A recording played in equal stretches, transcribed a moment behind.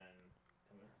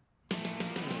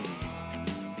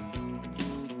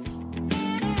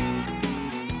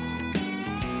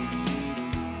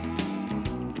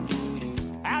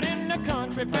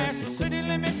we pass the city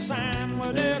limit sign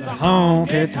where there's a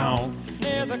honky-tonk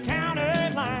near the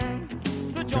county line.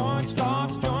 The joint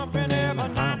starts jumping every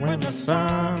night when the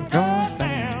sun goes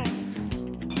down.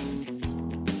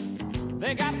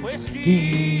 They got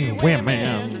whiskey,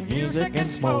 women, music, and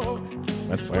smoke.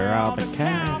 That's where all the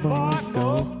cowboys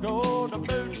go. Go to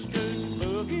Boot Scoot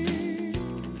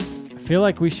Boogie. I feel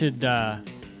like we should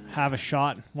have a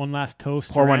shot, one last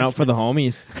toast. Pour to one out for the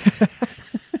Ranchman's. homies.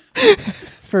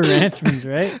 For Ranchman's,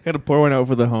 right? Gotta pour one out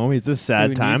for the homies. It's Do we sad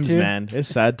need times, to? man. It's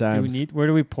sad times. Do we need? Where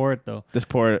do we pour it though? Just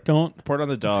pour it. Don't Pour it on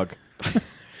the dog.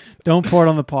 pour it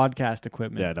on the podcast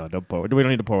equipment. Yeah, no, don't pour. We don't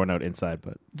need to pour one out inside,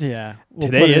 but Yeah. We'll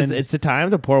put today it is in. it's the time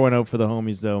to pour one out for the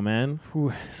homies, though, man.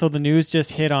 Whew. So the news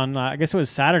just hit on. I guess it was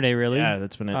Saturday, really. Yeah,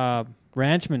 that's been it.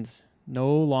 Ranchman's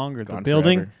no longer. Gone The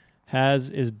building forever.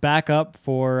 is back up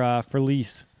for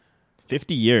lease.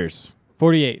 50 years,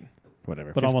 48,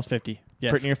 whatever. but almost 50. Yes,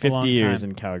 pretty near a long 50 years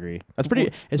time. in Calgary. That's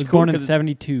pretty. It's was cool born in 'cause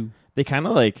 72. they kind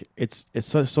of like it's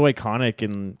so iconic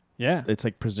and Yeah, it's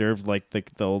like preserved like the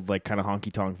old like kind of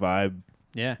honky tonk vibe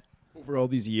yeah. over all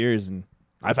these years, and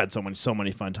I've had so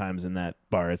many fun times in that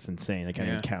bar. It's insane. I can't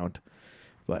Yeah. even count.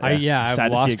 But I've sad to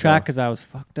see lost it track go. because I was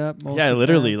fucked up. Most Yeah, of the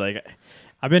literally, time. like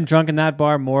I've been drunk in that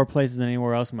bar more places than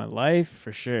anywhere else in my life,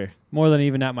 for sure. more than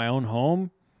even at my own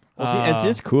home. Well, see, it's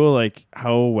just cool, like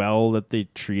how well that they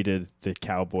treated the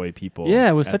cowboy people. Yeah,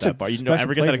 it was at such that a bar. You don't special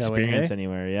ever get that place that way, experience hey?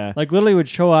 anywhere. Yeah, Like literally would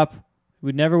show up,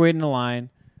 we'd never wait in a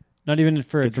line, not even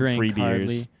for Get a some drink free beers.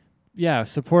 hardly. Yeah,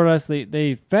 support us.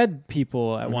 They fed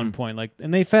people at one Mhm. point, like,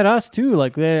 and they fed us too.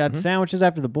 Like they had Mhm. sandwiches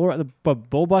after the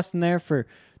bull busting there for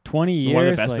 20 years. one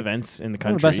of the best like, events in the one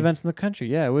country. of the best events in the country.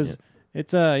 Yeah, it was. Yeah.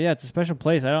 It's a special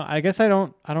place. I guess I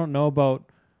don't know about.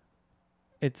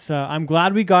 It's. I'm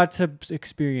glad we got to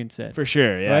experience it. For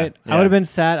sure, yeah. Right. Yeah. I would have been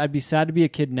sad. I'd be sad to be a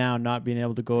kid now, not being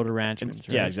able to go to Ranchman's.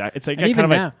 Right? Yeah, exactly. It's like And even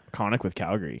kind of iconic with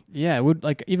Calgary. Yeah, it would,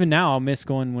 like, even now I'll miss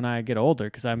going when I get older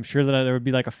because I'm sure that there would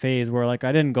be like a phase where like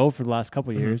I didn't go for the last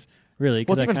couple of years, really.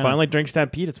 Well, it's I even kinda- fun. Like during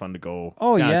Stampede, it's fun to go.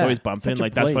 Oh, It's yeah. always bumping. Such a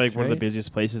Like that's place, like one of the right?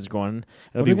 busiest places going. What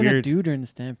It'll are be we gonna weird. do during the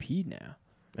Stampede now?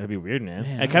 It'll be weird, man.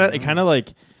 Man, it I kind of don't it kind of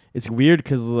like it's weird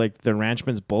because like the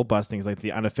Ranchman's bull busting is like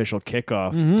the unofficial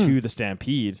kickoff Mhm. to the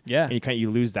Stampede. Yeah, And you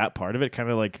lose that part of it. Kind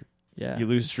of like yeah. you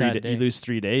lose Sad day. you lose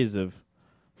 3 days of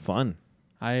fun.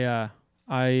 I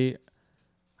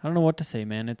don't know what to say,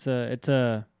 man. It's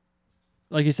a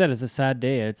like you said, it's a sad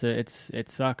day. It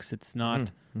sucks. It's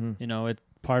not. Mhm. You know, it's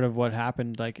part of what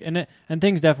happened. Like, and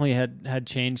things definitely had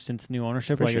changed since new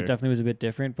ownership. For Like, sure. it definitely was a bit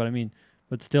different. But I mean,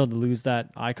 but still to lose that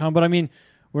icon. But I mean,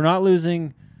 we're not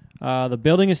losing. The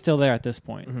building is still there at this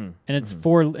point. Mhm. And it's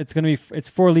Mhm. it's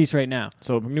for lease right now.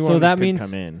 So new So owners that could means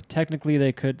come in.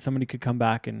 technically somebody could come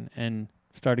back and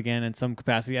start again in some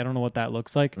capacity. I don't know what that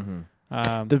looks like. Mhm.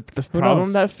 Who The knows?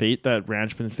 problem that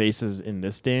Ranchman faces in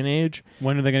this day and age.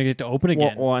 When are they going to get to open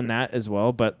again? Well, and that as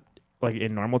well, but like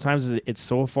in normal times, it's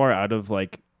so far out of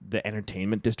like the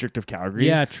entertainment district of Calgary.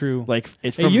 yeah, true. like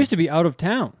it's It used to be out of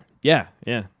town. Yeah.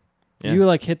 Yeah. You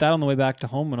like hit that on the way back to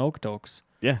home in Okotoks.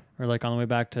 Yeah. Or like on the way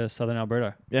back to southern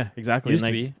Alberta. Yeah, exactly. Used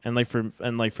and to like, be. and like for It's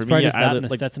me, probably just that I and the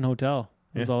like, Stetson Hotel.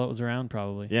 Was Yeah. all that was around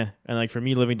probably. yeah, and like for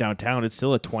me living downtown, it's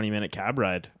still a 20-minute cab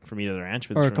ride for me to the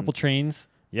Ranchmans. Or a from- couple trains,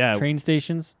 yeah, train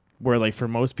stations. where like for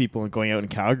most people going out in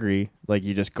Calgary, like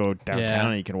you just go downtown Yeah.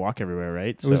 and you can walk everywhere,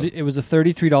 right? It was a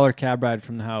 $33 cab ride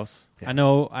from the house. Yeah.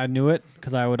 I knew it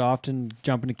because I would often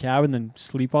jump in a cab and then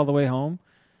sleep all the way home.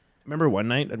 Remember one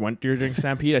night I went during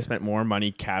Stampede, I spent more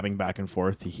money cabbing back and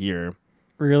forth to here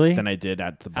Really? than I did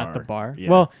at the bar. At the bar. Yeah.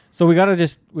 Well, so we're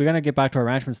gonna get back to our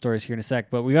Ranchman stories here in a sec,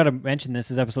 but we gotta mention this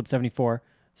is episode 74.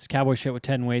 This is Cowboy Shit with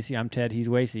Ted and Wasey. I'm Ted, he's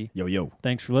Wasey. Yo.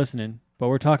 Thanks for listening. But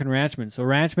we're talking Ranchmen. So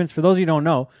Ranchmans, for those of you who don't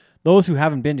know, those who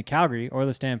haven't been to Calgary or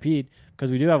the Stampede,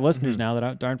 because we do have listeners now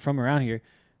that aren't from around here,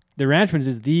 the Ranchmans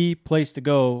is the place to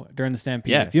go during the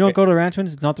Stampede. Yeah. If you don't go to the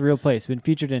Ranchmans, it's not the real place. It's been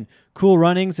featured in Cool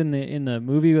Runnings in the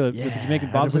movie with the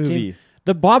Jamaican bobsled team.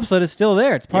 The bobsled is still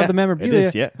there. It's part of the memorabilia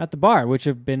is, yeah. at the bar, which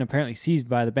have been apparently seized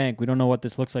by the bank. We don't know what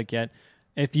this looks like yet.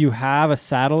 If you have a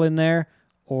saddle in there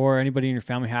or anybody in your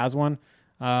family has one,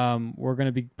 we're going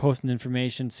to be posting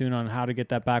information soon on how to get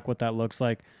that back, what that looks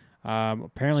like.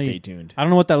 Apparently, Stay tuned. I don't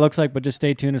know what that looks like, but just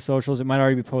stay tuned to socials. It might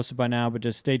already be posted by now, but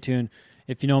just stay tuned.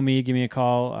 If you know me, give me a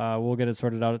call. We'll get it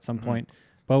sorted out at some point.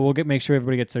 But we'll make sure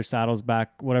everybody gets their saddles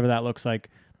back, whatever that looks like.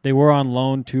 They were on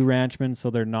loan to Ranchmen, so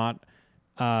they're not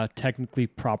technically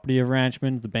property of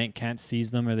Ranchmen. The bank can't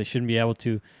seize them, or they shouldn't be able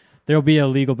to. There'll be a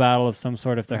legal battle of some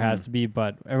sort if there has to be,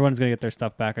 but everyone's going to get their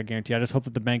stuff back, I guarantee. I just hope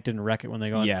that the bank didn't wreck it when they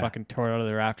go and fucking tore it out of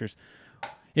their rafters.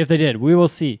 If they did, we will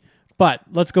see. But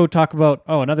let's go talk about,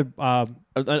 another...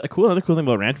 Another cool thing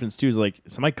about Ranchmans too is like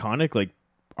some iconic like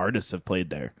artists have played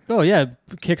there. Oh yeah,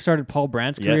 kickstarted Paul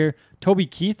Brandt's Yeah. career. Toby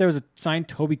Keith, there was a signed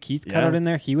Toby Keith cutout Yeah. in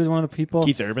there. He was one of the people.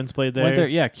 Keith Urban's played there. Went there.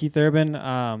 Yeah, Keith Urban.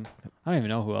 I don't even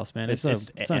know who else, man. It's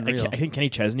unreal. I think Kenny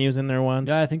Chesney was in there once.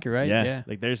 Yeah, I think you're right. Yeah.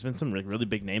 Like there's been some really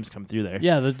big names come through there.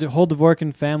 Yeah, the whole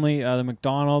Dvorkin family, the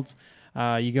McDonald's.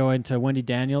 You go into Wendy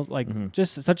Daniel, like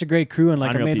just such a great crew, and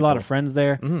like Unreal I made a lot of people. friends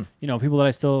there. Mhm. You know, people that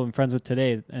I still am friends with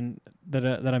today, and that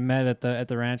I met at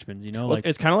the Ranchmans. You know, Well, like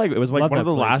it's kind of like it was like love one of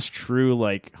that the place. last true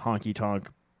like honky tonk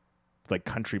like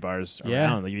country bars Yeah.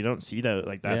 around. Like you don't see that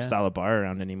that Yeah. style of bar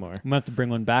around anymore. I'm gonna have to bring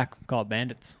one back. Call it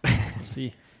Bandits. We'll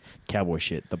see. Cowboy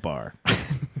shit, the bar.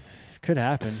 Could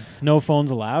happen. No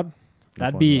phones allowed.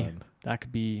 That could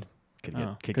be could I don't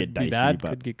know, get be dicey, bad. but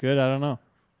Could get good. I don't know.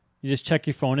 You just check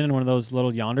your phone in one of those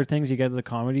little yonder things you get at the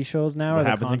comedy shows now. what or the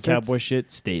happens in concerts. cowboy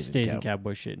shit stays in in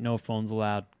cowboy shit. No phones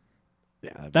allowed.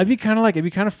 Yeah, That'd be kind of like, it'd be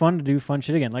kind of fun to do fun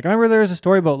shit again. Like I remember there was a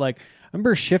story about like, I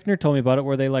remember Schiffner told me about it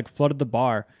where they like flooded the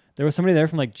bar. There was somebody there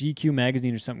from like GQ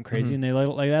magazine or something crazy, and they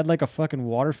like had like a fucking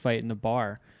water fight in the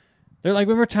bar. They're like,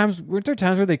 weren't there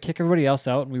times where they kick everybody else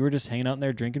out and we were just hanging out in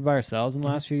there drinking by ourselves in the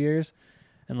last few years,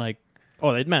 and like.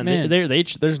 Oh, they Man, they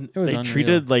unreal.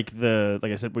 treated like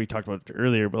I said we talked about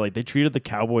earlier, but like they treated the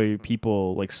cowboy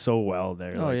people like so well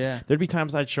there. Oh Like, yeah. there'd be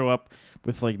times I'd show up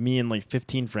with like me and like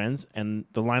 15 friends, and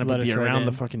the lineup Let would be us right around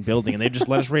the in. fucking building, and they'd just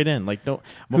let us right in. Like no,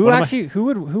 Who one of my- actually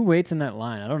who waits in that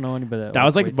line? I don't know anybody that. That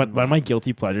was like waits one in of my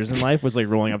guilty pleasures in life was like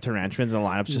rolling up to Ranchmans and the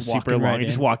lineup's Just just super walking long. right You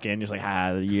just in. walk in, just like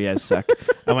you guys suck.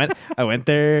 I went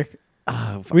there.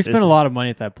 We spent a lot of money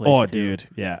at that place. Oh, too. dude,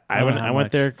 yeah. I I don't went. know how I went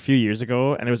much. there a few years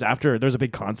ago, and it was after there was a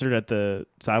big concert at the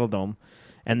Saddle Dome,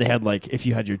 and they had like if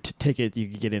you had your ticket, you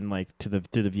could get in like through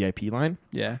the VIP line.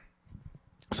 Yeah.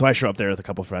 So I show up there with a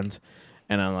couple friends,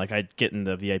 and I'm like, I get in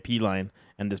the VIP line,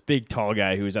 and this big tall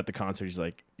guy who was at the concert, he's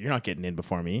like, "You're not getting in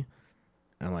before me."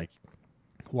 And I'm like,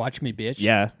 Watch me, bitch.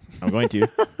 "Yeah, I'm going to."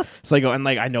 So I go, and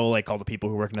like I know like all the people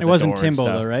who work at It the wasn't door and Timbo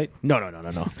stuff. though, right? No.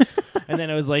 And then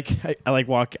it was like I like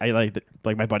walk. I like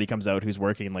my buddy comes out who's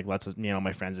working and like lets us,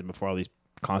 my friends in before all these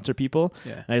concert people.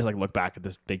 Yeah. And I just like look back at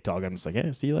this big tall guy. I'm just like,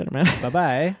 yeah, see you later, man. Bye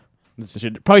bye.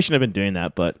 Probably shouldn't have been doing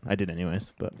that, but I did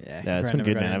anyways. But Yeah, yeah, it's probably been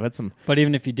good, never man. got I've in. had some But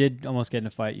even if you did almost get in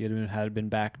a fight, you'd have been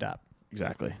backed up.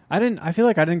 exactly. I feel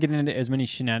like I didn't get into as many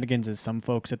shenanigans as some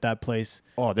folks at that place.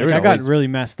 Oh, Like, I got really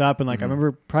messed up, and like I Mhm.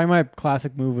 remember probably my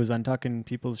classic move was untucking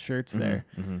people's shirts there.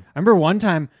 Mm-hmm. I remember one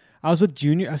time I was with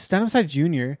Junior, stand up side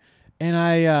Junior, and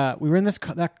we were in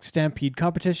that Stampede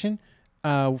competition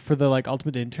for the like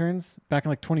Ultimate Interns back in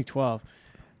like 2012.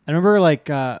 I remember like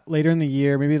later in the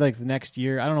year, maybe like the next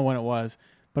year, I don't know when it was,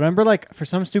 but I remember like for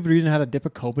some stupid reason I had a dip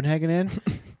of Copenhagen in,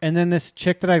 and then this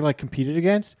chick that I like competed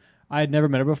against, I had never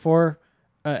met her before,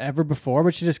 ever before,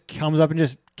 but she just comes up and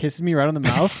just kisses me right on the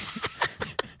mouth.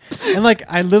 And like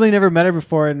I literally never met her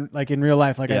before in real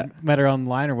life. Like Yeah. I met her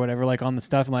online or whatever, like on the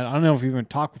stuff. And like I don't know if we even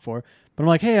talked before, but I'm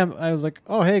like, hey, I was like,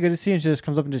 oh hey, good to see you. And she just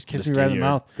comes up and just kisses me right in the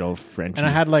mouth. Girl French. And I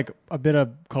had like a bit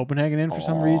of Copenhagen in for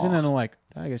some reason, and I'm like,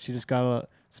 I guess she just got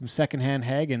some secondhand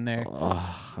hag in there,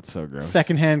 Oh, that's so gross.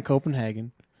 secondhand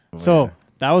Copenhagen. Oh, So yeah.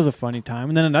 that was a funny time.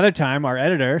 And then another time, our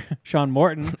editor Sean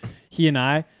Morton, he and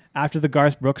I, after the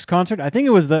Garth Brooks concert, I think it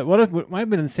was what might have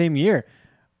been the same year. It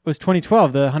was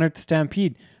 2012, the 100th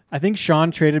Stampede. I think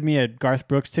Sean traded me a Garth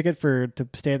Brooks ticket to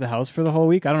stay at the house for the whole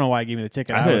week. I don't know why he gave me the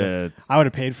ticket. I would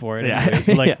have paid for it. Yeah. Anyways,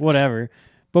 but like Yeah. whatever.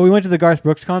 But we went to the Garth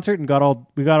Brooks concert and got all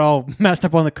messed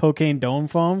up on the cocaine dome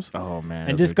foams Oh man,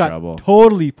 and those just are got trouble.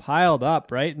 totally piled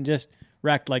up, right? And just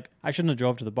wrecked. Like I shouldn't have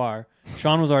drove to the bar.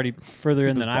 Sean was already further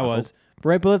in than I was. But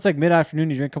right, but it's like mid-afternoon.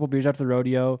 You drink a couple beers after the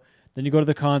rodeo. Then you go to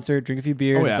the concert, drink a few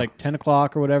beers. Oh, yeah. It's like 10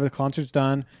 o'clock or whatever. The concert's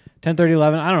done. 10:30,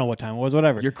 11. I don't know what time it was,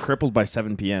 whatever. You're crippled by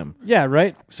 7 p.m. Yeah,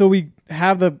 right. So we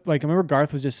have I remember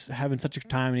Garth was just having such a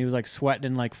time, and he was like sweating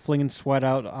and like flinging sweat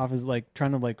out off his like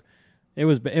trying to like. It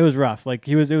was rough. Like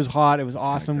it was hot. It was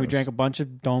awesome. We gross. drank a bunch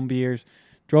of dome beers,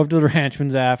 drove to the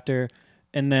Ranchmans after,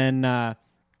 and then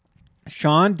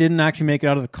Sean didn't actually make it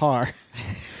out of the car.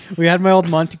 We had my old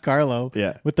Monte Carlo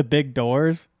Yeah. with the big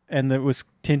doors, and there was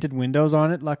tinted windows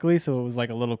on it. Luckily, so it was like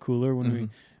a little cooler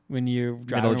when you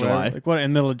drive Middle of July. like what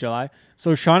in the middle of July.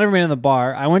 So Sean never made it in the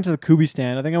bar. I went to the Kubi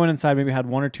stand. I think I went inside, maybe had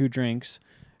one or two drinks,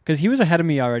 because he was ahead of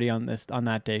me already on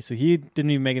that day. So he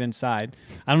didn't even make it inside.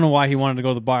 I don't know why he wanted to go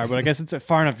to the bar, but I guess it's a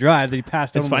far enough drive that he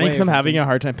passed. It's out on the funny way because or I'm having something. a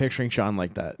hard time picturing Sean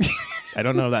like that. I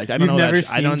don't know that. I don't You've know never that.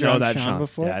 seen I don't know drunk that Sean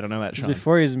before? Yeah, I don't know that It was Sean.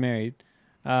 before he was married.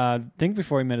 Think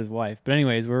before he met his wife. But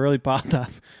anyways, we're really popped up.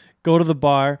 Go to the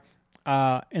bar,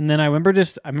 and then I remember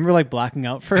like blacking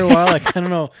out for a while. Like I don't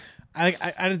know.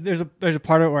 There's a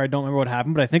part of it where I don't remember what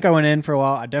happened, but I think I went in for a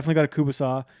while. I definitely got a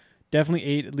Kubasau. Definitely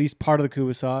ate at least part of the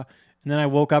Kubasau, And then I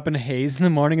woke up in a haze in the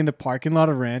morning in the parking lot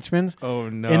of Ranchman's Oh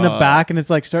no. in the back, and it's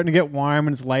like starting to get warm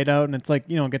and it's light out, and it's like,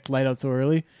 it gets light out so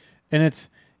early. And it's,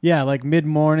 like mid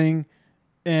morning,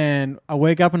 and I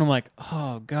wake up and I'm like,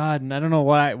 oh God. And I don't know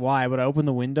why, but I open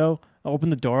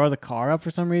the door of the car up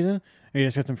for some reason. Maybe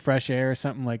just get some fresh air or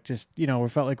something, like just, we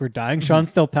felt like we're dying. Sean's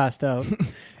still passed out.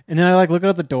 And then I like look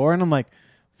out the door and I'm like,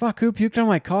 fuck, who puked on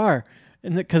my car?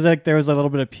 And because like there was a little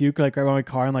bit of puke like right on my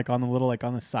car and like on the little like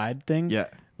on the side thing. Yeah.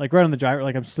 Like right on the driver,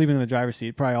 like I'm sleeping in the driver's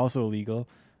seat, probably also illegal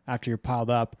after you're piled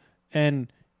up.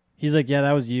 And he's like, yeah,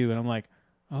 that was you. And I'm like,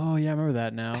 oh yeah, I remember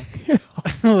that now.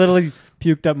 I literally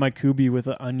puked up my Kubi with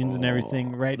the onions and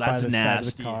everything right by that's the side of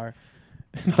nasty. the car.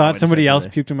 Thought somebody else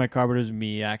puked in my car, but it was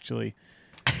me actually.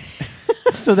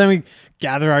 So then we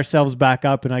gather ourselves back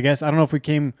up, and I don't know if we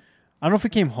came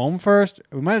home first.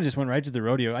 We might have just went right to the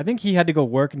rodeo. I think he had to go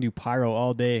work and do pyro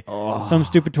all day. Oh. Some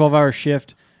stupid 12-hour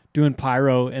shift doing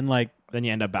pyro, and like Then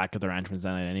you end up back at the Ranchman's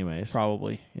that night anyways.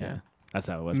 probably, yeah. That's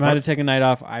how it We was. might have taken a night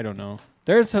off. I don't know.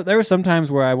 There were some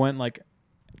times where I went like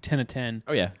 10 of 10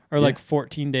 Oh yeah. or like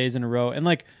 14 days in a row, and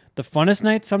like the funnest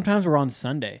nights sometimes were on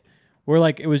Sunday, where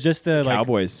like it was just the like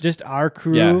Cowboys. just our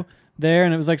crew Yeah. there,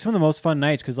 and it was like some of the most fun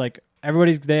nights because like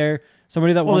everybody's there.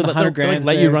 Somebody that won the $100 grand.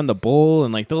 let you run the bull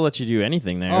and like they'll let you do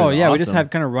anything there. Oh It was yeah, we just awesome.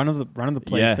 had kind of run of the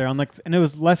place Yeah. there on like, and it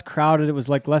was less crowded. It was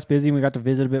like less busy. And we got to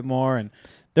visit a bit more, and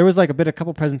there was like a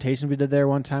couple presentations we did there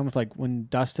one time with like when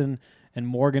Dustin and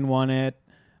Morgan won it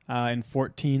in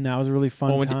 14. That was a really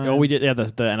fun time. we did the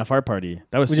NFR party.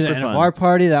 That was We super did an fun. NFR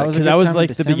party. That was a good that was time in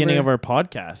like the beginning of December. our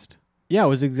podcast. Yeah, it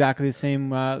was exactly the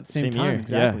same Same time. year,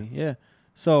 Exactly. Yeah.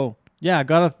 So yeah, I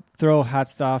gotta throw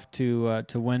hats off to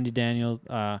Wendy Daniels,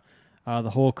 the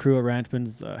whole crew at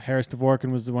Ranchman's. Harris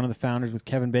Dvorkin was one of the founders with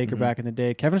Kevin Baker back in the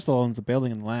day. Kevin still owns the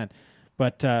building and the land,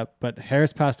 but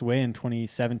Harris passed away in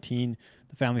 2017.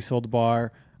 The family sold the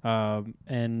bar,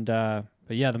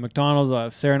 but yeah, the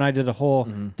McDonald's. Sarah and I did a whole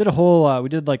we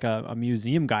did like a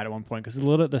museum guide at one point because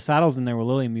the saddles in there were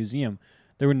literally a museum.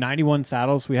 There were 91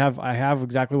 saddles. I have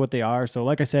exactly what they are. So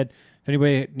like I said, if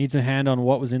anybody needs a hand on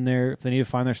what was in there, if they need to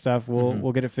find their stuff,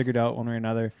 we'll get it figured out one way or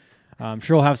another. I'm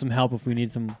sure we'll have some help if we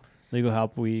need some legal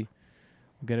help. We'll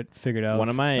get it figured out. One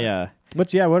of my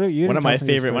what are you? one of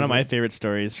my favorite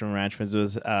stories from Ranchman's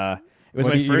was it was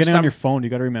my You're first getting time on your phone. You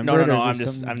got to remember. No, it, or is I'm there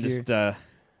just something here?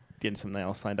 getting something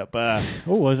else lined up.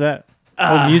 What was that?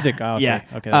 Music. Oh, okay. Yeah.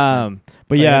 Okay. That's fine.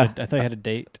 But I thought you had a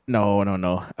date. No.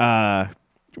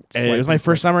 It was my Swipe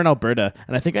first summer in Alberta,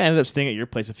 and I think I ended up staying at your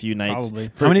place a few nights. Probably.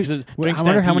 For- How many? 'cause it was I Drink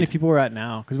wonder how many Stampede. people we're at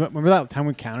now. Because remember that time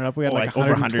we counted up, we had like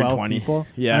over 120 people.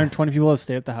 Yeah. 120 people that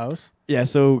stayed at the house. Yeah,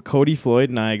 so Cody Floyd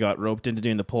and I got roped into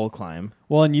doing the pole climb.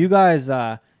 Well, and you guys.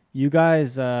 You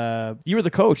were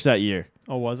the coach that year.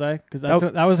 Oh, was I? Because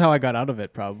that was how I got out of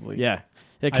it. Probably. Yeah.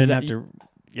 I didn't have to.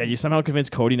 Yeah, you somehow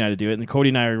convinced Cody and I to do it, and Cody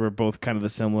and I were both kind of the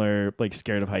similar, like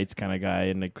scared of heights kind of guy,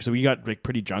 and like so we got like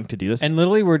pretty drunk to do this. And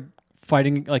literally, we're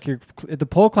fighting like the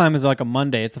pole climb is like a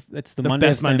Monday. It's the Monday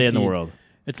best Monday in the Stampede. world.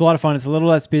 It's a lot of fun. It's a little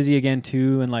less busy again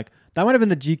too, and like that might have been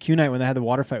the GQ night when they had the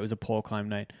water fight. Was a pole climb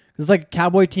night. It's like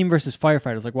cowboy team versus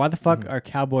firefighters. Like, why the fuck are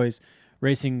cowboys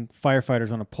racing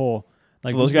firefighters on a pole?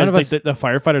 Like Those none guys, of like us- the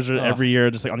firefighters are every year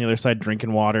just like on the other side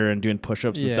drinking water and doing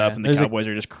push-ups and Yeah, stuff, and the there's a- cowboys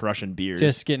are just crushing beers.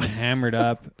 just getting hammered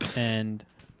up, and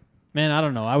man, I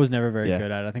don't know. I was never very Yeah. good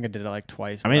at it. I think I did it like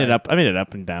twice. I made it up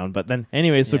and down, but then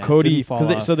anyway, so Yeah, Cody, didn't fall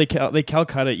because off. they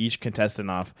Calcutta each contestant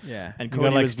off. Yeah, And you Cody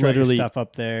got, like was strut your literally- stuff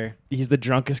up there. He's the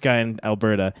drunkest guy in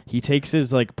Alberta. He takes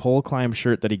his like pole climb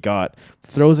shirt that he got,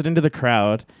 throws it into the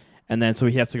crowd, and then so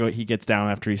he has to go. He gets down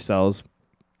after he sells,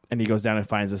 and he goes down and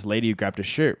finds this lady who grabbed his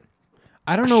shirt.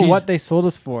 I don't know She's- what they sold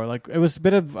us for. Like it was a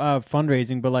bit of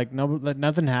fundraising, but like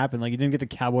nothing happened. Like you didn't get the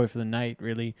cowboy for the night.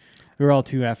 Really, we were all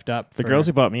too effed up. The girls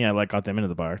who bought me, I got them into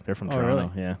the bar. They're from Oh, Toronto.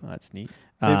 really? Yeah, Oh, that's neat.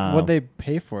 Um, What'd they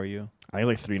pay for you? I think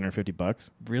like $350.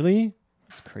 Really?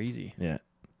 That's crazy. Yeah,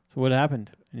 So what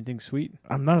happened? Anything sweet?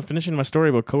 I'm not finishing my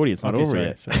story about Cody. It's not Okay, over sorry,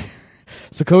 yet. sorry.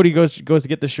 So Cody goes to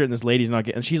get the shirt, and this lady's not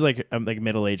getting. And she's like a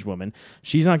middle-aged woman.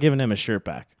 She's not giving him his shirt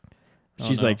back. Oh,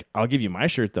 She's no. like, "I'll give you my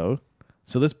shirt though."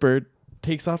 So this bird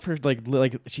takes off her like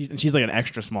she's like an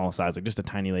extra small size, like just a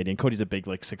tiny lady, and Cody's a big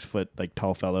like 6 foot like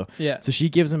tall fellow. Yeah. So she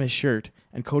gives him his shirt,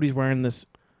 and Cody's wearing this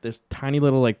tiny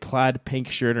little like plaid pink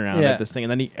shirt around Yeah. it, this thing,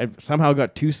 and then he somehow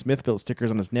got 2 Smithfield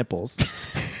stickers on his nipples.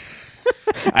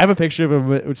 I have a picture of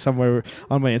him somewhere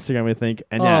on my Instagram, I think.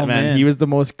 And yeah, Oh, man, man. he was the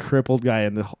most crippled guy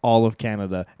in all of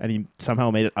Canada, and he somehow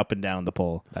made it up and down the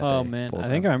pole. That Oh day, man, pole I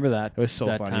think climb. I remember that. It was so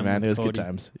that funny, time man. with It was good Cody.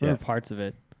 times. Remember parts of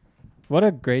it. What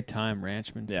a great time,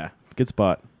 Ranchman's. Yeah, good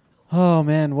spot. Oh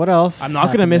man, what else? I'm not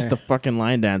gonna happened miss there? the fucking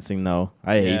line dancing though.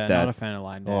 I hate Yeah, that. not a fan of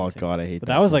line Oh dancing. god, I hate But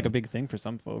that. that was so like a much. big thing for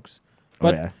some folks. Oh,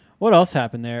 But yeah. What else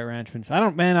happened there at Ranchmans? I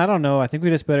don't know. I think we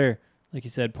just better, like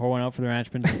you said, pour one out for the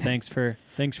Ranchmans. Thanks for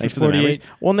Thanks for the 48, memories.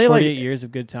 Well, and they 48 years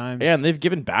of good times. Yeah, and they've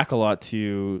given back a lot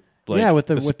to with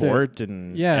the the sport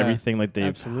and everything. Like they've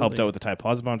absolutely. helped out with the Ty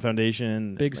Posabon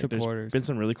Foundation. Big There's supporters. been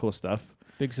some really cool stuff.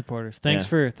 Big supporters. Thanks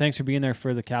for being there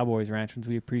for the Cowboys, Ranchmans.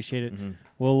 We appreciate it. Mm-hmm.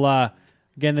 We'll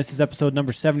again, this is episode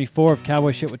number 74 of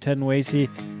Cowboy Shit with Ted and Wasey.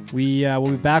 We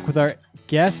will be back with our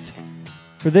guest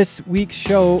for this week's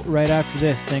show right after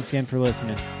this. Thanks again for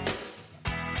listening.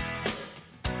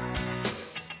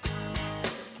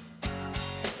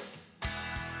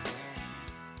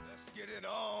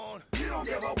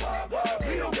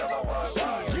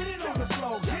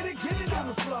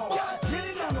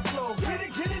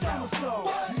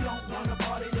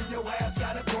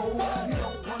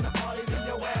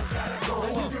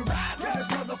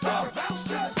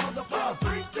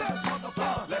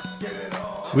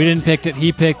 We didn't pick it,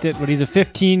 he picked it, but he's a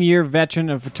 15-year veteran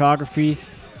of photography,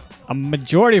 a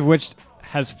majority of which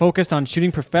has focused on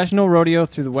shooting professional rodeo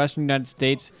through the western United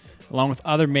States, along with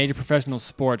other major professional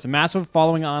sports. A massive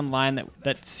following online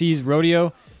that sees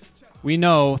rodeo, we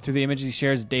know, through the images he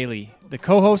shares daily. The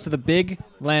co-host of the Big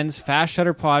Lens Fast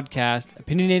Shutter podcast,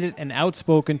 opinionated and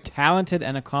outspoken, talented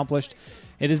and accomplished,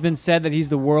 it has been said that he's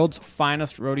the world's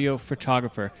finest rodeo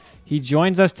photographer. He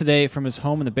joins us today from his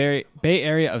home in the Bay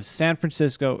Area of San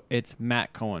Francisco. It's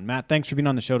Matt Cohen. Matt, thanks for being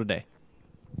on the show today.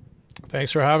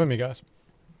 Thanks for having me, guys.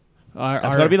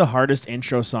 That's got to be the hardest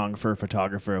intro song for a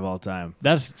photographer of all time.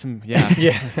 That's some,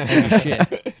 heavy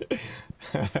shit.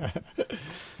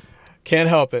 Can't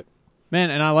help it.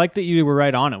 Man, and I like that you were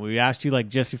right on it. We asked you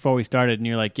just before we started, and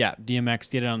you're like, yeah, DMX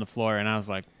did it on the floor. And I was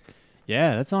like,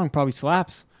 yeah, that song probably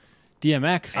slaps.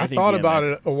 DMX. I thought about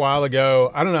it a while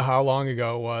ago. I don't know how long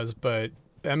ago it was, but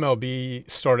MLB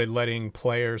started letting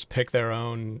players pick their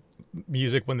own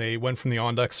music when they went from the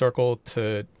on-deck circle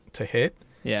to hit.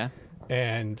 Yeah.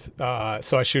 And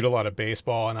so I shoot a lot of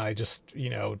baseball, and I just,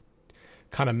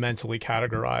 kind of mentally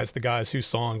categorized the guys whose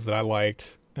songs that I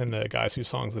liked and the guys whose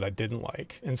songs that I didn't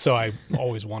like. And so I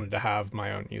always wanted to have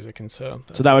my own music. And so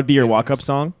that would be your walk-up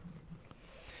song?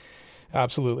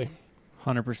 Absolutely.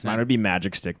 100%. Mine would be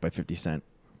Magic Stick by 50 Cent.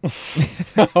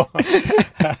 It's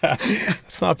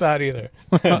not bad either.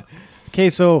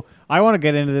 Okay, so I want to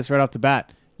get into this right off the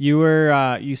bat.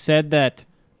 You said that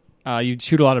you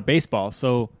shoot a lot of baseball.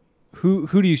 So who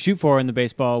do you shoot for in the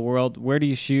baseball world? Where do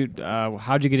you shoot?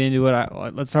 How'd you get into it?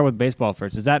 Let's start with baseball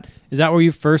first. Is that where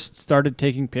you first started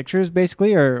taking pictures,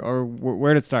 basically, or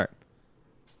where did it start?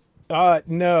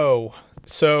 No.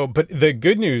 So, but the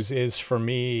good news is for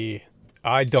me,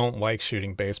 I don't like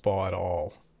shooting baseball at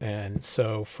all. And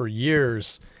so for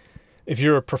years, if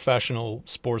you're a professional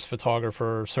sports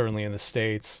photographer, certainly in the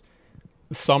States,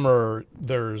 summer,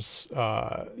 there's,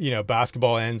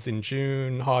 basketball ends in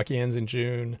June, hockey ends in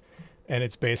June, and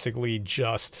it's basically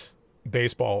just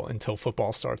baseball until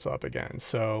football starts up again.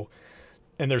 So,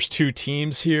 and there's 2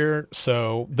 teams here.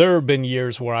 So there have been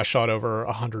years where I shot over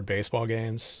 100 baseball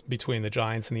games between the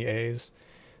Giants and the A's.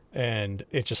 And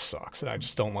it just sucks. I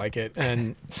just don't like it.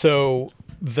 And so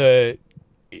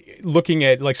looking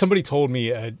at, somebody told me,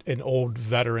 an old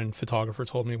veteran photographer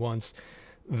told me once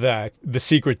that the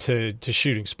secret to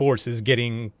shooting sports is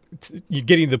getting to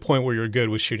the point where you're good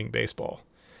with shooting baseball.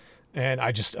 And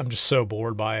I'm just so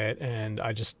bored by it. And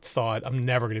I just thought I'm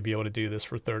never going to be able to do this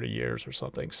for 30 years or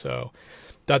something. So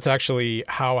that's actually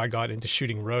how I got into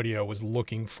shooting rodeo, was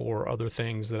looking for other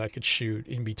things that I could shoot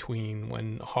in between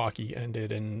when hockey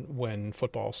ended and when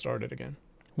football started again.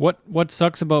 What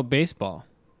sucks about baseball?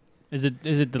 Is it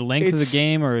the length of the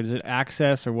game, or is it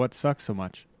access, or what sucks so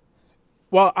much?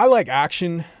 Well, I like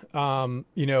action. I'm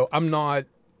not.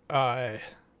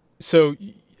 So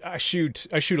I shoot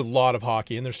a lot of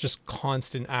hockey, and there's just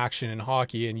constant action in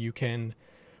hockey, and you can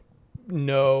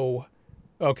know,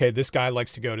 okay, this guy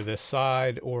likes to go to this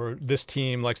side, or this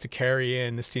team likes to carry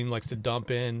in, this team likes to dump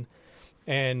in.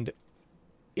 And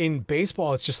in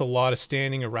baseball, it's just a lot of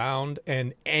standing around,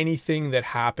 and anything that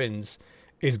happens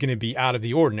is going to be out of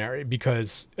the ordinary,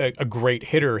 because a great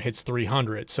hitter hits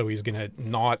 300, so he's going to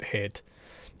not hit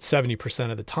 70%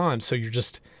 of the time. So you're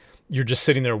just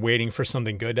sitting there waiting for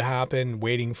something good to happen,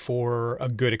 waiting for a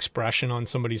good expression on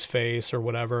somebody's face or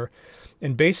whatever.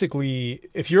 And basically,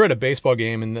 if you're at a baseball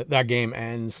game and that game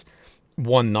ends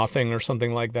 1-0 or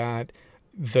something like that,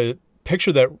 the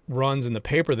picture that runs in the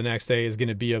paper the next day is going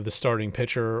to be of the starting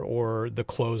pitcher or the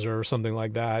closer or something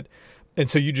like that. And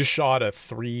so you just shot a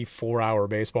 3-4 hour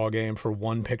baseball game for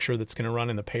one picture that's going to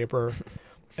run in the paper.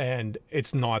 And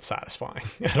it's not satisfying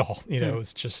at all.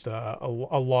 It's just a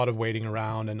lot of waiting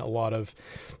around, and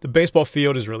the baseball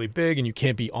field is really big, and you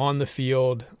can't be on the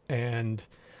field. And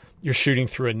you're shooting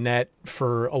through a net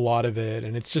for a lot of it,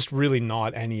 and it's just really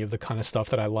not any of the kind of stuff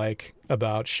that I like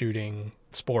about shooting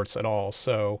sports at all.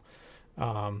 So,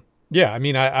 yeah, I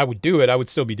mean, I would do it. I would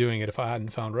still be doing it if I hadn't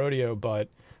found rodeo, but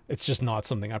it's just not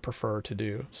something I prefer to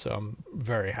do. So I'm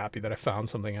very happy that I found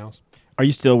something else. Are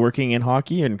you still working in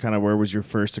hockey, and kind of where was your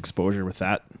first exposure with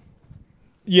that?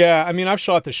 Yeah, I mean, I've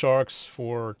shot the Sharks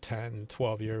for 10,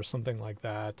 12 years, something like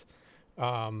that.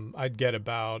 I'd get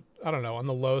about, I don't know, on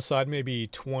the low side, maybe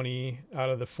 20 out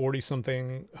of the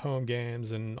 40-something home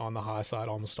games, and on the high side,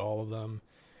 almost all of them.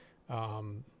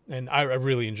 And I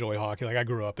really enjoy hockey. Like, I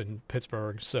grew up in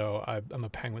Pittsburgh, so I'm a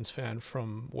Penguins fan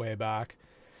from way back.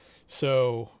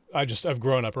 So I've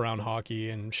grown up around hockey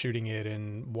and shooting it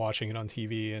and watching it on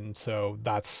TV. And so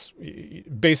that's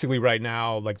basically right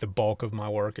now, like, the bulk of my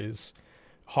work is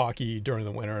hockey during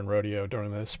the winter and rodeo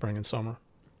during the spring and summer.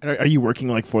 Are you working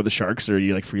like for the Sharks, or are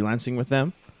you like freelancing with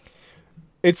them?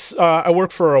 It's I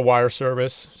work for a wire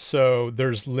service, so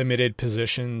there's limited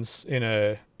positions in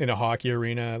a hockey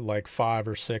arena, like 5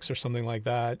 or 6 or something like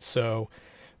that. So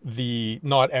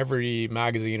not every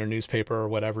magazine or newspaper or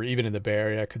whatever, even in the Bay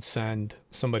Area, could send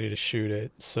somebody to shoot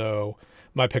it. So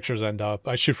my pictures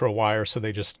I shoot for a wire, so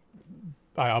I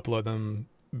upload them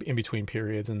in between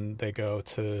periods, and they go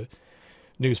to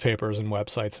newspapers and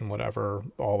websites and whatever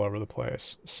all over the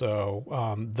place. So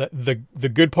the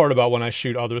good part about when I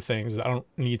shoot other things, I don't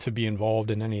need to be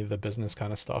involved in any of the business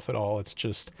kind of stuff at all. It's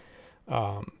just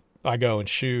I go and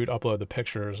shoot, upload the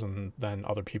pictures, and then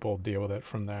other people deal with it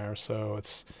from there. So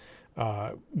it's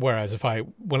whereas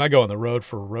when I go on the road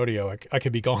for rodeo, I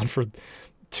could be gone for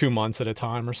 2 months at a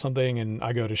time or something, and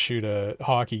I go to shoot a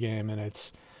hockey game, and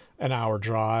it's an hour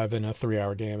drive, and a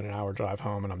 3-hour game, and an hour drive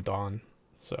home, and I'm done.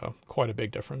 So quite a big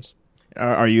difference.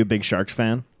 Are you a big Sharks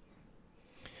fan?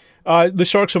 The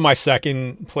Sharks are my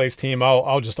second place team.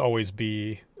 I'll just always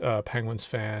be a Penguins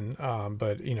fan.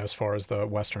 But as far as the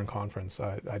Western Conference,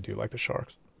 I do like the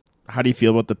Sharks. How do you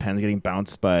feel about the Pens getting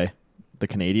bounced by the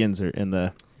Canadians or in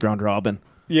the round robin?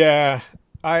 Yeah,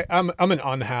 I'm an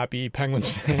unhappy Penguins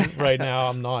fan right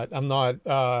now. I'm not.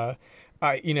 I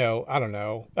don't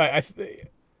know.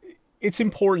 It's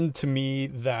important to me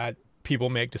that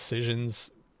people make decisions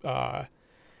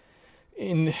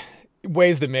in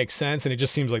ways that make sense, and it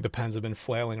just seems like the Pens have been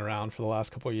flailing around for the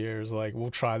last couple of years. Like,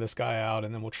 we'll try this guy out,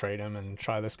 and then we'll trade him, and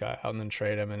try this guy out, and then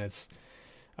trade him, and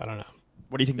I don't know.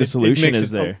 What do you think the solution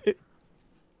is there?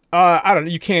 I don't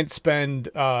know. You can't spend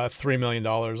 $3 million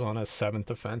on a 7th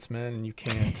defenseman, and you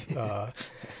can't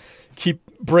keep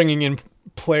bringing in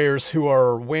players who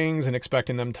are wings and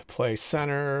expecting them to play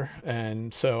center.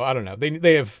 And so I don't know.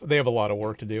 They have a lot of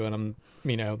work to do, and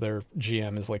their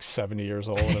GM is like 70 years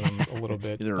old, and I'm a little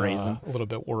bit He's a raisin. a little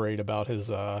bit worried about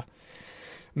his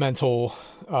mental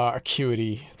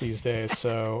acuity these days.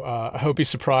 So I hope he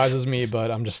surprises me,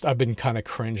 but I've been kind of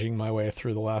cringing my way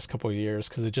through the last couple of years,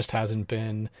 because it just hasn't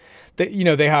been.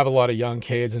 They have a lot of young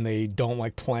kids, and they don't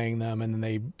like playing them, and then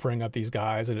they bring up these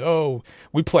guys, and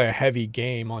we play a heavy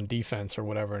game on defense or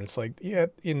whatever, and it's like, yeah,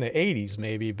 in the 80s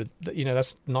maybe, but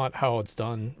that's not how it's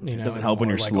done. It doesn't help when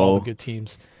you're like slow.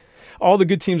 All the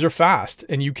good teams are fast,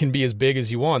 and you can be as big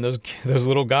as you want. Those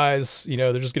little guys,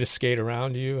 they're just going to skate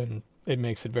around you, and it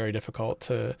makes it very difficult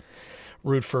to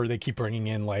root for. They keep bringing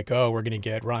in like, we're going to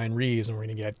get Ryan Reeves, and we're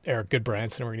going to get Eric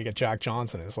Goodbranson, and we're going to get Jack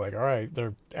Johnson. It's like, all right,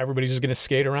 everybody's just going to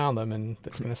skate around them, and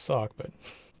it's going to suck. But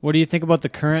What do you think about the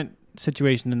current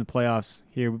situation in the playoffs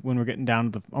here when we're getting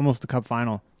down to almost the Cup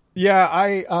final?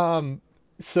 yeah,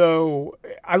 so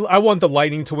I want the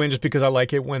Lightning to win, just because I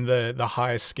like it when the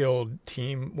highest skilled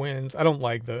team wins. I don't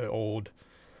like the old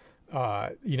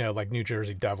like New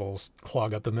Jersey Devils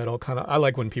clog up the middle kind of. I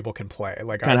like when people can play.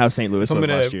 Like, Kind of how St. Louis was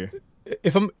last year.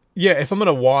 If I'm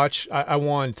gonna watch, I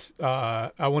want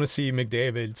to see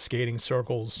McDavid skating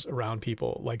circles around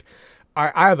people. Like,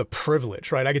 I have a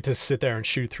privilege, right? I get to sit there and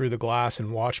shoot through the glass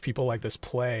and watch people like this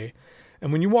play.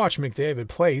 And when you watch McDavid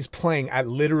play, he's playing at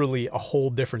literally a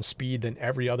whole different speed than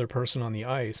every other person on the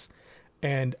ice.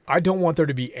 And I don't want there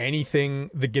to be anything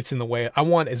that gets in the way. I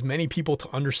want as many people to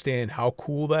understand how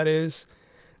cool that is.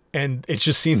 And it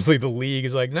just seems like the league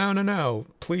is like, no,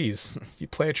 please, you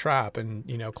play a trap and,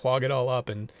 clog it all up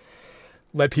and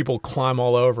let people climb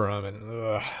all over them.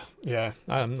 And yeah,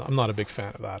 I'm not a big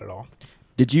fan of that at all.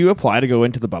 Did you apply to go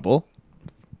into the bubble?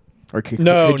 Or could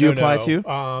you apply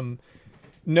to?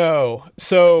 No.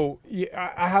 So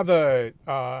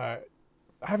I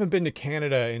haven't been to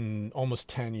Canada in almost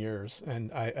 10 years,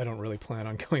 and I don't really plan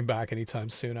on going back anytime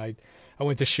soon. I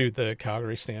went to shoot the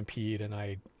Calgary Stampede, and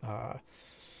I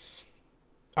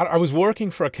was working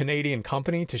for a Canadian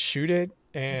company to shoot it,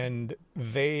 and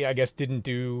they, I guess, didn't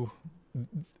do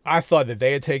I thought that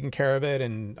they had taken care of it,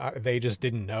 and they just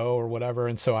didn't know or whatever.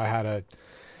 And so I had an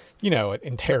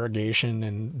interrogation,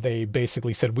 and they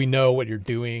basically said, "We know what you're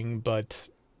doing, but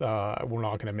we're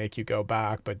not going to make you go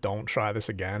back, but don't try this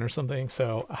again," or something.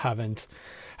 So I haven't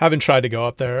tried to go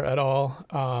up there at all.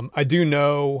 I do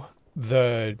know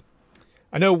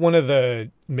one of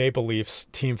the Maple Leafs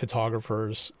team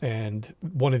photographers and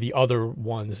one of the other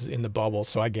ones in the bubble,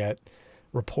 so I get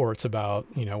reports about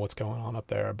what's going on up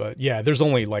there. But yeah, there's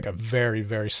only like a very,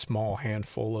 very small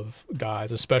handful of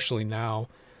guys, especially now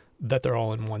that they're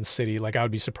all in one city. Like, I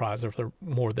would be surprised if there are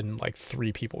more than like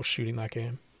 3 people shooting that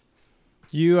game.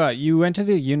 You went to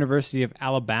the University of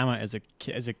Alabama as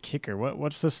a kicker.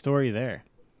 What's the story there?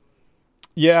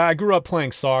 Yeah, I grew up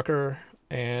playing soccer,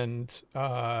 and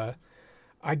I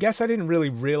guess I didn't really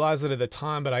realize it at the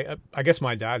time, but I guess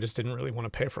my dad just didn't really want to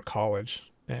pay for college,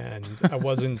 and I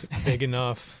wasn't big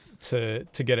enough to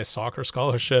get a soccer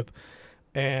scholarship.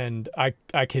 And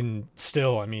I can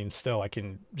still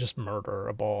just murder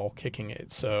a ball kicking it.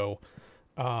 So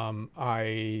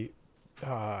I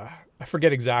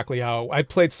forget exactly how I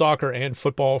played soccer and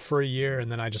football for a year,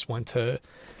 and then I just went to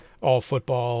all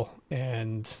football,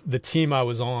 and the team I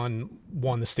was on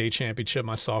won the state championship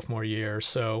my sophomore year.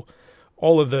 So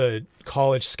all of the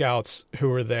college scouts who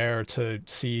were there to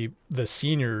see the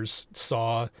seniors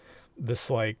saw this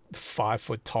like 5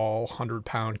 foot tall,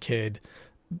 100-pound kid,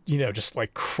 just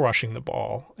like crushing the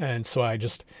ball. And so I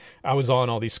was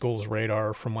on all these schools'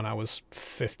 radar from when I was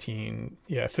 15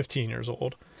 years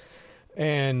old.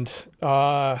 And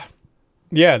that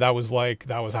was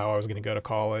how I was going to go to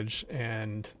college.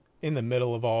 And in the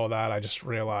middle of all of that, I just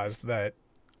realized that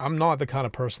I'm not the kind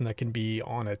of person that can be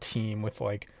on a team with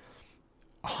like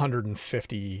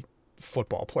 150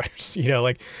 football players.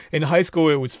 Like in high school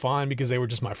it was fine because they were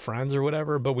just my friends or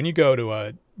whatever, but when you go to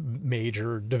a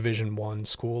major Division I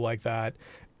school like that,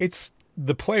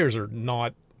 the players are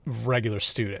not regular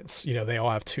students. They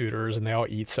all have tutors, and they all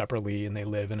eat separately, and they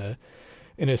live in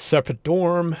a separate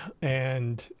dorm,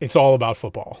 and it's all about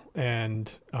football.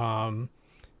 And I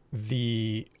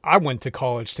went to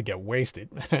college to get wasted,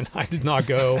 and I did not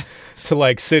go to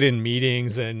like sit in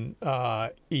meetings and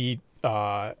eat.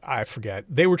 I forget.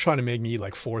 They were trying to make me eat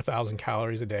like 4,000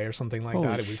 calories a day or something like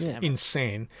that. It was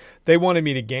insane. They wanted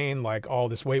me to gain like all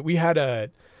this weight. We had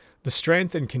the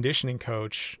strength and conditioning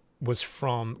coach was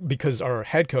because our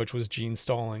head coach was Gene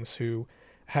Stallings, who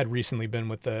had recently been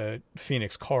with the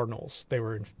Phoenix Cardinals. They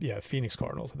were Phoenix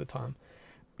Cardinals at the time.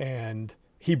 And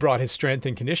he brought his strength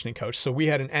and conditioning coach. So we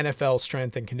had an NFL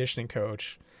strength and conditioning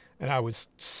coach, and I was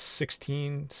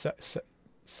 17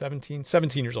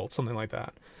 years old, something like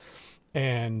that.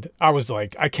 And I was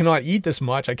like, I cannot eat this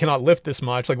much. I cannot lift this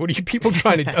much. Like, what are you people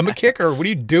trying to, I'm a kicker. What are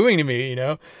you doing to me?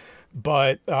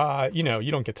 But, you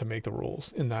don't get to make the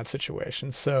rules in that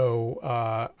situation. So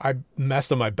I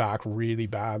messed up my back really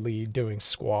badly doing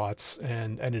squats,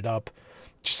 and ended up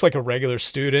just like a regular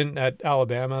student at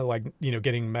Alabama, like,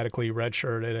 getting medically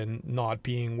redshirted and not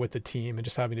being with the team and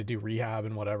just having to do rehab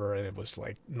and whatever. And it was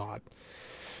like not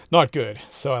good.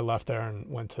 So I left there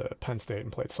and went to Penn State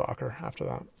and played soccer after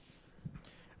that.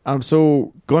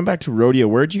 So going back to rodeo,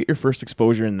 where did you get your first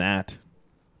exposure in that?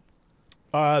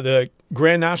 The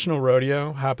Grand National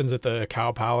Rodeo happens at the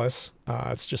Cow Palace.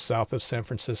 It's just south of San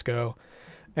Francisco.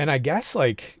 And I guess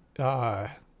like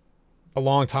a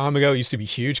long time ago, it used to be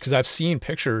huge because I've seen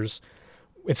pictures.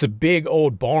 It's a big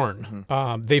old barn.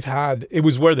 Mm-hmm. It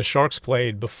was where the Sharks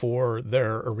played before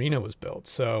their arena was built.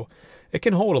 So it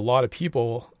can hold a lot of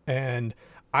people. And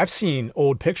I've seen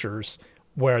old pictures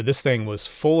where this thing was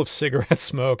full of cigarette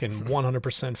smoke and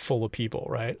 100% full of people,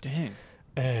 right? Dang.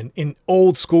 And in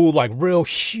old school, like real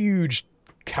huge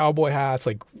cowboy hats,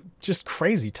 like just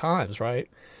crazy times, right?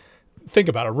 Think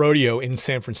about a rodeo in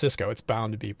San Francisco. It's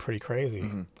bound to be pretty crazy.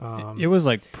 Mm-hmm. It was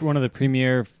like one of the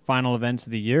premier final events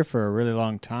of the year for a really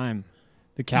long time,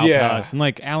 the Cow Palace. And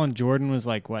like Alan Jordan was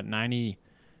like,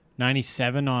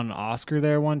 97 on Oscar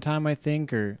there one time, I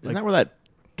think? Or Isn't that where that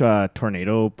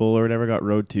tornado bull or whatever got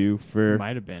rode to?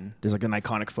 Might have been. There's like an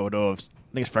iconic photo of,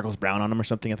 I think it's Freckles Brown on him or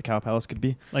something at the Cow Palace, could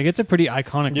be. Like, it's a pretty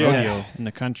iconic rodeo in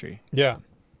the country. Yeah.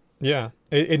 Yeah.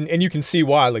 And you can see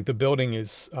why. Like, the building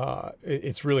is,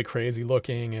 it's really crazy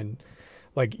looking and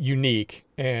like unique.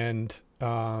 And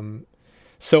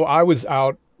so I was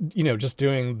out, just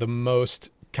doing the most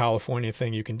California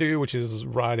thing you can do, which is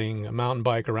riding a mountain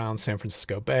bike around San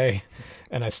Francisco Bay.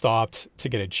 And I stopped to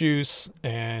get a juice,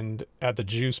 and at the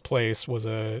juice place was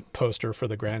a poster for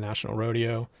the Grand National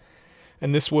Rodeo.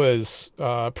 And this was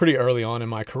pretty early on in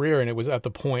my career, and it was at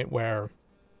the point where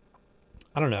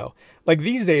I don't know. Like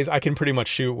these days, I can pretty much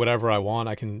shoot whatever I want.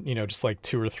 I can, just like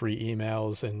 2 or 3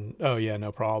 emails and, oh yeah,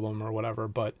 no problem or whatever.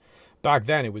 But back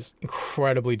then it was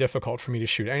incredibly difficult for me to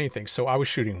shoot anything. So I was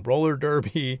shooting roller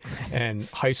derby and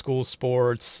high school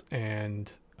sports and,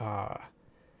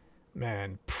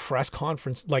 press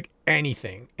conference, like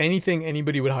anything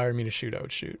anybody would hire me to shoot, I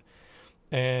would shoot.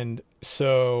 And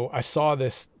so I saw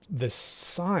this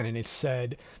sign, and it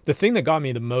said, the thing that got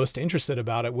me the most interested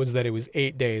about it was that it was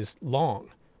 8 days long.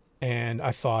 And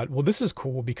I thought, well, this is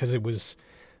cool because it was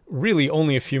really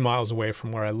only a few miles away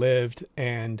from where I lived.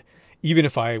 And even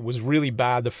if I was really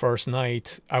bad the first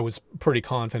night, I was pretty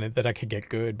confident that I could get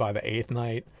good by the 8th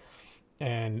night.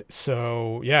 And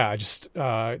so, yeah, I just,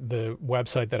 the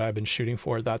website that I've been shooting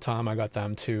for at that time, I got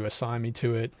them to assign me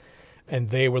to it.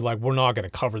 And they were like, we're not going to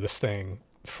cover this thing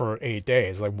for 8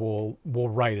 days. Like we'll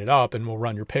write it up and we'll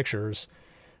run your pictures.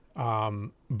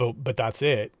 But that's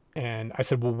it. And I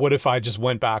said, well, what if I just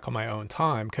went back on my own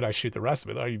time? Could I shoot the rest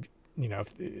of it?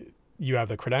 If you have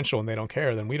the credential and they don't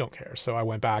care, then we don't care. So I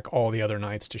went back all the other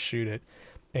nights to shoot it.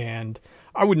 And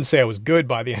I wouldn't say I was good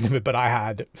by the end of it, but I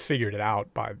had figured it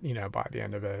out by the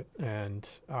end of it. And,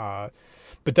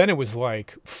 but then it was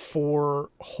like 4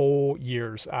 whole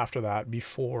years after that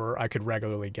before I could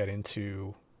regularly get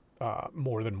into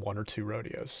more than 1 or 2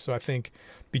 rodeos. So I think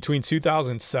between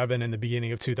 2007 and the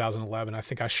beginning of 2011, I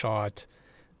think I shot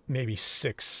maybe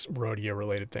 6 rodeo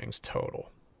related things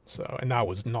total. So, and that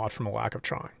was not from a lack of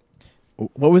trying.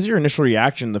 What was your initial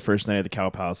reaction the first night at the Cow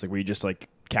Palace? Like, were you just like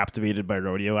captivated by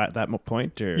rodeo at that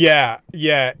point? Or? Yeah.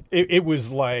 It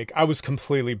was like, I was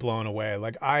completely blown away.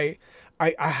 Like I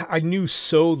knew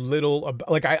so little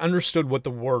about, like I understood what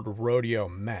the word rodeo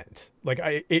meant. Like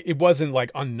it wasn't like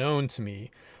unknown to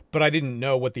me, but I didn't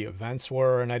know what the events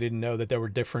were. And I didn't know that there were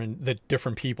different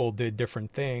people did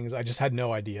different things. I just had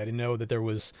no idea. I didn't know that there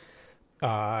was,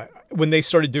 when they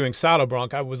started doing saddle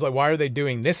bronc, I was like, why are they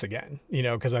doing this again?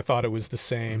 Cause I thought it was the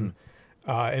same.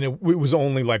 And it was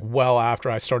only like well after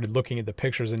I started looking at the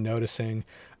pictures and noticing,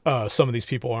 some of these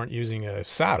people aren't using a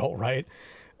saddle. Right.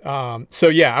 So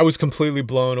yeah, I was completely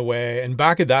blown away. And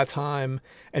back at that time,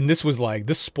 and this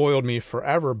spoiled me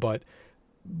forever, but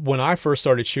when I first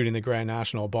started shooting the Grand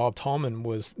National, Bob Tallman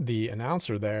was the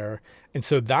announcer there. And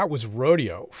so that was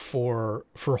rodeo for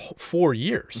 4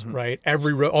 years, right?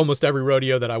 Almost every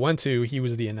rodeo that I went to, he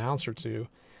was the announcer to.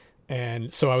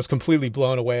 And so I was completely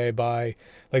blown away by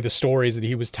like the stories that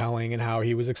he was telling and how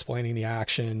he was explaining the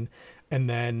action. And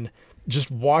then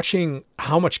just watching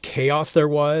how much chaos there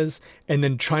was and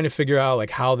then trying to figure out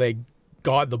like how they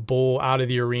got the bull out of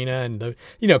the arena and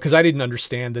because I didn't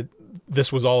understand that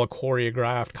this was all a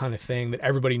choreographed kind of thing, that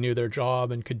everybody knew their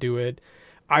job and could do it.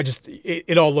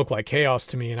 It all looked like chaos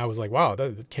to me. And I was like, wow,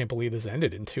 I can't believe this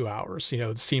ended in 2 hours.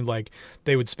 It seemed like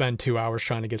they would spend 2 hours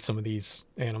trying to get some of these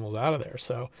animals out of there.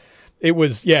 So it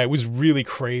was really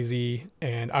crazy.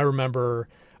 And I remember,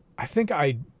 I think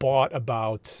I bought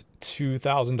about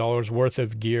 $2,000 worth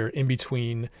of gear in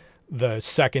between the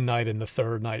second night and the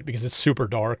third night because it's super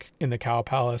dark in the Cow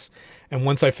Palace. And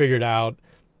once I figured out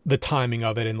the timing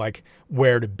of it and like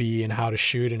where to be and how to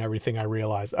shoot and everything, I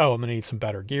realized, I'm going to need some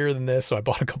better gear than this. So I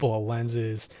bought a couple of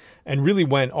lenses and really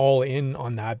went all in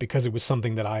on that because it was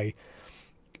something that I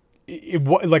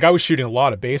was shooting a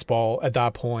lot of baseball at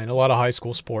that point, a lot of high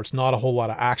school sports, not a whole lot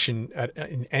of action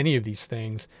in any of these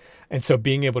things. And so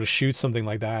being able to shoot something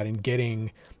like that and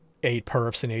getting 8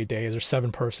 perfs in 8 days or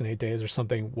 7 perfs in 8 days or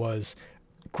something was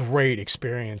great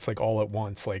experience, like all at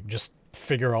once, like just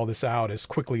figure all this out as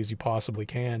quickly as you possibly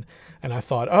can. And I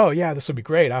thought, oh yeah, this would be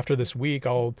great. After this week,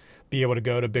 I'll be able to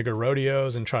go to bigger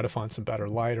rodeos and try to find some better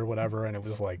light or whatever. And it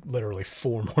was like literally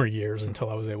 4 more years until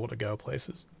I was able to go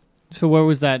places. So where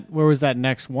was that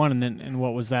next one? And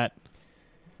what was that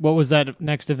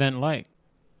next event like?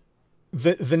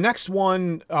 The next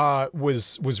one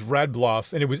was Red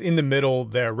Bluff, and it was in the middle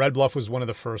there. Red Bluff was one of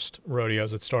the first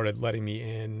rodeos that started letting me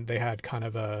in. They had kind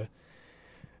of a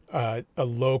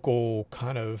local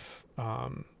kind of,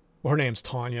 her name's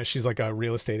Tanya. She's like a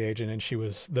real estate agent, and she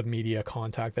was the media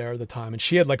contact there at the time. And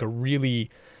she had like a really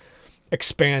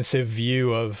expansive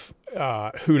view of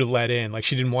who to let in. Like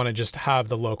she didn't want to just have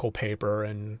the local paper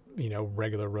and,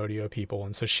 regular rodeo people.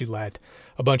 And so she let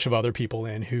a bunch of other people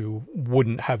in who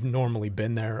wouldn't have normally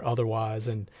been there otherwise.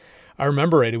 And I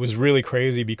remember it was really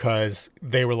crazy because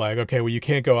they were like, okay, well, you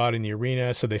can't go out in the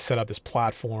arena. So they set up this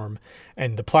platform,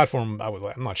 and the platform, I was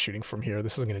like, I'm not shooting from here.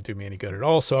 This isn't going to do me any good at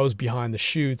all. So I was behind the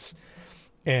chutes,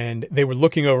 and they were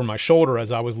looking over my shoulder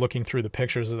as I was looking through the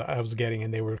pictures that I was getting,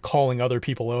 and they were calling other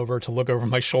people over to look over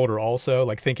my shoulder also,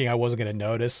 like thinking I wasn't going to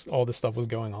notice all this stuff was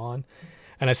going on.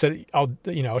 And I said,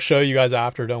 I'll show you guys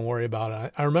after. Don't worry about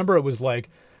it. I remember it was like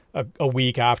a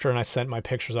week after, and I sent my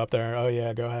pictures up there. Oh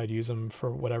yeah, go ahead, use them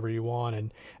for whatever you want.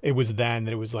 And it was then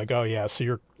that it was like, oh yeah,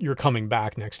 so you're coming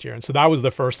back next year. And so that was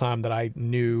the first time that I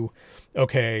knew,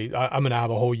 okay, I'm gonna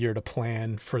have a whole year to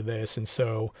plan for this. And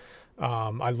so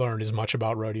I learned as much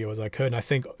about rodeo as I could. And I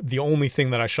think the only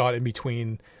thing that I shot in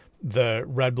between the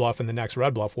Red Bluff and the next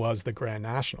Red Bluff was the Grand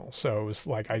National. So it was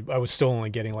like I was still only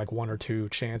getting like 1 or 2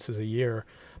 chances a year.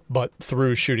 But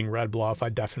through shooting Red Bluff, I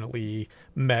definitely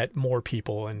met more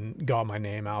people and got my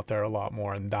name out there a lot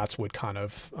more. And that's what kind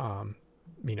of,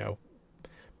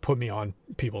 put me on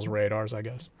people's radars, I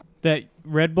guess. That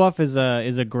Red Bluff is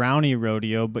a Brownie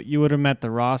rodeo, but you would have met the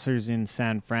Rossers in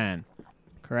San Fran,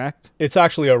 correct? It's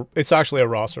actually a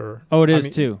Rosser. Oh, it is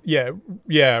too.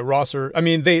 Yeah, Rosser. I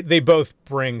mean, they both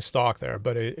bring stock there,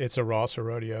 but it's a Rosser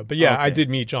rodeo. But yeah, Okay. I did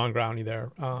meet John Growney there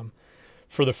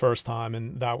for the first time,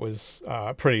 and that was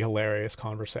a pretty hilarious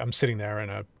conversation. I'm sitting there in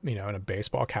a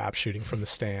baseball cap shooting from the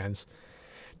stands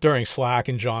during slack,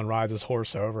 and John rides his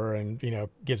horse over and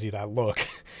gives you that look.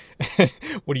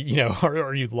 What do you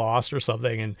are you lost or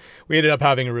something? And we ended up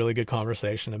having a really good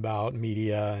conversation about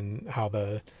media and how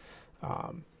the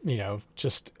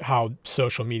just how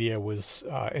social media was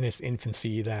in its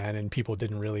infancy then, and people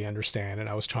didn't really understand. And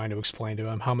I was trying to explain to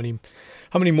him how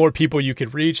many more people you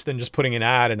could reach than just putting an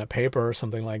ad in a paper or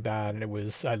something like that. And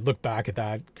I look back at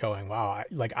that going, wow,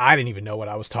 I didn't even know what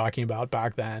I was talking about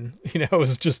back then. It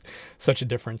was just such a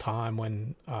different time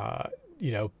when,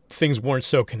 things weren't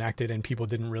so connected and people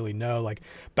didn't really know. Like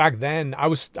back then I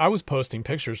was posting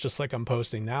pictures just like I'm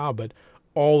posting now, but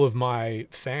all of my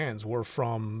fans were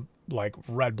from like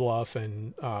Red Bluff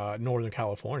and Northern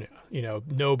California.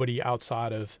 Nobody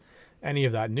outside of any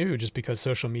of that knew, just because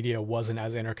social media wasn't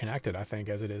as interconnected, I think,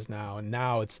 as it is now. And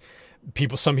now it's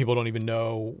some people don't even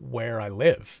know where I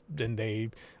live, and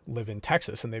they live in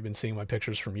Texas and they've been seeing my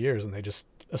pictures from years and they just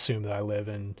assume that I live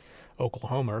in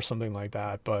Oklahoma or something like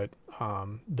that. But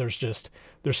there's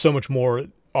so much more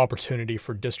opportunity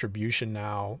for distribution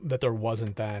now that there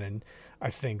wasn't then. And I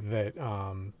think that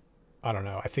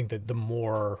I think that the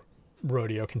more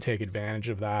rodeo can take advantage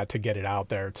of that to get it out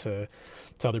there to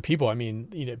other people. I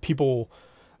mean, people,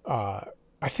 I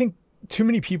think too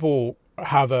many people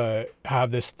have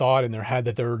this thought in their head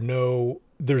that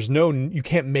you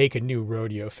can't make a new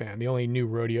rodeo fan. The only new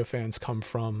rodeo fans come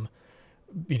from,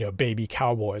 baby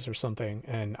cowboys or something.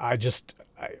 And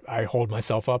I hold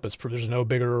myself up as there's no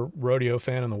bigger rodeo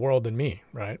fan in the world than me.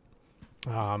 Right.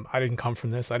 I didn't come from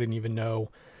this. I didn't even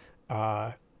know,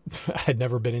 I'd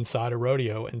never been inside a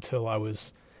rodeo until I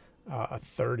was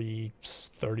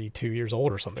 32 years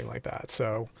old or something like that.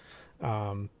 So,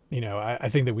 I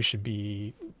think that we should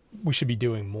be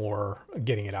doing more,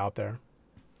 getting it out there.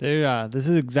 This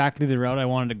is exactly the route I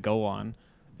wanted to go on,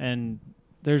 and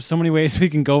there's so many ways we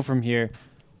can go from here.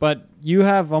 But you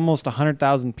have almost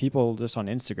 100,000 people just on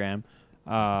Instagram.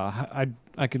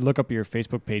 I could look up your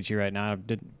Facebook page here right now. I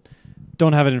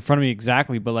don't have it in front of me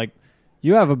exactly, but like,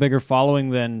 you have a bigger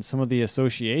following than some of the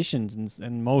associations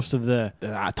and most of the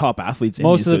top athletes.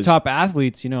 Most of the top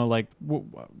athletes,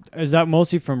 is that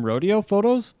mostly from rodeo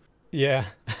photos? Yeah.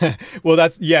 Well,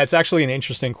 it's actually an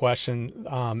interesting question.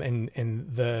 And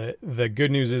the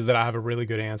good news is that I have a really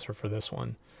good answer for this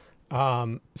one.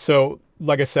 So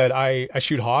like I said, I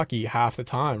shoot hockey half the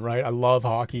time, right? I love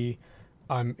hockey.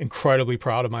 I'm incredibly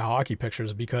proud of my hockey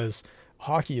pictures because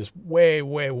hockey is way,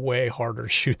 way, way harder to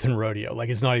shoot than rodeo. Like,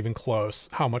 it's not even close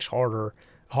how much harder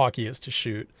hockey is to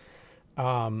shoot.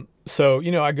 So,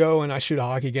 I go and I shoot a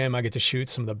hockey game. I get to shoot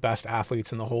some of the best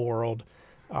athletes in the whole world,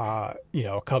 an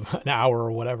hour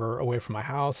or whatever away from my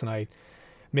house. And I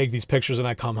make these pictures and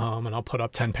I come home and I'll put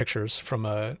up 10 pictures from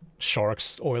a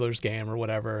Sharks Oilers game or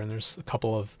whatever. And there's a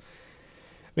couple of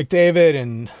McDavid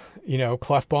and,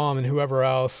 Clefbaum and whoever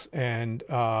else. And,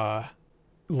 I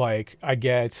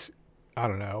get, I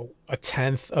don't know, a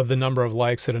tenth of the number of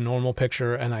likes at a normal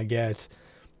picture, and I get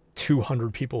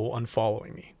 200 people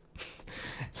unfollowing me.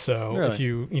 So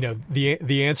really? If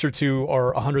the answer to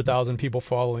are 100,000 people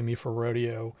following me for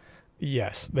rodeo,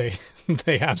 yes, they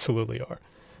absolutely are.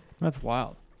 That's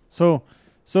wild. So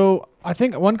I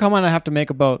think one comment I have to make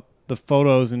about the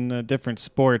photos in the different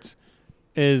sports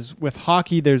is with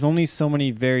hockey, there's only so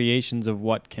many variations of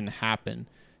what can happen.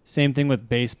 Same thing with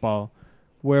baseball,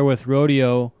 where with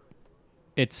rodeo,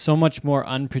 it's so much more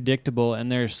unpredictable,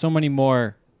 and there's so many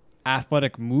more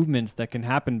athletic movements that can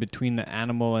happen between the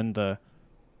animal and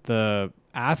the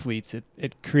athletes.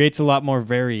 It creates a lot more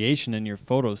variation in your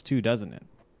photos too, doesn't it?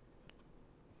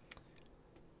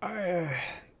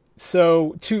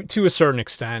 So to a certain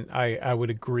extent, I would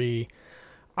agree.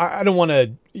 I don't want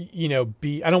to,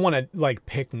 I don't want to like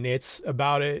pick nits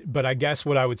about it, but I guess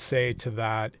what I would say to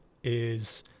that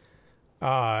is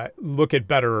look at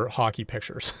better hockey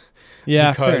pictures.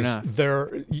 Yeah, fair because enough.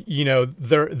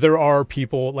 there are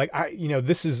people like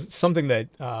this is something that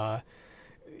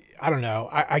I don't know.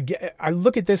 I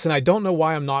look at this and I don't know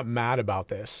why I'm not mad about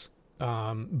this,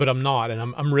 but I'm not, and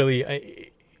I'm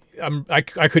really I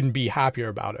couldn't be happier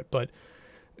about it. But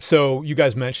so you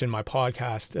guys mentioned my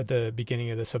podcast at the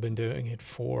beginning of this. I've been doing it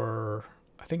for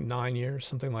I think 9 years,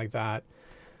 something like that,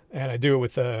 and I do it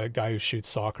with a guy who shoots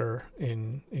soccer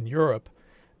in Europe.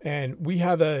 And we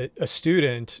have a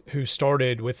student who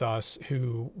started with us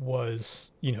who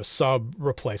was, sub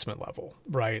replacement level,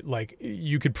 right? Like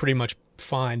you could pretty much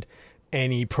find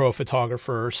any pro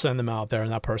photographer, send them out there,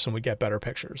 and that person would get better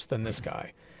pictures than this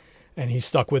guy. And he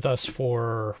stuck with us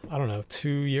for, I don't know, 2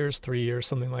 years, 3 years,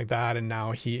 something like that. And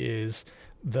now he is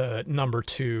the number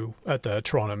 2 at the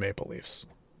Toronto Maple Leafs.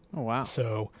 Oh, wow.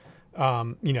 So,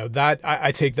 that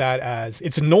I take that as,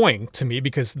 it's annoying to me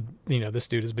because, this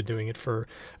dude has been doing it for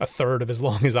a third of as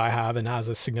long as I have and has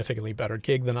a significantly better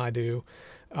gig than I do.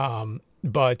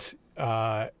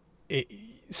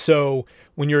 So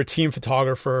when you're a team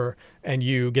photographer and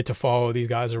you get to follow these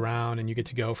guys around and you get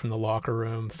to go from the locker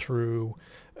room through,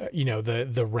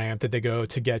 the ramp that they go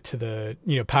to get to the,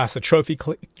 past the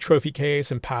trophy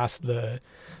case and past the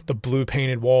blue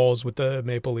painted walls with the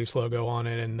Maple Leafs logo on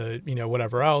it and the,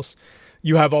 whatever else,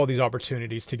 you have all these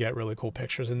opportunities to get really cool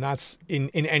pictures. And that's in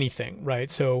anything, right?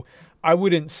 So I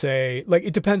wouldn't say, like,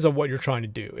 it depends on what you're trying to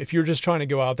do. If you're just trying to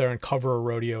go out there and cover a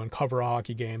rodeo and cover a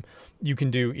hockey game, you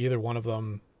can do either one of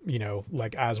them,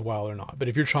 like as well or not. But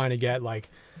if you're trying to get like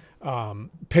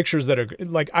pictures that are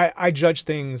like, I judge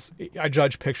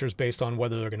pictures based on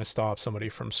whether they're going to stop somebody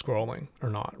from scrolling or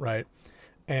not, right?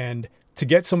 And to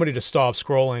get somebody to stop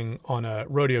scrolling on a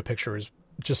rodeo picture is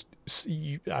just,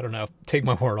 I don't know, take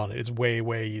my word on it. It's way,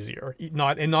 way easier.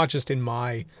 Not just in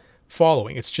my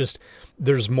following. It's just,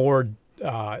 there's more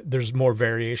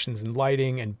variations in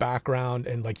lighting and background.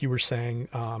 And like you were saying,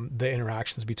 the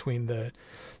interactions between the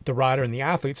rider and the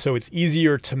athlete. So it's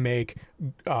easier to make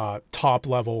top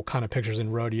level kind of pictures in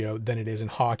rodeo than it is in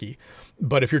hockey.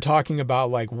 But if you're talking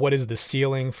about like what is the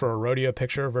ceiling for a rodeo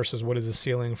picture versus what is the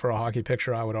ceiling for a hockey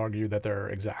picture, I would argue that they're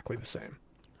exactly the same.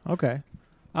 Okay.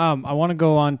 I want to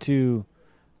go on to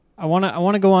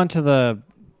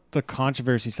the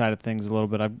controversy side of things a little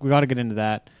bit. We got to get into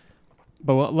that.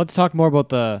 But let's talk more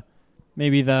about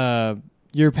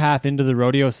your path into the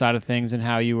rodeo side of things and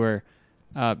how they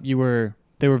were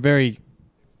very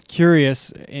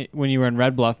curious when you were in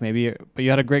Red Bluff maybe, but you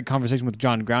had a great conversation with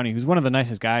John Growney, who's one of the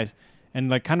nicest guys and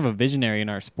like kind of a visionary in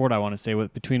our sport, I want to say,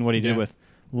 between what he did with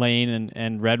Lane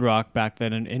and Red Rock back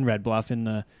then in Red Bluff in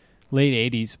the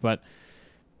late 80s. But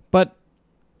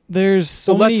there's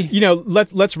so many...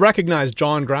 Let's recognize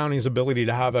John Growney's ability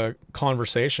to have a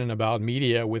conversation about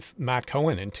media with Matt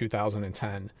Cohen in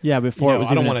 2010. Yeah, before it was.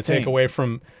 I don't want to take away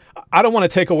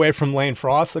from Lane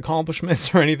Frost's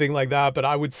accomplishments or anything like that, but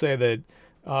I would say that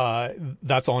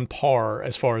that's on par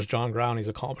as far as John Growney's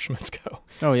accomplishments go.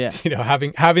 Oh yeah.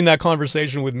 Having that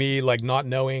conversation with me, like not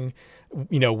knowing,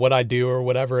 what I do or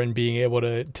whatever, and being able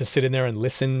to sit in there and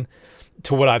listen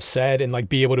to what I've said and like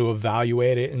be able to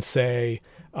evaluate it and say,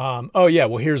 oh yeah,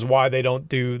 well here's why they don't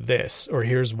do this, or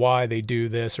here's why they do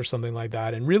this, or something like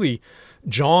that. And really,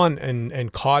 John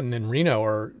and Cotton and Reno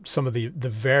are some of the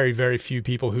very, very few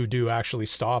people who do actually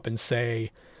stop and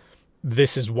say,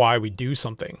 this is why we do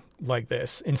something like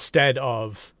this, instead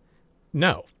of,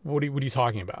 no, what are you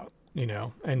talking about?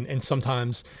 And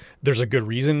sometimes there's a good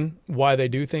reason why they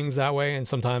do things that way. And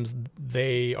sometimes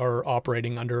they are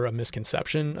operating under a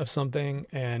misconception of something.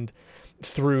 And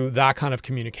through that kind of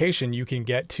communication, you can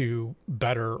get to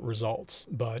better results.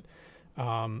 But,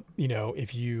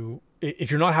 if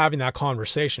you're not having that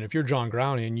conversation, if you're John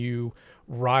Growney and you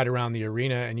ride around the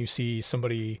arena and you see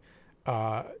somebody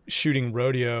shooting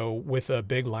rodeo with a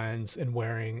big lens and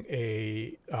wearing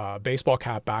a baseball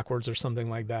cap backwards or something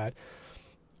like that,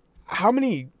 how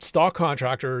many stock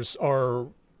contractors are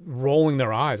rolling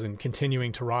their eyes and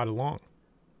continuing to ride along,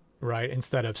 right?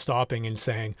 Instead of stopping and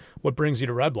saying, what brings you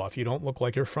to Red Bluff? You don't look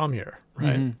like you're from here,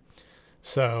 right? Mm-hmm.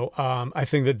 So I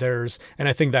think that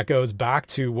I think that goes back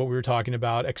to what we were talking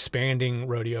about, expanding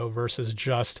rodeo versus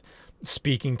just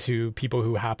speaking to people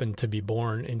who happen to be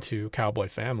born into cowboy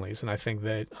families. And I think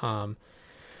that,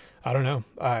 I don't know,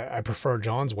 I prefer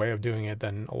John's way of doing it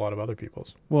than a lot of other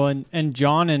people's. Well, and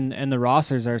John and the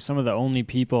Rossers are some of the only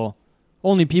people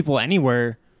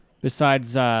anywhere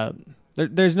besides,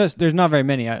 there's not very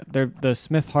many. They're the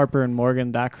Smith, Harper, and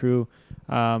Morgan, that crew.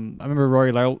 I remember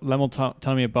Rory Lemmel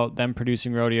telling me about them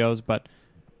producing rodeos, but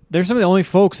they're some of the only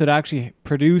folks that actually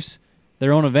produce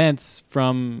their own events,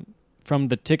 from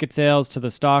the ticket sales to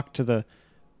the stock to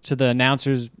the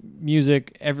announcers,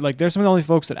 music. They're some of the only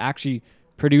folks that actually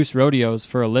produce rodeos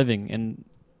for a living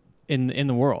in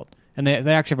the world, and they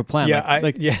actually have a plan. Yeah,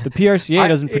 the PRCA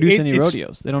doesn't produce any it's-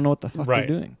 rodeos. They don't know what the fuck Right.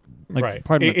 they're doing. Right.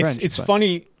 Pardon my French. It's but-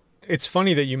 funny. It's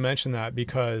funny that you mentioned that,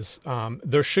 because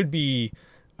there should be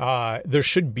a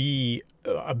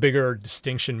bigger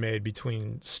distinction made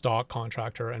between stock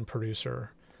contractor and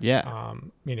producer. Yeah.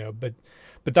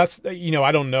 But that's,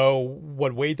 I don't know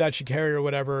what weight that should carry or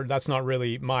whatever. That's not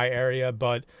really my area.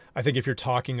 But I think if you're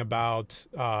talking about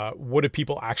what do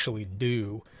people actually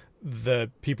do, the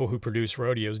people who produce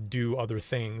rodeos do other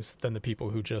things than the people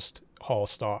who just haul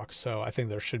stock. So I think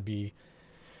there should be,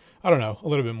 I don't know, a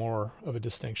little bit more of a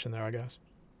distinction there, I guess.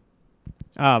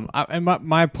 And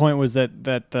my point was that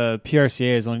the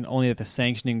PRCA is only the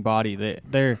sanctioning body.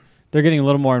 They're getting a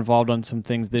little more involved on some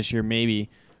things this year, maybe,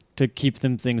 to keep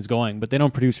things going, but they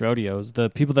don't produce rodeos. The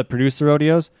people that produce the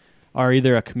rodeos are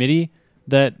either a committee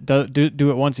that do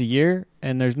it once a year,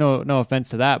 and there's no offense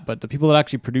to that, but the people that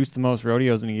actually produce the most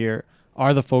rodeos in a year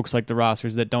are the folks like the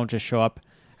Rossers that don't just show up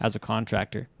as a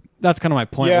contractor. That's kind of my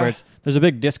point, Yeah. where there's a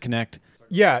big disconnect.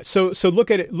 Yeah. So look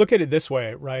at it this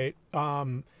way, right?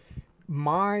 I've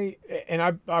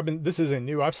been, this isn't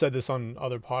new. I've said this on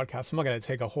other podcasts. I'm not going to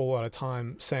take a whole lot of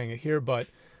time saying it here, but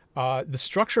the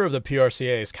structure of the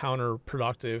PRCA is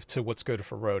counterproductive to what's good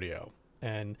for rodeo.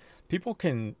 And people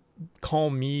can call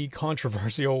me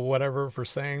controversial, whatever, for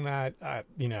saying that.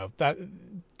 That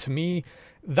to me,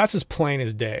 that's as plain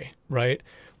as day, right?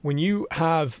 When you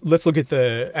have, let's look at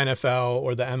the NFL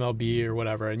or the MLB or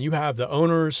whatever, and you have the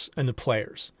owners and the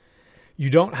players. You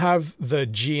don't have the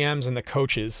GMs and the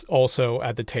coaches also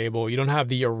at the table. You don't have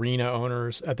the arena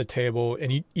owners at the table,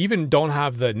 and you even don't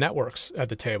have the networks at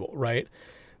the table, right?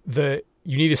 You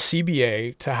need a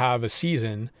CBA to have a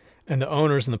season, and the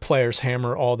owners and the players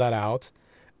hammer all that out.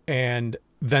 And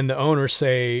then the owners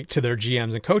say to their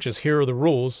GMs and coaches, here are the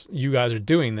rules. You guys are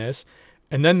doing this.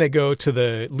 And then they go to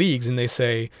the leagues and they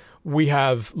say, we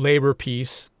have labor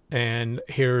peace, and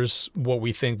here's what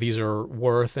we think these are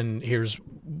worth, and here's,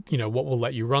 what we'll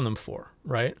let you run them for,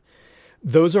 right?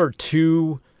 Those are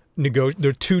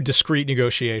they're two discrete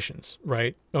negotiations,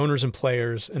 right? Owners and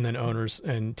players, and then owners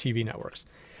and TV networks.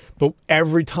 But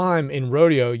every time in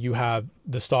rodeo, you have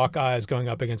the stock guys going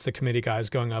up against the committee guys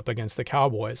going up against the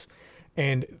cowboys.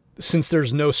 And since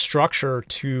there's no structure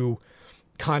to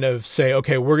kind of say,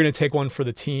 okay, we're going to take one for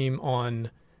the team on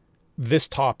this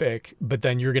topic, but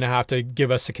then you're going to have to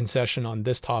give us a concession on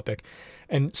this topic.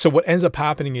 And so what ends up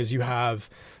happening is you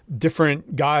have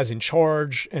different guys in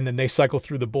charge, and then they cycle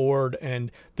through the board,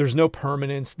 and there's no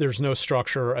permanence, there's no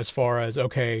structure as far as,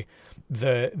 okay,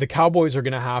 the Cowboys are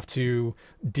going to have to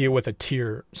deal with a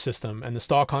tier system, and the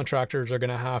stock contractors are going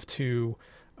to have to,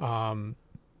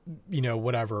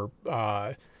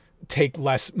 take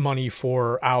less money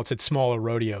for outs at smaller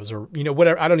rodeos, or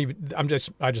whatever.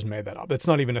 I just made that up. It's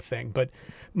not even a thing. But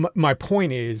my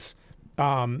point is,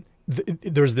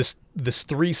 there's this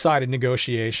 3-sided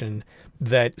negotiation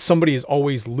that somebody is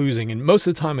always losing, and most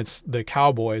of the time it's the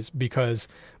Cowboys, because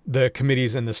the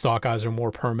committees and the stock guys are more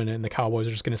permanent, and the Cowboys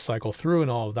are just going to cycle through and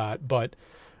all of that. But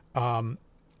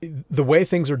the way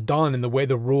things are done and the way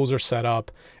the rules are set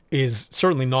up is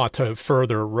certainly not to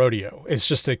further rodeo. It's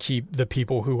just to keep the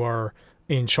people who are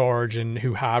in charge and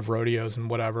who have rodeos and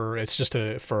whatever. It's just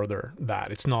to further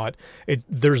that. It's not.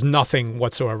 There's nothing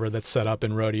whatsoever that's set up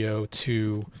in rodeo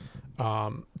to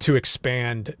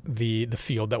expand the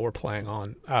field that we're playing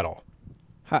on at all.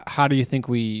 How do you think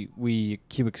we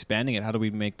keep expanding it? How do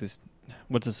we make this?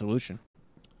 What's the solution?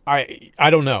 I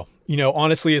don't know.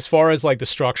 Honestly, as far as like the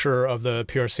structure of the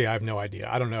PRC, I have no idea.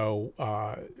 I don't know.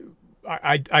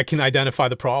 I can identify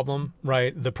the problem,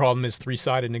 right? The problem is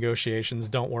 3-sided negotiations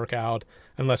don't work out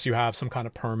unless you have some kind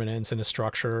of permanence and a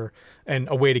structure and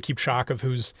a way to keep track of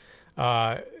who's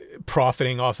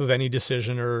profiting off of any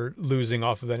decision or losing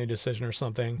off of any decision or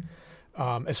something.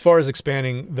 As far as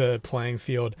expanding the playing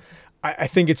field, I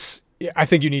think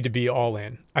you need to be all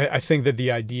in. I think that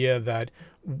the idea that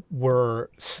I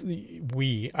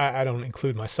don't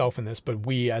include myself in this, but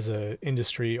we as an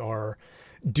industry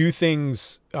do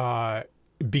things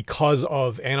because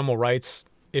of animal rights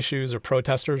issues or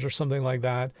protesters or something like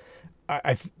that,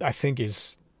 I think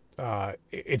is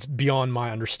it's beyond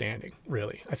my understanding,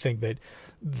 really. I think that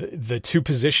the two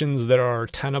positions that are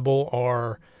tenable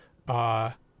are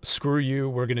screw you,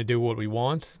 we're going to do what we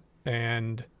want,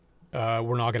 and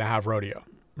we're not going to have rodeo,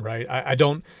 right? I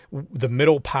don't. The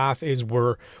middle path is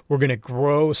we're going to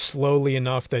grow slowly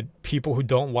enough that people who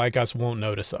don't like us won't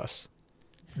notice us.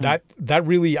 That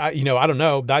really, I don't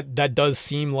know. That does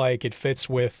seem like it fits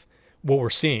with what we're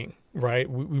seeing, right?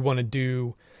 We want to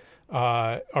do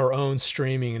our own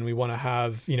streaming, and we want to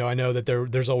have, I know that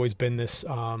there's always been this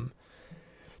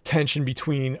tension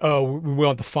between, we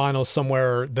want the finals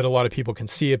somewhere that a lot of people can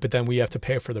see it, but then we have to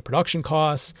pay for the production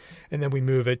costs, and then we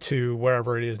move it to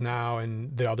wherever it is now,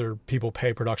 and the other people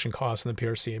pay production costs, and the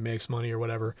PRC makes money or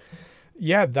whatever.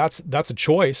 Yeah, that's a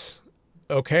choice.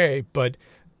 Okay, but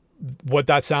what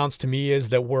that sounds to me is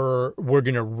that we're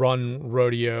going to run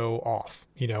rodeo off.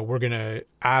 We're going to,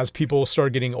 as people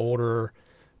start getting older,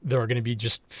 there are going to be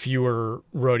just fewer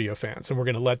rodeo fans, and we're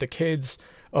going to let the kids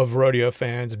of rodeo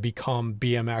fans become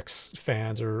BMX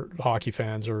fans or hockey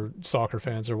fans or soccer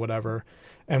fans or whatever.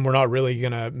 And we're not really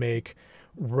going to make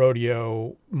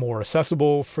rodeo more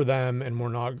accessible for them. And we're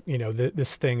not,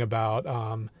 this thing about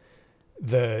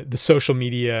the social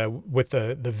media with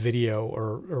the video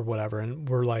or whatever. And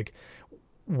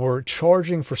we're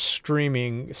charging for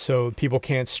streaming so people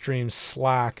can't stream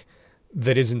Slack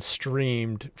that isn't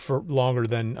streamed for longer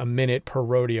than a minute per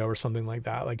rodeo or something like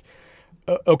that.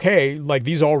 Okay,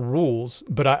 these are rules,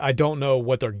 but I don't know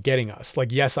what they're getting us.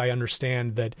 Yes, I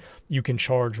understand that you can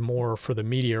charge more for the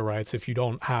media rights if you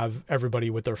don't have everybody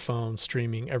with their phone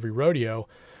streaming every rodeo.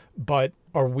 But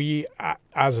are we,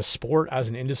 as a sport, as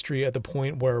an industry, at the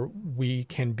point where we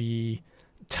can be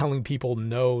telling people,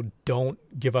 no, don't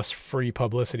give us free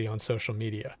publicity on social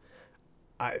media?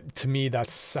 To me, that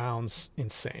sounds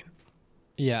insane.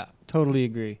 Yeah, totally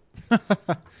agree.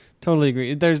 Totally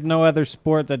agree. There's no other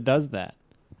sport that does that.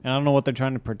 And I don't know what they're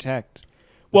trying to protect.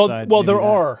 Well, there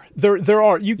are.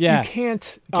 You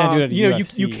can't do it at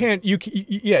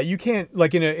you can't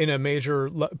in a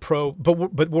major pro,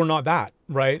 but we're not that,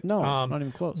 right? No, not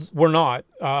even close. We're not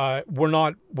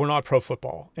pro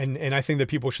football. And I think that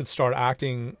people should start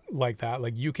acting like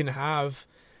that. You can have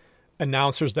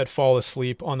announcers that fall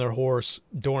asleep on their horse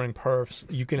during perfs.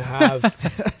 You can have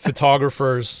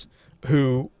photographers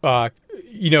who are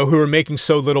making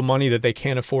so little money that they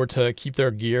can't afford to keep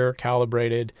their gear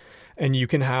calibrated. And you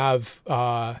can have,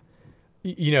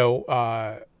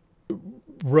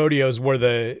 rodeos where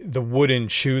the wooden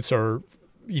chutes are,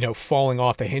 falling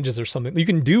off the hinges or something. You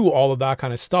can do all of that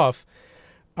kind of stuff.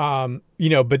 But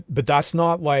that's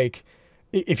not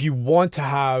if you want to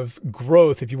have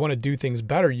growth, if you want to do things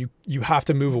better, you have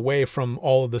to move away from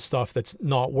all of the stuff that's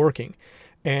not working.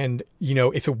 And,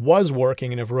 if it was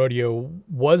working and if rodeo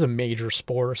was a major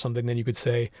sport or something, then you could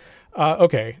say,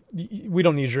 okay, we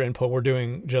don't need your input. We're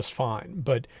doing just fine.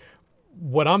 But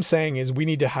what I'm saying is we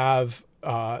need to have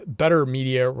better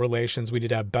media relations. We need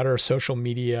to have better social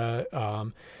media,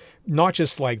 not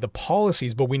just the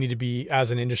policies, but we need to be, as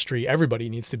an industry, everybody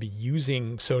needs to be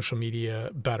using social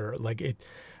media better.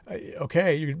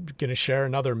 Okay, you're going to share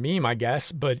another meme, I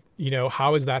guess, but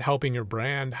how is that helping your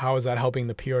brand? How is that helping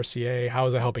the PRCA? How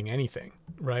is that helping anything?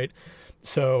 Right.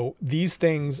 So these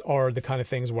things are the kind of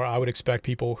things where I would expect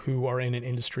people who are in an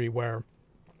industry where,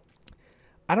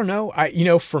 I don't know,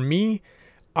 for me,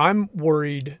 I'm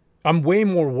way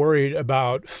more worried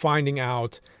about finding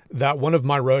out that one of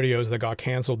my rodeos that got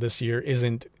canceled this year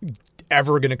isn't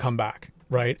ever going to come back.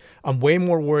 Right. I'm way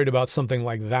more worried about something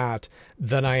like that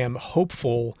than I am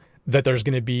hopeful that there's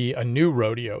going to be a new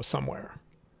rodeo somewhere.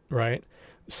 Right.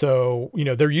 So,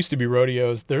 there used to be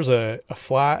rodeos. There's a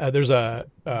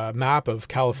map of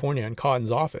California in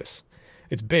Cotton's office.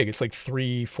 It's big. It's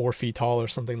 3-4 feet tall or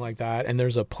something like that. And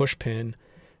there's a push pin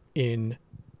in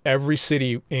every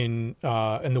city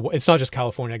it's not just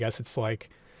California, I guess. It's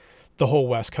the whole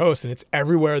West Coast, and it's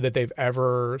everywhere that they've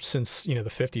ever, since the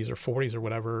 50s or 40s or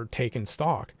whatever, taken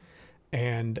stock.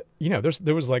 And there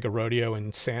was a rodeo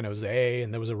in San Jose,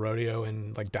 and there was a rodeo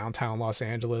in downtown Los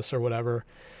Angeles or whatever,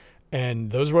 and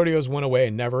those rodeos went away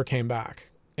and never came back.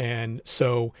 And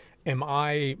so am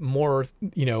I more,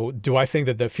 do I think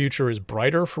that the future is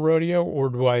brighter for rodeo, or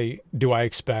do I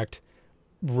expect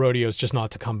rodeos just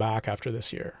not to come back after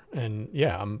this year? And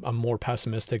yeah, I'm more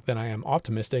pessimistic than I am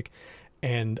optimistic.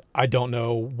 And I don't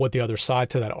know what the other side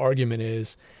to that argument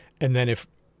is. And then if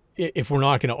we're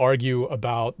not going to argue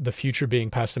about the future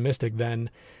being pessimistic, then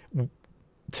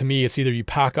to me, it's either you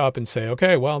pack up and say,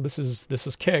 okay, well, this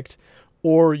is kicked,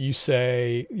 or you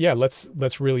say, yeah,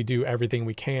 let's really do everything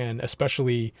we can,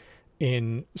 especially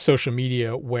in social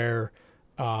media where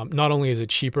not only is it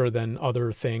cheaper than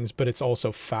other things, but it's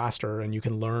also faster and you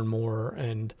can learn more.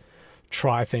 And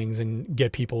try things and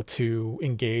get people to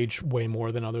engage way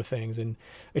more than other things. And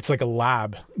it's like a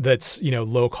lab that's,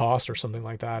 low cost or something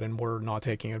like that. And we're not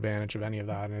taking advantage of any of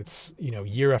that. And it's,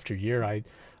 year after year, I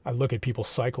look at people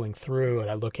cycling through, and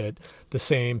I look at the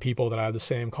same people that I have the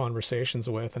same conversations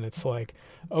with, and it's like,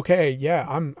 okay, yeah,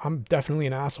 I'm definitely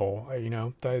an asshole.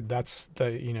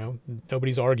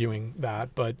 Nobody's arguing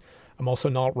that, but I'm also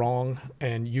not wrong,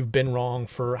 and you've been wrong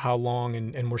for how long,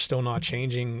 and we're still not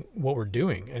changing what we're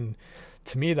doing. And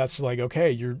to me, that's like, okay,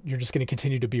 you're just going to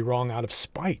continue to be wrong out of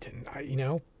spite. And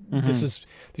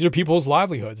these are people's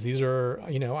livelihoods. These are,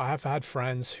 I have had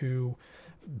friends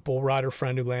bull rider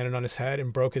friend who landed on his head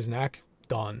and broke his neck,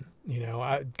 done.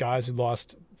 Guys who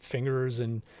lost fingers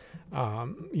and,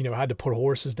 had to put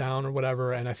horses down or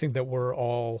whatever. And I think that we're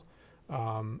all,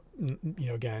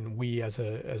 again, we as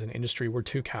an industry, we're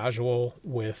too casual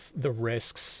with the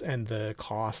risks and the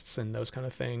costs and those kind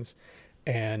of things.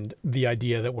 And the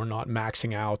idea that we're not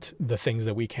maxing out the things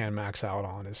that we can max out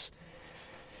on it's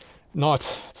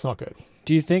not good.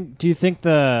 Do you think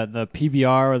the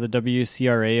PBR or the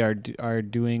WCRA are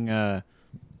doing I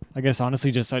guess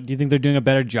honestly just do you think they're doing a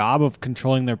better job of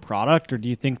controlling their product, or do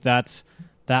you think that's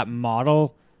that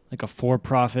model, like a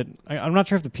for-profit? I'm not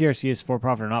sure if the PRC is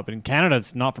for-profit or not, but in Canada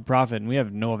it's not for profit, and we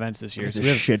have no events this year. It's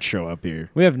a shit show up here.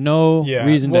 We have no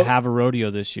reason to have a rodeo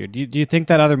this year. Do you think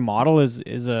that other model is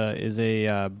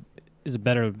a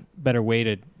better way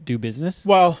to do business?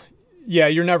 Well, yeah,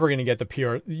 you're never going to get the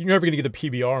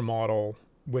PBR model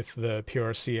with the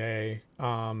PRCA.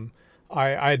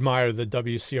 I admire the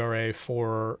WCRA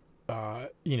for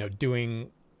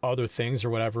doing other things or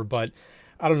whatever, but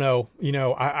I don't know.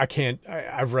 I can't.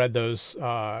 I've read those.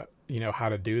 How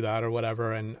to do that or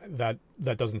whatever, and that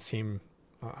doesn't seem.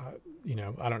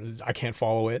 I can't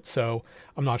follow it, so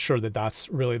I'm not sure that that's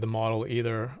really the model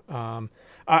either.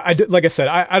 Like I said,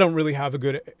 I don't really have a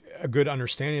good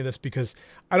understanding of this because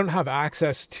I don't have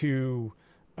access to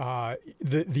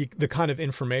the kind of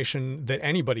information that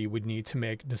anybody would need to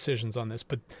make decisions on this.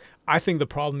 But I think the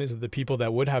problem is that the people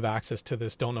that would have access to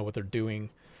this don't know what they're doing,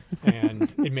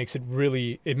 and it makes it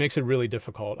really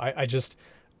difficult. I just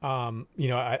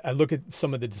I look at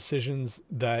some of the decisions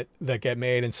that get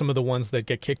made and some of the ones that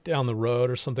get kicked down the road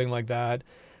or something like that.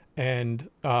 And,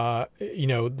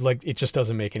 like it just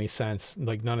doesn't make any sense.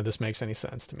 Like none of this makes any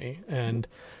sense to me. And,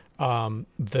 I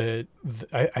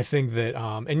think that,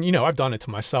 and I've done it to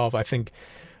myself. I think,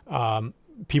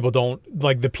 people don't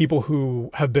like the people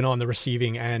who have been on the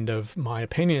receiving end of my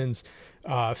opinions,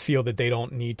 feel that they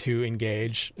don't need to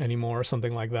engage anymore or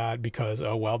something like that because,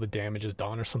 the damage is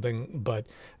done or something. But,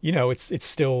 it's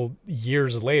still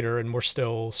years later and we're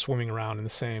still swimming around in the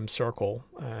same circle.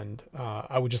 And,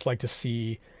 I would just like to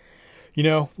see,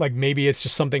 like maybe it's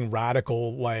just something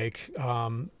radical, like,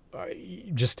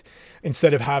 just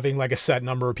instead of having like a set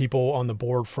number of people on the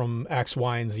board from X,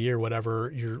 Y, and Z or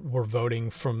whatever, we're voting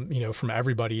from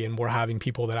everybody, and we're having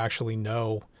people that actually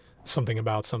know something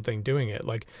about something doing it.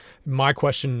 Like my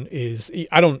question is,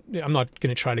 I'm not going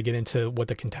to try to get into what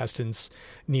the contestants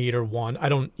need or want. I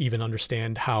don't even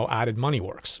understand how added money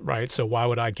works, right? So why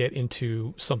would I get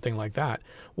into something like that?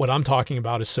 What I'm talking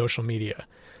about is social media.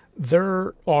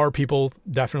 There are people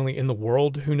definitely in the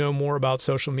world who know more about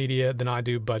social media than I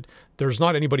do, but there's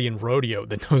not anybody in rodeo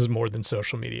that knows more than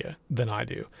social media than I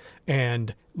do.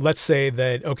 And let's say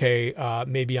that, okay,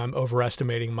 maybe I'm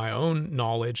overestimating my own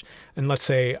knowledge. And let's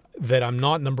say that I'm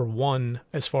not number one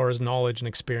as far as knowledge and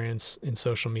experience in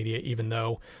social media, even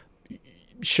though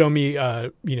show me,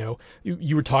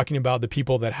 you were talking about the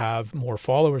people that have more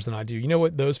followers than I do. You know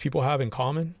what those people have in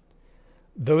common?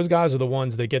 Those guys are the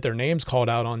ones that get their names called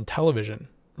out on television,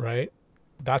 right?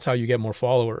 That's how you get more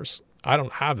followers. I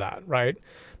don't have that, right?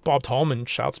 Bob Tallman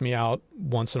shouts me out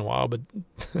once in a while, but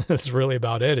that's really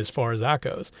about it as far as that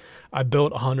goes. I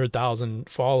built 100,000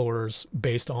 followers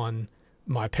based on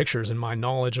my pictures and my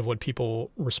knowledge of what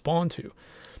people respond to.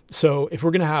 So if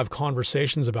we're going to have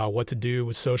conversations about what to do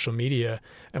with social media,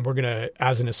 and we're going to,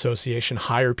 as an association,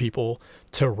 hire people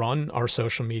to run our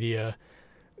social media,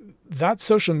 that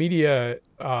social media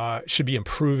should be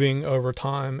improving over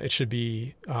time. It should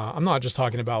be, I'm not just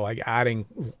talking about like adding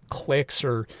clicks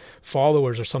or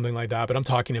followers or something like that, but I'm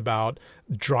talking about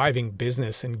driving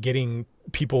business and getting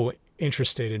people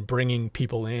interested and bringing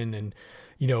people in and,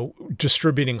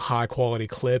 distributing high quality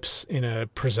clips in a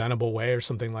presentable way or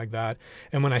something like that.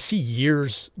 And when I see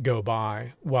years go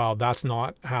by while that's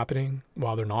not happening,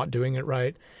 while they're not doing it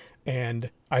right, and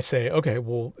I say, okay,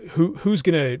 well, who's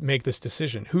going to make this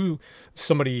decision?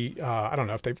 Somebody, I don't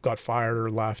know if they've got fired or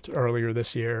left earlier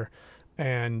this year.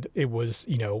 and it was,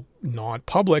 you know, not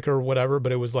public or whatever,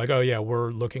 but it was like, oh yeah,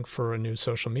 we're looking for a new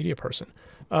social media person.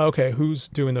 Okay, who's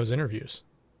doing those interviews?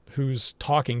 Who's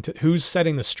setting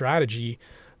the strategy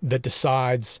that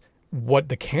decides what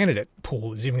the candidate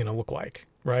pool is even going to look like,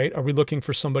 right? Are we looking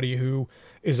for somebody who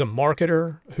is a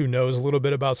marketer who knows a little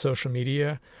bit about social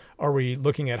media? Are we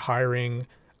looking at hiring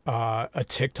a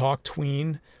TikTok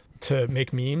tween to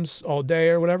make memes all day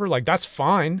or whatever? Like, that's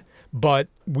fine, but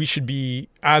we should be,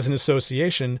 as an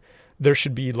association, there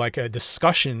should be like a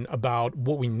discussion about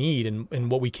what we need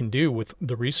and what we can do with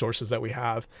the resources that we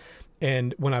have.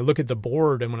 And when I look at the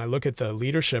board and when I look at the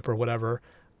leadership or whatever,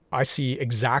 I see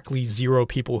exactly 0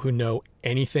 people who know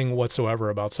anything whatsoever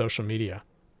about social media.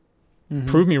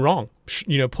 Prove me wrong.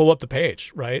 You know, pull up the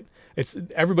page, right? It's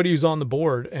everybody who's on the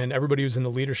board and everybody who's in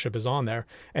the leadership is on there,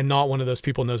 and not one of those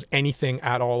people knows anything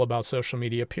at all about social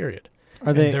media, period.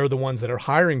 They're the ones that are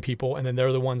hiring people, and then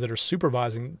they're the ones that are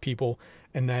supervising people.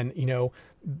 And then, you know,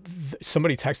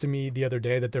 somebody texted me the other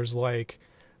day that there's like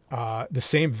the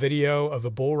same video of a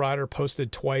bull rider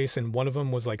posted twice, and one of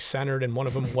them was like centered and one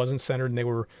of them wasn't centered, and they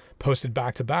were posted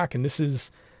back to back. And this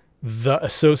is the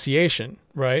association,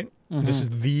 right? This is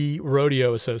the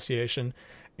rodeo association,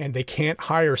 and they can't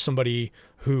hire somebody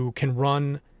who can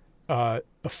run a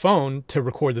phone to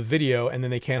record the video, and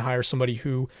then they can't hire somebody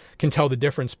who can tell the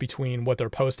difference between what they're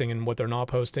posting and what they're not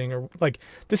posting. Or like,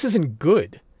 this isn't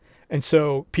good. And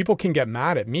so people can get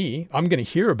mad at me. I'm going to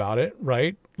hear about it,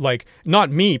 right? Like, not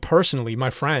me personally, my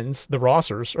friends, the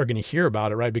Rossers, are going to hear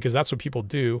about it, right? Because that's what people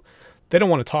do. They don't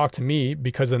want to talk to me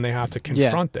because then they have to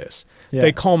confront this. Yeah.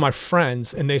 They call my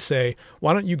friends and they say,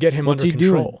 why don't you get him under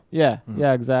control? Yeah,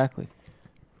 yeah, exactly.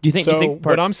 Do you think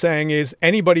what I'm saying is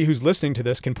anybody who's listening to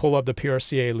this can pull up the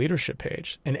PRCA leadership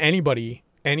page, and anybody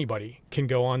can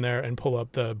go on there and pull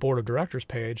up the board of directors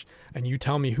page, and you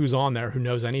tell me who's on there who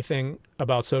knows anything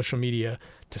about social media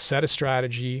to set a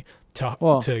strategy,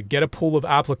 to get a pool of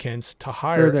applicants, to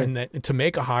hire and then to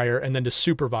make a hire, and then to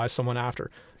supervise someone after.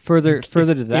 Further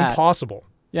to that, impossible.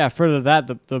 Yeah, further to that,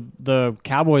 the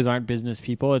Cowboys aren't business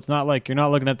people. It's not like you're not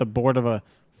looking at the board of a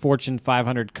Fortune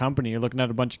 500 company. You're looking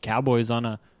at a bunch of Cowboys on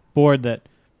a board that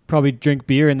probably drink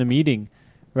beer in the meeting,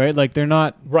 right? Like, they're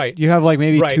not right. You have like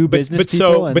maybe two business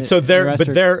people, but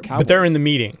they're in the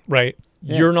meeting, right?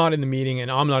 Yeah. You're not in the meeting, and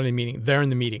I'm not in the meeting. They're in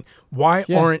the meeting. Why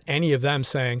aren't any of them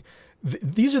saying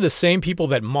these are the same people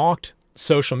that mocked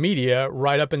social media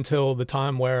right up until the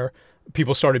time where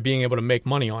people started being able to make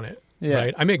money on it? Yeah.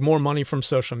 Right? I make more money from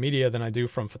social media than I do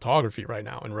from photography right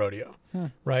now in rodeo,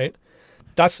 right?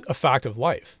 That's a fact of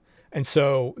life. And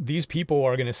so these people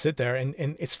are going to sit there and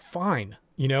it's fine.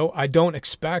 You know, I don't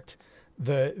expect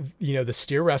the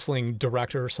steer wrestling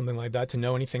director or something like that to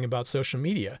know anything about social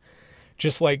media.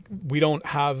 Just like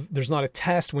there's not a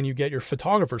test when you get your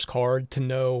photographer's card to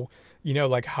know, you know,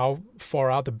 like how far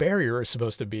out the barrier is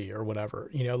supposed to be or whatever.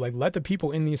 You know, like, let the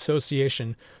people in the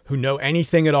association who know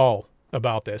anything at all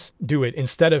about this do it,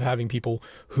 instead of having people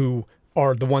who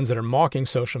are the ones that are mocking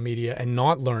social media and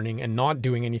not learning and not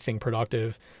doing anything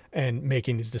productive and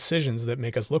making these decisions that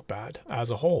make us look bad as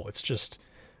a whole. It's just,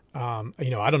 you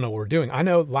know, I don't know what we're doing. I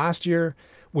know last year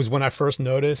was when I first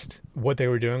noticed what they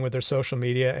were doing with their social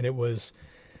media, and it was,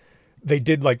 they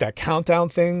did like that countdown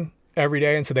thing every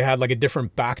day, and so they had like a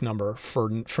different back number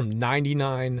from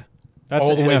 99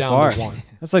 all the way down to 1.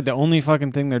 That's like the only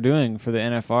fucking thing they're doing for the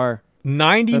NFR.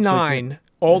 99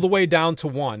 all the way down to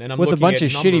 1, and I'm with looking a bunch at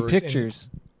of shitty pictures.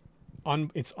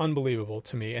 It's unbelievable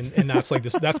to me, and that's like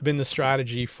this. That's been the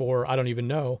strategy for I don't even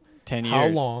know 10 years how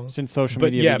long since social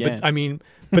media began. But I mean,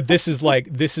 but this is like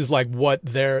this is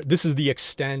the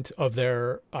extent of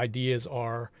their ideas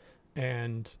are,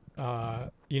 and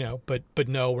you know, but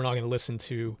no, we're not going to listen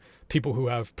to people who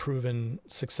have proven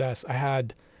success. I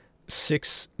had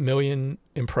 6 million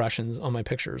impressions on my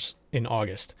pictures in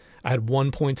August. I had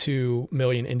 1.2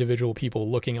 million individual people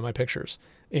looking at my pictures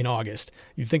in August.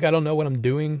 You think I don't know what I'm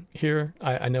doing here?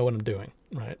 I know what I'm doing,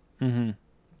 right? Mm-hmm.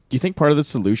 Do you think part of the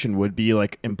solution would be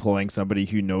like employing somebody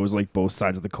who knows like both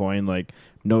sides of the coin, like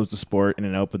knows the sport in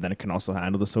and out, but then it can also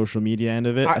handle the social media end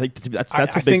of it? I think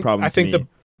that's a big problem. I think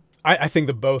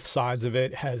the both sides of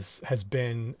it has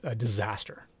been a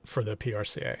disaster for the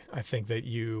PRCA. I think that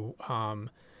you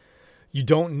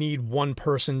don't need one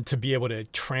person to be able to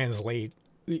translate,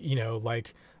 you know,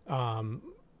 like,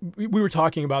 we were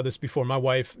talking about this before. My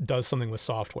wife does something with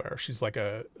software. She's like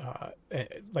a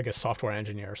software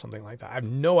engineer or something like that. I have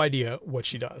no idea what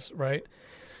she does, right?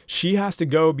 She has to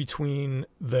go between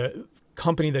the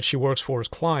company that she works for's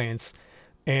clients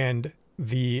and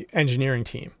the engineering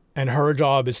team. And her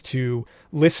job is to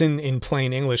listen in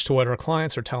plain English to what her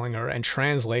clients are telling her and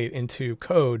translate into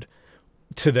code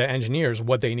to the engineers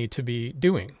what they need to be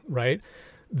doing, right?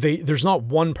 There's not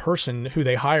one person who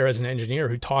they hire as an engineer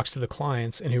who talks to the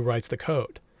clients and who writes the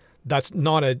code. That's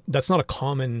not a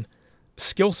common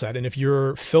skill set. And if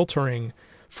you're filtering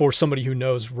for somebody who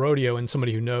knows rodeo and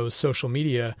somebody who knows social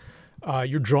media,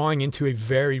 you're drawing into a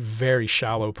very, very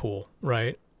shallow pool,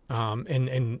 right?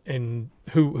 And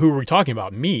who are we talking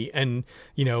about? Me. And,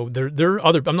 there are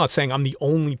other, I'm not saying I'm the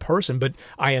only person, but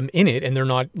I am in it and they're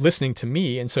not listening to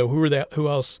me. And so who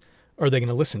else are they going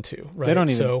to listen to? Right. They don't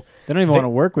even want to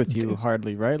work with you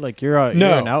hardly, right? Like you're an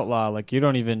outlaw. Like you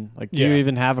don't even do you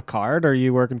even have a card? Or are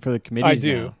you working for the committees? I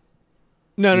do.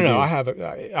 Now? No. I have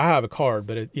a card,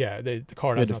 but the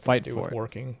card has nothing to do with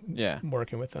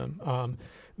working with them.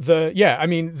 They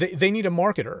need a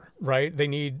marketer, right? They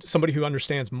need somebody who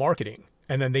understands marketing,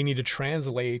 and then they need to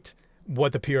translate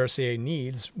what the PRCA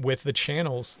needs with the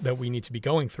channels that we need to be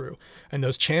going through. And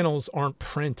those channels aren't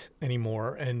print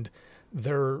anymore, and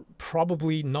they're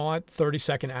probably not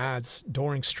 30-second ads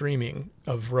during streaming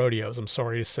of rodeos. I'm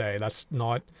sorry to say. I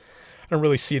don't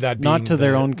really see that being not to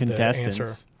their own the contestants.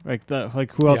 answer.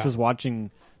 Like who else is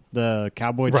watching the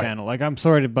Cowboy channel? Like I'm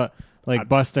sorry to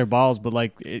bust their balls, but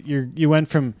like you went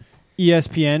from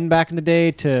ESPN back in the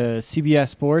day to CBS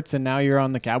Sports, and now you're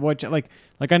on the Cowboy channel.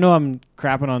 Like I know I'm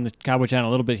crapping on the Cowboy channel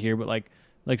a little bit here, but like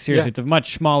seriously, it's a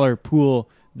much smaller pool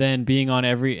than being on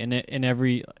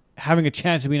every having a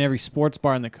chance to be in every sports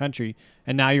bar in the country,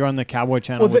 and now you're on the Cowboy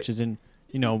channel, which is in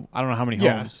I don't know how many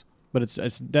homes, but it's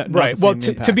not right. The Well,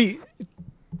 same impact.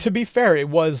 To be fair, it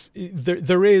was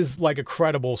there is like a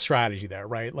credible strategy there,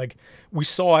 right? Like we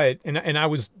saw it, and I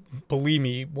was, believe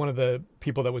me, one of the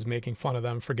people that was making fun of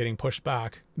them for getting pushed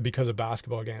back because of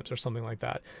basketball games or something like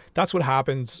that. That's what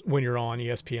happens when you're on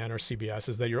ESPN or CBS,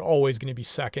 is that you're always going to be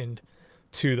second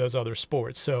to those other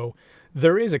sports. So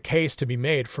there is a case to be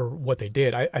made for what they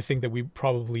did. I think that we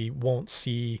probably won't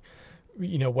see,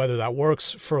 whether that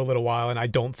works for a little while, and I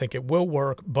don't think it will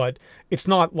work, but it's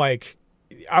not like,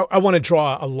 I want to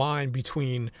draw a line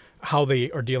between how they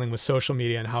are dealing with social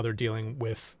media and how they're dealing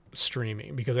with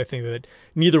streaming, because I think that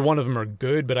neither one of them are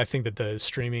good, but I think that the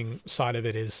streaming side of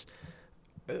it is,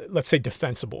 let's say,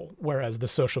 defensible, whereas the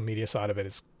social media side of it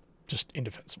is just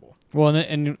indefensible. Well,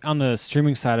 and on the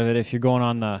streaming side of it, if you're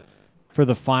going for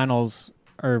the finals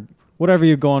or whatever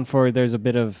you're going for, there's a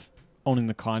bit of owning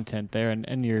the content there,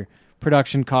 and your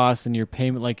production costs and your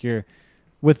payment, like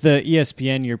with the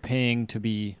ESPN, you're paying to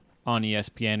be on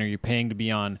ESPN or you're paying to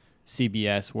be on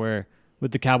CBS, where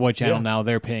with the Cowboy channel now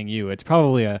they're paying you. It's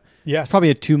probably a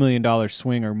 $2 million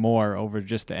swing or more over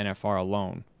just the NFR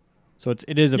alone. So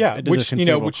it is a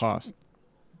considerable cost.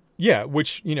 Yeah,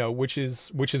 which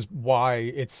is why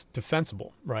it's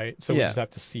defensible, right? So we just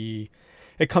have to see.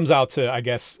 It comes out to, I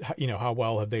guess, how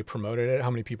well have they promoted it?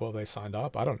 How many people have they signed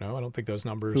up? I don't know. I don't think those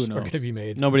numbers are going to be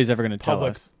made. Nobody's ever going to tell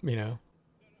public, us.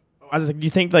 I was like, do you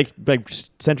think like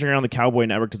centering around the Cowboy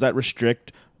Network, does that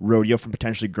restrict rodeo from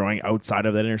potentially growing outside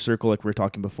of that inner circle, like we were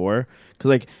talking before? Because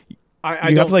like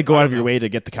you have to go out of your way to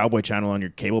get the Cowboy channel on your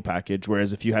cable package,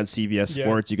 whereas if you had CBS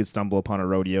Sports, you could stumble upon a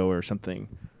rodeo or something.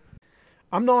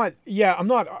 I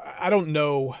don't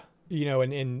know,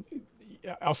 and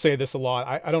I'll say this a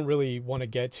lot. I don't really want to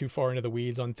get too far into the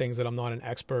weeds on things that I'm not an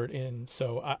expert in,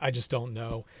 so I just don't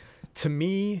know. To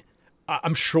me,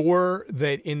 I'm sure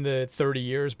that in the 30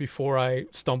 years before I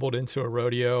stumbled into a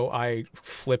rodeo, I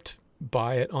flipped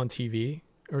by it on TV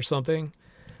or something.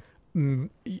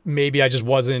 Maybe I just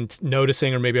wasn't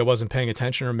noticing, or maybe I wasn't paying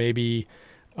attention, or maybe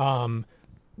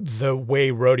the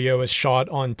way rodeo is shot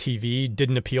on TV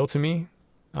didn't appeal to me.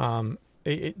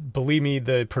 Believe me,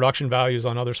 the production values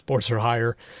on other sports are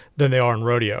higher than they are in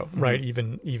rodeo, right?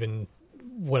 Even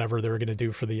whatever they're going to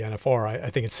do for the NFR, I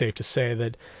think it's safe to say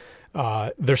that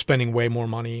they're spending way more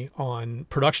money on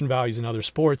production values in other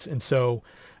sports. And so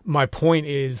my point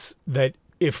is that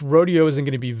if rodeo isn't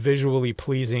going to be visually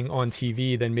pleasing on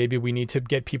TV, then maybe we need to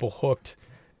get people hooked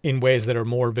in ways that are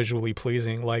more visually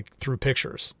pleasing, like through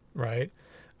pictures, right?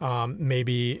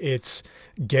 Maybe it's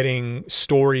getting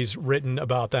stories written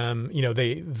about them.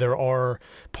 There are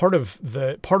part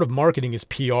of marketing is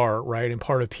PR, right? And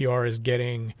part of PR is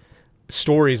getting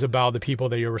stories about the people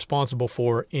that you're responsible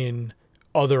for in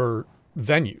other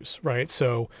venues, right?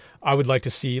 So I would like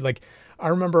to see, like, I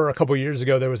remember a couple of years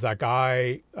ago, there was that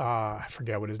guy, I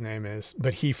forget what his name is,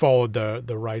 but he followed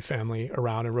the Wright family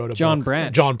around and wrote a John book.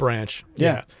 Branch. John Branch.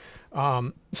 Yeah.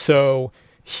 So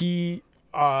he,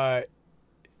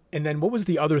 and then what was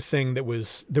the other thing there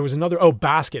was another,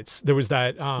 Baskets. There was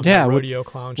that rodeo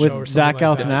clown show with or Zach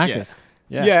something like that. Galifianakis.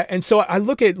 Yeah. And so I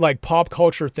look at like pop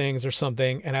culture things or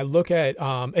something, and I look at,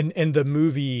 and the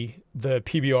movie, the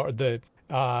PBR,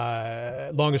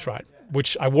 the Longest Ride.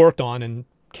 which I worked on and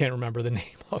can't remember the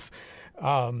name of.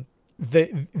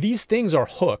 These things are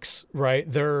hooks,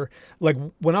 right? They're like,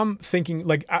 when I'm thinking,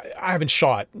 like, I haven't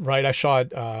shot, right? I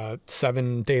shot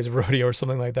 7 days of rodeo or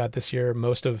something like that this year.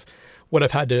 Most of what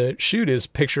I've had to shoot is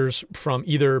pictures from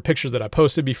either pictures that I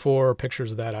posted before, or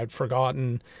pictures that I'd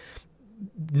forgotten,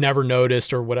 never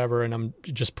noticed or whatever, and I'm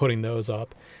just putting those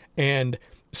up. And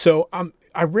so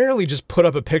I rarely just put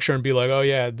up a picture and be like, oh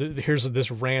yeah, here's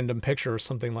this random picture or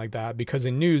something like that, because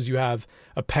in news you have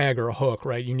a peg or a hook,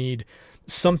 right? You need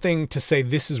something to say,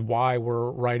 this is why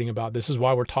we're writing about this is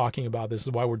why we're talking about this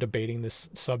is why we're debating this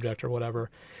subject or whatever.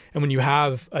 And when you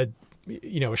have a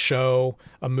show,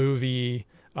 a movie,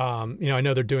 I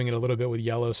know they're doing it a little bit with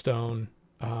Yellowstone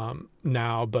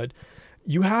now, but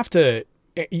you have to,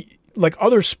 like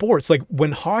other sports, like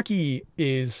when hockey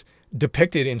is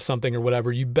depicted in something or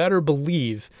whatever, you better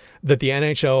believe that the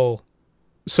NHL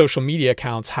social media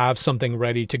accounts have something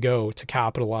ready to go to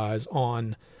capitalize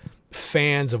on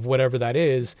fans of whatever that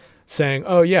is, saying,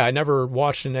 oh yeah, I never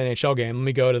watched an NHL game. Let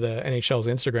me go to the NHL's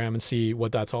Instagram and see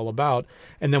what that's all about.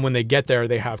 And then when they get there,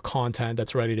 they have content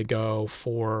that's ready to go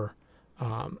for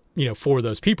for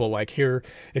those people. Like, here,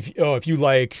 if you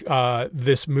like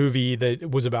this movie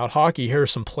that was about hockey, here are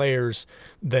some players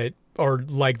that are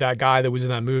like that guy that was in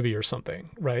that movie or something,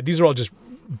 right? These are all just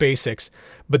basics,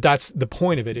 but that's the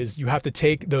point of it, is you have to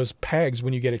take those pegs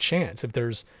when you get a chance. If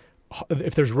there's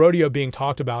rodeo being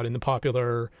talked about in the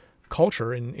popular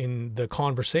culture, in the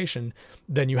conversation,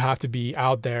 then you have to be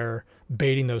out there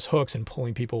baiting those hooks and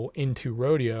pulling people into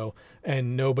rodeo,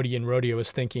 and nobody in rodeo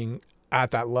is thinking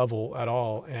at that level at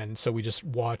all. And so we just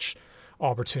watch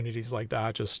opportunities like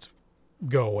that just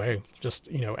go away, just,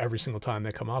 every single time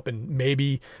they come up. And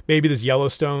maybe this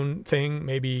Yellowstone thing,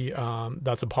 maybe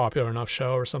that's a popular enough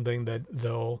show or something that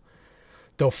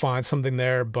they'll find something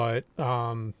there. But I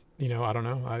don't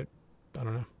know. I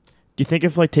don't know. Do you think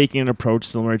if like taking an approach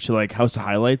similar to like House of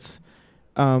Highlights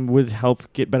would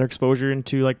help get better exposure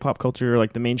into like pop culture or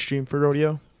like the mainstream for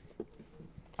rodeo?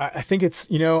 I think it's,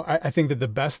 I think that the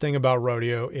best thing about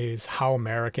rodeo is how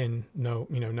American, no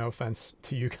offense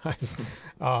to you guys.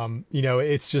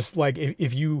 It's just like,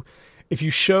 if you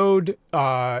showed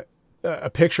a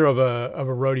picture of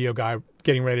a rodeo guy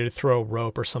getting ready to throw a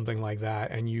rope or something like that,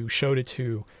 and you showed it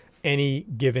to any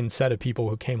given set of people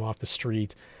who came off the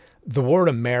street, the word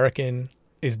American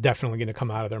is definitely going to come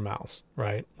out of their mouths,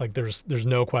 right? Like there's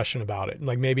no question about it.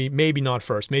 Like maybe not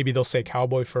first. Maybe they'll say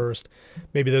cowboy first.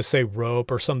 Maybe they'll say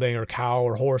rope or something, or cow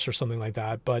or horse or something like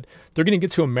that. But they're going to get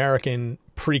to American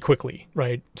pretty quickly,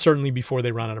 right? Certainly before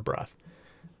they run out of breath.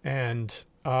 And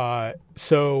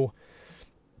so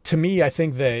to me, I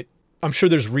think that, I'm sure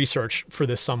there's research for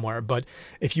this somewhere, but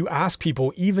if you ask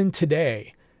people even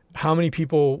today, how many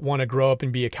people want to grow up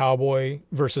and be a cowboy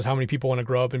versus how many people want to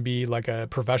grow up and be like a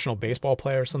professional baseball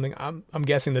player or something, I'm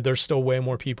guessing that there's still way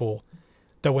more people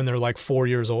that when they're like 4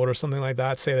 years old or something like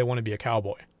that say they want to be a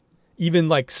cowboy. Even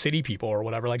like city people or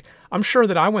whatever. Like, I'm sure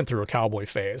that I went through a cowboy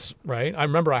phase, right? I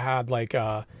remember I had like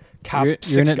a Cap you're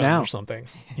 6 gun or something,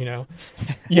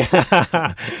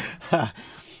 Yeah.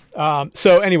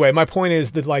 So anyway, my point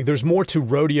is that like there's more to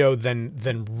rodeo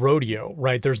than rodeo,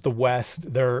 right? There's the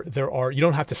West. There are, you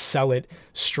don't have to sell it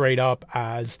straight up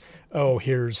as, oh,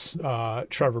 here's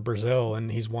Trevor Brazil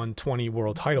and he's won 20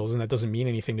 world titles, and that doesn't mean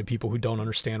anything to people who don't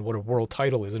understand what a world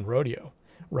title is in rodeo,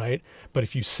 right? But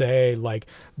if you say like,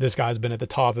 this guy's been at the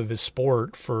top of his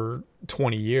sport for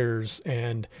 20 years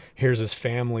and here's his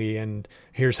family and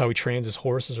here's how he trains his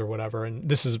horses or whatever, and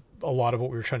this is a lot of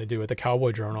what we were trying to do at the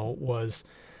Cowboy Journal, was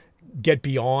get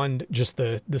beyond just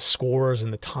the scores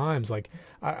and the times. Like,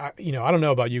 I don't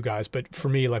know about you guys, but for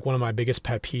me, like one of my biggest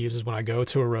pet peeves is when I go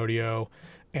to a rodeo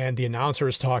and the announcer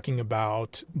is talking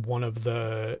about one of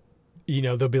the,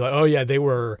 they'll be like, oh yeah, they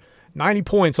were 90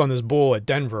 points on this bull at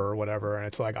Denver or whatever. And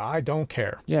it's like, I don't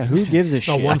care. Yeah. Who gives a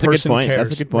shit? One That's a good person point. cares,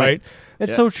 That's a good point. right?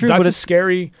 It's so true, That's but a it's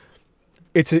scary,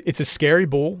 it's a scary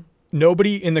bull.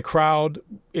 Nobody in the crowd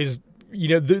is,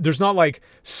 there's not like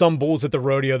some bulls at the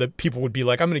rodeo that people would be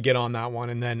like, I'm going to get on that one,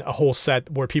 and then a whole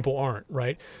set where people aren't,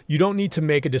 right? You don't need to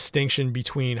make a distinction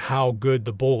between how good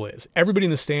the bull is. Everybody in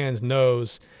the stands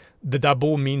knows that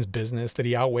bull means business, that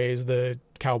he outweighs the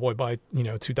cowboy by,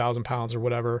 2,000 pounds or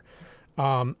whatever.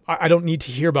 I don't need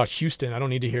to hear about Houston. I don't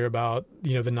need to hear about,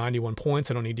 the 91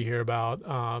 points. I don't need to hear about,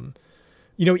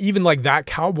 even like that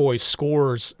cowboy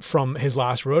scores from his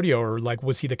last rodeo, or like,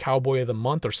 was he the cowboy of the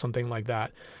month or something like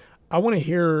that? I want to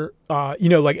hear,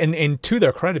 and to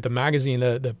their credit, the magazine,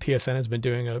 the PSN has been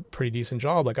doing a pretty decent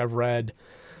job. Like, I've read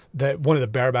that one of the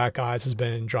bareback guys has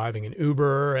been driving an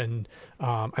Uber, and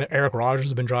Eric Rogers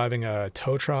has been driving a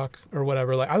tow truck or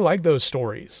whatever. Like, I like those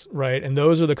stories, right? And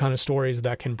those are the kind of stories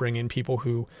that can bring in people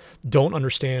who don't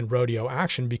understand rodeo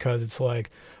action, because it's like,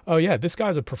 oh yeah, this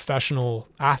guy's a professional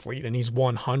athlete and he's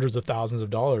won hundreds of thousands of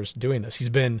dollars doing this. He's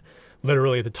been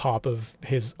literally at the top of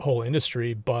his whole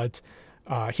industry, but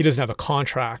he doesn't have a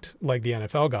contract like the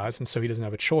NFL guys, and so he doesn't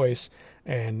have a choice.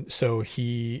 And so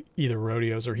he either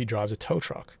rodeos or he drives a tow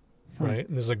truck, right?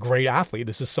 And this is a great athlete.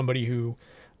 This is somebody who,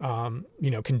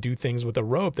 can do things with a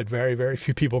rope that very, very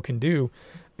few people can do.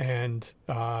 And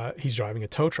he's driving a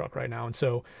tow truck right now. And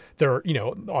so there are,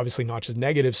 obviously not just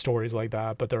negative stories like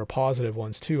that, but there are positive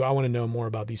ones too. I want to know more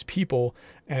about these people,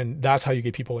 and that's how you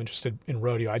get people interested in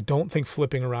rodeo. I don't think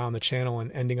flipping around the channel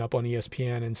and ending up on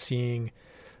ESPN and seeing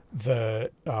the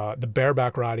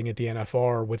bareback riding at the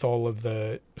NFR with all of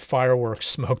the fireworks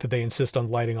smoke that they insist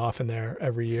on lighting off in there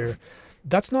every year,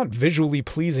 that's not visually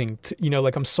pleasing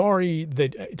like, I'm sorry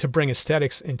that to bring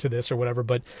aesthetics into this or whatever,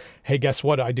 but hey, guess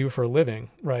what I do for a living,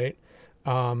 right?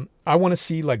 I want to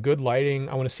see like good lighting.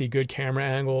 I want to see good camera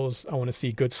angles. I want to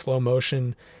see good slow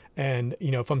motion. And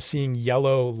if I'm seeing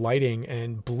yellow lighting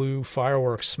and blue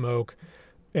fireworks smoke,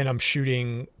 and I'm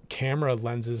shooting camera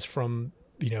lenses from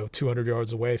 200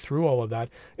 yards away through all of that,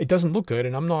 it doesn't look good.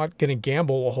 And I'm not going to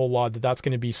gamble a whole lot that that's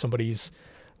going to be somebody's,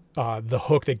 the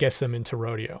hook that gets them into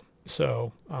rodeo.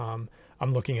 So,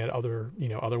 I'm looking at other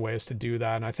ways to do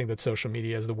that. And I think that social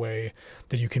media is the way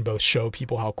that you can both show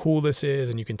people how cool this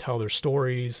is, and you can tell their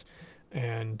stories.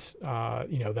 And,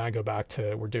 then I go back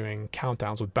to, we're doing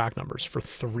countdowns with back numbers for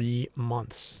 3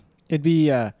 months. It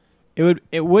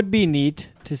would be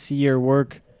neat to see your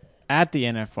work at the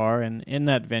NFR and in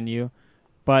that venue.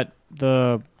 But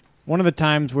one of the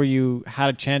times where you had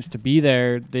a chance to be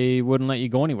there, they wouldn't let you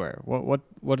go anywhere.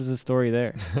 What is the story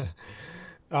there?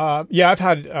 I've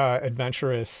had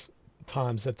adventurous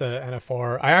times at the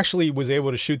NFR. I actually was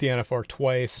able to shoot the NFR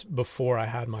twice before I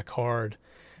had my card,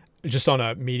 just on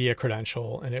a media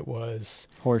credential, and it was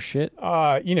horse shit.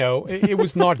 It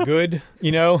was not good.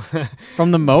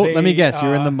 From the moat. Let me guess, you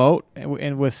were in the moat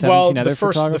and with 17 other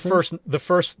photographers. The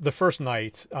first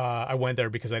night, I went there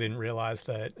because I didn't realize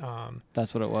that.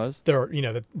 That's what it was.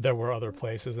 That there were other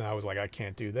places, and I was like, I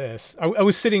can't do this. I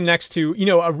was sitting next to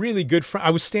a really good friend. I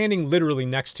was standing literally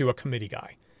next to a committee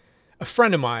guy, a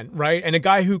friend of mine, right, and a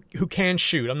guy who can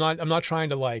shoot. I'm not trying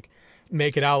to like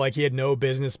make it out like he had no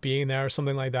business being there or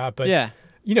something like that. But yeah,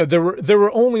 there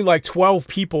were only like 12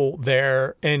 people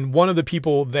there, and one of the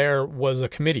people there was a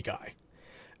committee guy.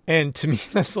 And to me,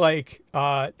 that's like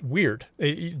weird.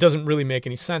 It doesn't really make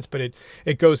any sense, but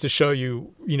it goes to show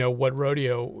you, what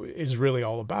rodeo is really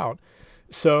all about.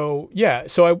 So yeah,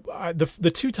 so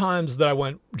the 2 times that I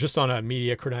went just on a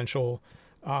media credential,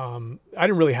 I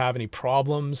didn't really have any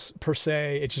problems per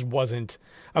se. It just wasn't.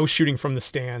 I was shooting from the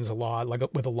stands a lot, like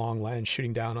with a long lens,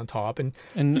 shooting down on top, and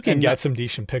you can get some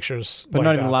decent pictures. But like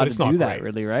not even that, allowed but to do that,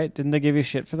 really, right? Didn't they give you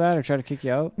shit for that or try to kick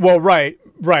you out? Well, right.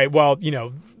 Well,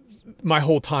 my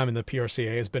whole time in the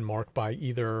PRCA has been marked by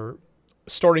either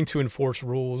starting to enforce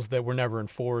rules that were never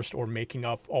enforced or making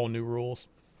up all new rules,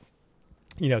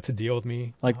 to deal with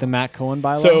me. Like the Matt Cohen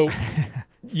bylaw? So,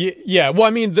 yeah. Well,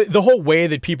 I mean, the whole way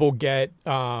that people get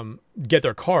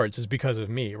their cards is because of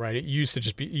me, right? It used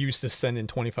to you used to send in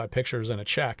 25 pictures and a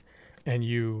check, and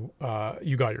you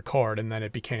got your card, and then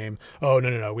it became, oh,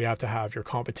 no, we have to have your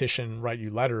competition write you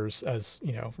letters as,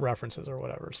 references or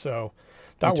whatever. So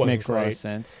that wasn't makes great. A lot of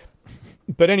sense.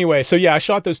 But anyway, so yeah, I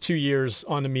shot those 2 years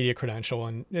on the media credential,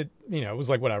 and it was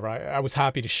like whatever. I was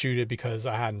happy to shoot it because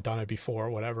I hadn't done it before or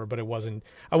whatever, but I wasn't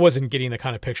getting the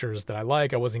kind of pictures that I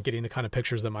like. I wasn't getting the kind of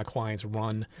pictures that my clients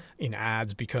run in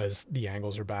ads because the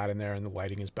angles are bad in there and the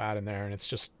lighting is bad in there, and it's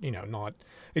just, not.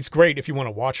 It's great if you want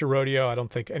to watch a rodeo. I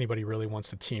don't think anybody really wants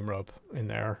to team rope in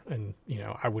there, and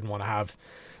I wouldn't want to have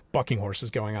bucking horses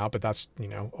going out, but that's,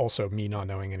 also me not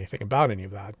knowing anything about any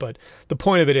of that. But the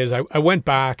point of it is I went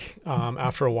back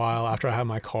after a while, after I had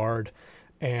my card,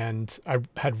 and I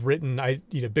had written,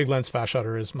 Big Lens Fast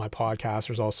Shutter is my podcast.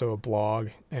 There's also a blog.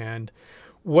 And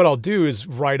what I'll do is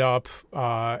write up,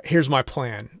 here's my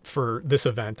plan for this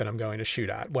event that I'm going to shoot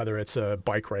at, whether it's a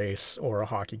bike race or a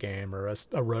hockey game or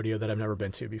a rodeo that I've never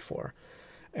been to before.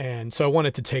 And so I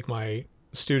wanted to take my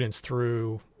students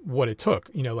through what it took.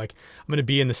 Like, I'm going to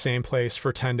be in the same place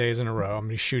for 10 days in a row. I'm going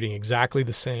to be shooting exactly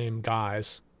the same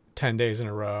guys 10 days in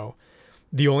a row.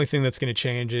 The only thing that's going to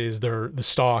change is the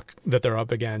stock that they're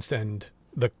up against and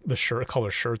the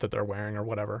color shirt that they're wearing or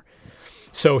whatever.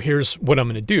 So here's what I'm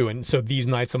going to do. And so these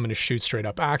nights I'm going to shoot straight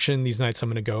up action. These nights I'm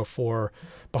going to go for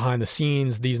behind the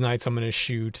scenes. These nights I'm going to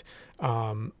shoot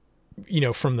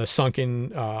from the sunken,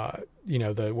 where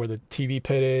the TV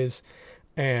pit is.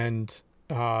 And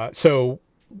so,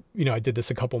 I did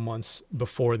this a couple months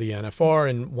before the NFR,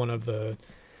 and one of the,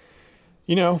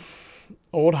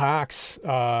 old hacks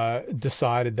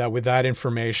decided that with that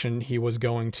information, he was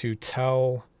going to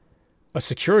tell a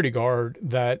security guard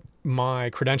that my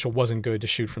credential wasn't good to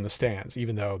shoot from the stands,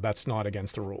 even though that's not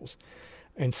against the rules.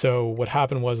 And so what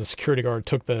happened was the security guard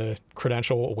took the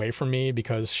credential away from me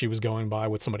because she was going by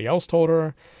what somebody else told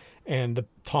her. And the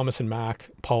Thomas and Mack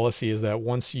policy is that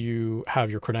once you have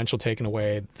your credential taken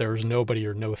away, there's nobody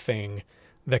or no thing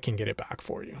that can get it back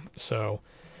for you. So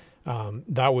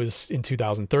that was in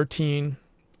 2013.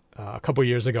 A couple of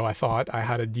years ago, I thought I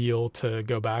had a deal to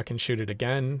go back and shoot it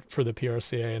again for the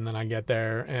PRCA, and then I get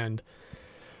there and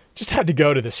just had to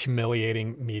go to this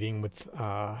humiliating meeting with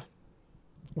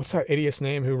what's that idiot's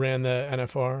name who ran the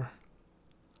NFR?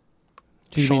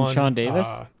 Do you mean Sean Davis?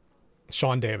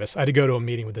 Sean Davis. I had to go to a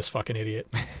meeting with this fucking idiot,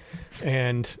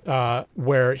 and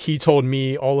where he told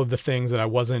me all of the things that I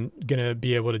wasn't gonna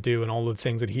be able to do, and all of the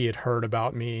things that he had heard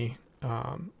about me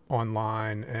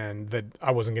online, and that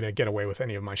I wasn't going to get away with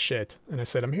any of my shit. And I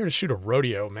said, I'm here to shoot a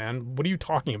rodeo, man. What are you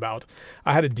talking about?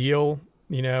 I had a deal,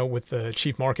 with the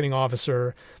chief marketing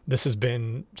officer. This has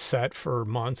been set for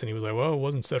months. And he was like, well, it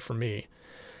wasn't set for me.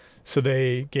 So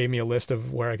they gave me a list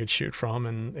of where I could shoot from,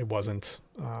 and it wasn't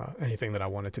anything that I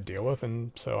wanted to deal with.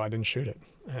 And so I didn't shoot it.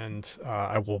 And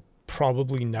I will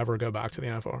probably never go back to the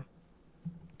NFR.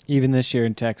 Even this year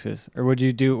in Texas, or would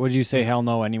you say hell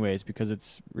no anyways, because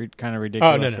it's kind of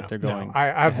ridiculous that they're going? No.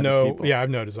 I have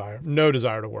no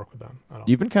desire to work with them at all.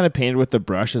 You've been kind of painted with the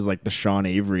brush as like the Sean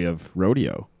Avery of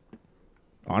rodeo.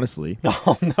 Honestly.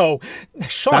 Oh no,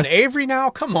 Sean Avery now?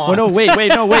 Come on. Oh no, wait.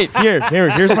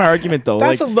 Here's my argument though.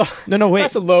 That's wait.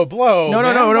 That's a low blow.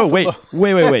 No, wait.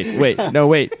 No,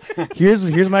 wait.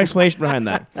 Here's my explanation behind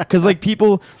that. Because like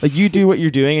people, like you do what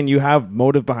you're doing and you have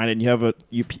motive behind it, and you have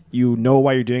you know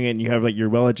why you're doing it, and you have like you're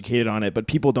well educated on it, but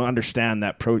people don't understand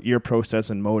that your process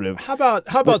and motive. How about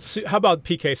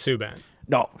PK Subban?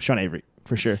 No, Sean Avery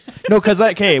for sure. No, because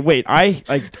I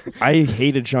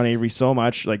hated Sean Avery so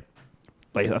much, like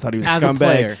I thought he was a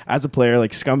scumbag as a player,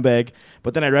 like scumbag.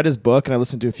 But then I read his book and I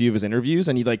listened to a few of his interviews,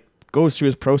 and he like goes through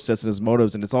his process and his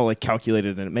motives, and it's all like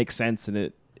calculated and it makes sense, and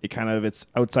it kind of it's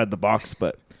outside the box,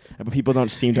 but people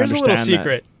don't seem to understand that. Here's a little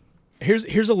secret.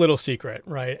 Here's a little secret,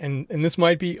 right? And this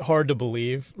might be hard to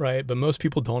believe, right? But most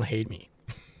people don't hate me.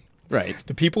 Right.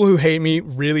 The people who hate me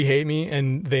really hate me,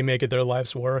 and they make it their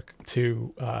life's work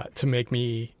to make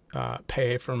me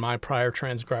pay for my prior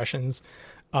transgressions.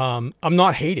 I'm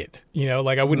not hated,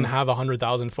 like I wouldn't have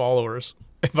 100,000 followers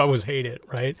if I was hated,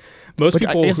 right? Most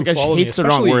people who follow me, hate's the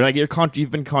wrong word. Like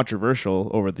you've been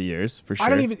controversial over the years, for sure. I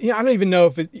don't even know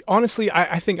if it, honestly,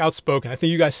 I think outspoken. I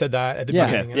think you guys said that at the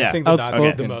beginning. And I think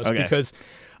that's the most because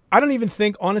I don't even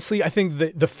think, honestly, I think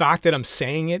the fact that I'm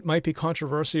saying it might be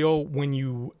controversial when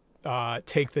you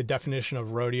take the definition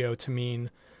of rodeo to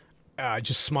mean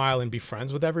just smile and be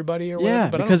friends with everybody or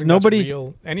whatever. But because I don't think that's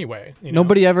real anyway.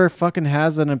 Nobody ever fucking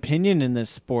has an opinion in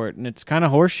this sport, and it's kind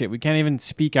of horseshit. We can't even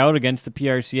speak out against the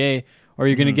PRCA, or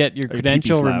you're going to get your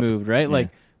credential removed, right? Yeah.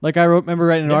 Like I remember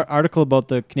writing an article about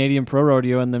the Canadian Pro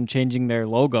Rodeo and them changing their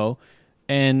logo,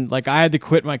 and like I had to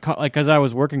quit my because I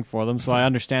was working for them, so I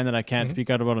understand that I can't speak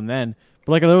out about them then.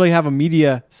 But like I literally have a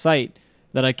media site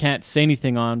that I can't say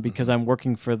anything on because I'm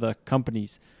working for the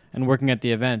companies and working at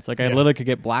the events. Like I literally could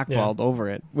get blackballed over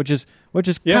it, which is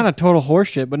kind of total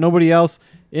horseshit, but nobody else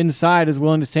inside is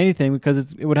willing to say anything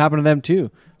because it would happen to them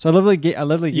too. So I literally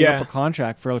gave up a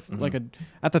contract for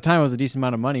at the time it was a decent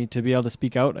amount of money to be able to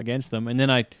speak out against them. And then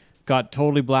I got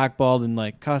totally blackballed and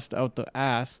like cussed out the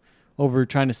ass over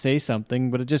trying to say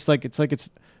something. But it's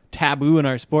taboo in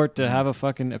our sport to have a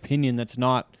fucking opinion that's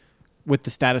not with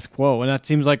the status quo. And that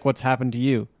seems like what's happened to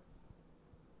you.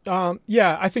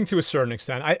 I think to a certain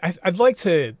extent. I'd like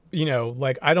to,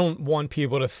 I don't want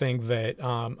people to think that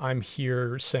I'm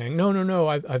here saying, no,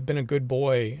 I've been a good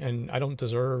boy and I don't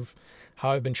deserve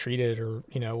how I've been treated or,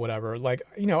 whatever. Like,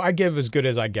 I give as good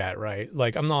as I get, right?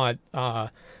 Like, I'm not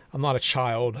a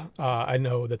child. I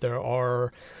know that there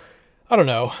are,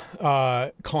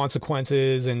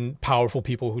 consequences and powerful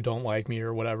people who don't like me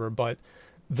or whatever. But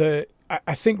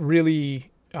I think really...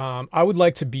 I would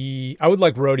like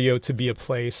rodeo to be a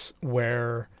place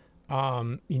where,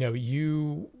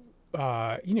 you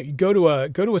go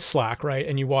to a slack, right?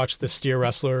 And you watch the steer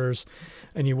wrestlers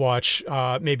and you watch,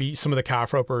 maybe some of the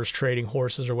calf ropers trading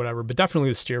horses or whatever, but definitely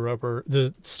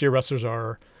the steer wrestlers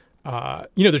are,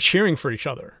 they're cheering for each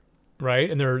other, right?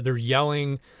 And they're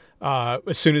yelling,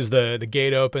 as soon as the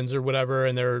gate opens or whatever,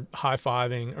 and they're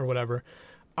high-fiving or whatever.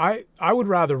 I would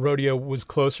rather rodeo was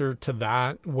closer to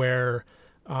that, where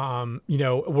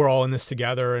we're all in this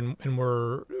together and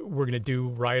we're going to do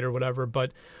right or whatever.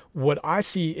 But what I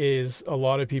see is a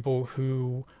lot of people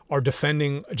who are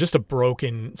defending just a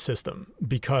broken system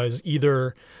because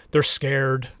either they're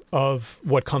scared of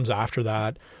what comes after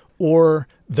that, or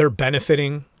they're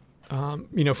benefiting,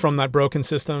 from that broken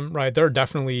system, right? There are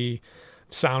definitely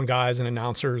sound guys and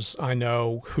announcers I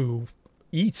know who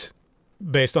eat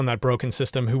based on that broken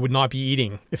system, who would not be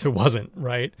eating if it wasn't,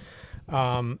 right?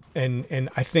 And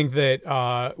I think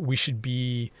that we should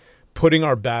be putting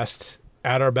our best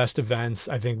at our best events.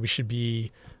 I think we should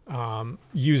be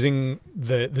using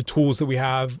the tools that we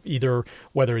have, either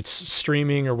whether it's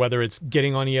streaming or whether it's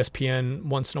getting on ESPN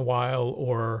once in a while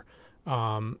or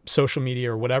social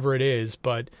media or whatever it is.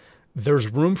 But there's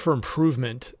room for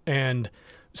improvement. And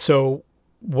so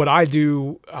what I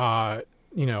do, I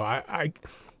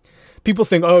people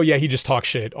think, oh yeah, he just talks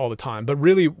shit all the time. But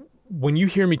really, when you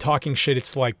hear me talking shit,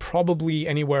 it's like probably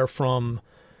anywhere from,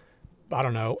 I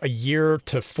don't know, a year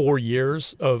to 4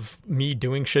 years of me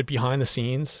doing shit behind the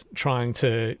scenes, trying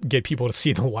to get people to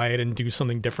see the light and do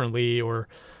something differently or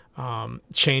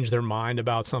change their mind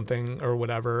about something or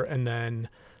whatever. And then,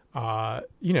 I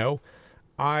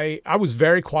was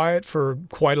very quiet for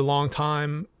quite a long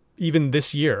time, even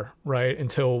this year, right?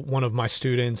 Until one of my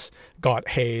students got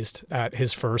hazed at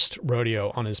his first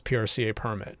rodeo on his PRCA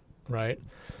permit, right?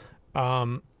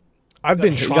 I've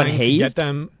been trying to get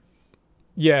them.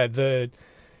 Yeah, the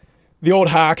old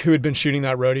hack who had been shooting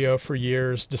that rodeo for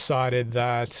years decided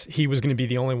that he was going to be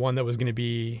the only one that was going to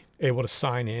be able to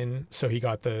sign in. So he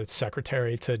got the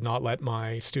secretary to not let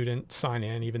my student sign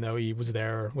in, even though he was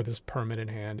there with his permit in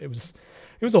hand. It was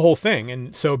a whole thing.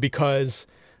 And so because,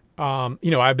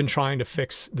 I've been trying to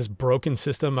fix this broken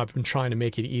system, I've been trying to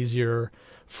make it easier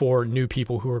for new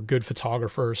people who are good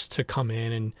photographers to come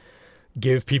in and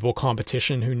give people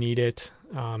competition who need it,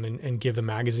 and give the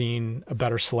magazine a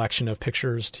better selection of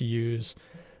pictures to use.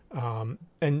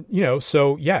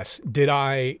 So yes, did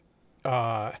I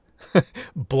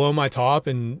blow my top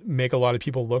and make a lot of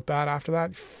people look bad after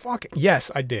that? Fuck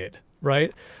yes, I did,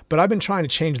 right? But I've been trying to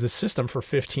change the system for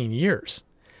 15 years.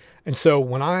 And so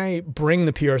when I bring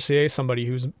the PRCA somebody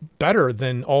who's better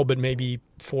than all but maybe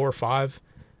 4 or 5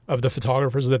 of the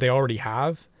photographers that they already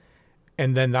have,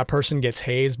 and then that person gets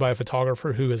hazed by a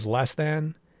photographer who is less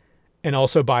than, and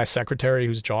also by a secretary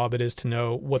whose job it is to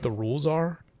know what the rules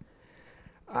are,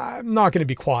 I'm not going to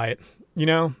be quiet.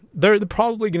 They're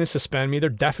probably going to suspend me. They're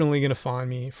definitely going to fine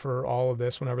me for all of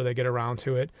this whenever they get around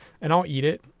to it, and I'll eat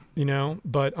it,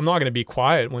 but I'm not going to be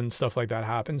quiet when stuff like that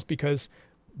happens, because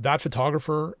that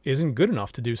photographer isn't good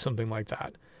enough to do something like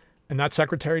that. And that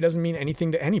secretary doesn't mean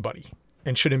anything to anybody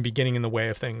and shouldn't be getting in the way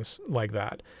of things like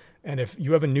that. And if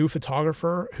you have a new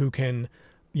photographer who can,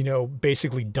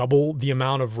 basically double the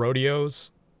amount of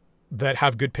rodeos that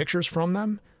have good pictures from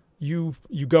them, you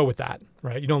go with that,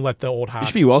 right? You don't let the old hack. You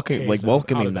should be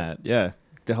welcoming that, yeah,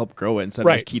 to help grow it instead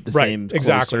of just keep the same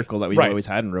closed circle that we've always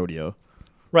had in rodeo.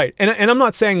 Right, and I'm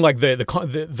not saying like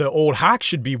the old hack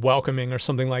should be welcoming or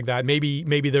something like that.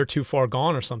 Maybe they're too far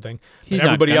gone or something. But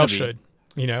everybody else should.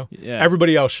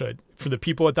 Everybody else should. For the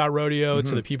people at that rodeo,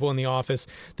 to the people in the office,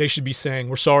 they should be saying,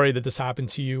 "We're sorry that this happened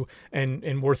to you,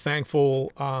 and we're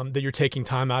thankful that you're taking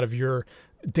time out of your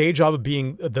day job of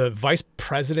being the vice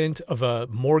president of a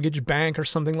mortgage bank or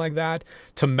something like that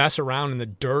to mess around in the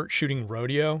dirt shooting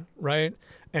rodeo, right?"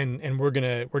 And we're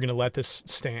gonna let this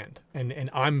stand. And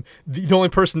I'm the only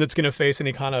person that's gonna face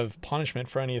any kind of punishment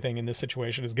for anything in this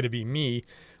situation is gonna be me,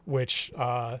 which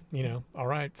all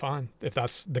right, fine. If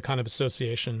that's the kind of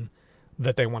association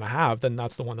that they want to have, then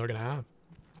that's the one they're gonna have.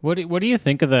 What do you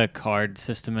think of the card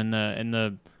system and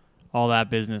the all that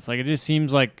business? Like, it just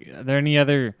seems like are there any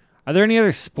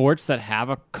other sports that have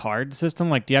a card system?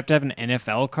 Like, do you have to have an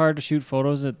NFL card to shoot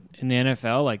photos in the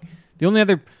NFL? Like, the only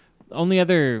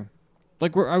other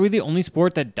like, are we the only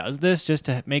sport that does this just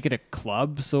to make it a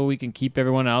club so we can keep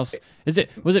everyone else? Was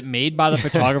it made by the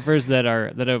photographers that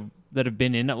have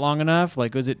been in it long enough?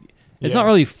 Like, it's not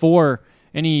really for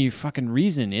any fucking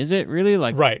reason, is it really?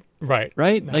 Like, right.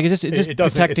 No, like, it's just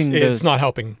protecting. It's not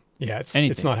helping. Yeah,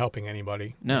 it's not helping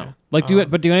anybody. No, yeah. Like, do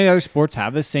any other sports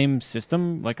have the same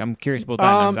system? Like, I'm curious about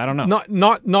that. I don't know.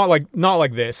 Not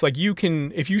like this. Like, you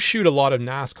can, if you shoot a lot of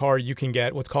NASCAR, you can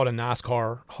get what's called a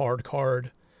NASCAR hard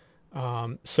card.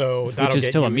 So which that'll is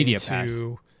get still you a media into, pass.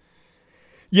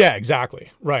 Yeah,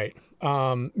 exactly. Right.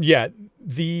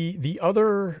 The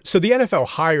other, so the NFL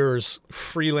hires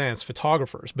freelance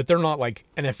photographers, but they're not like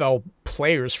NFL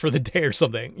players for the day or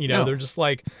something. No. They're just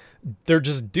like they're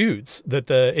just dudes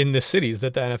in the cities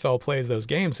that the NFL plays those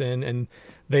games in, and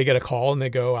they get a call and they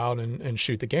go out and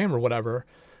shoot the game or whatever.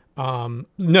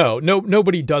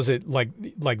 Nobody does it like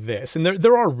this. And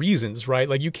there are reasons, right?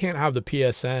 Like you can't have the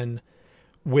PSN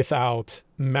without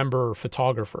member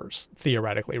photographers,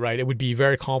 theoretically, right? It would be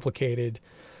very complicated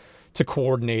to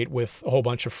coordinate with a whole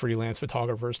bunch of freelance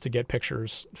photographers to get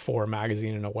pictures for a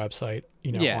magazine and a website,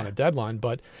 on a deadline.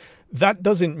 But that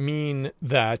doesn't mean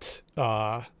that,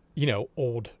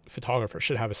 old photographers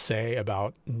should have a say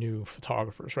about new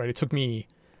photographers, right? It took me,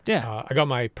 I got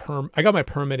my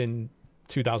permit in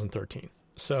 2013.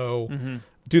 So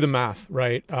do the math,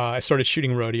 right? I started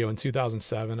shooting rodeo in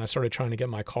 2007. I started trying to get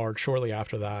my card shortly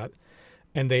after that.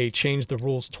 And they changed the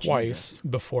rules twice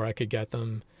before I could get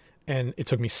them. And it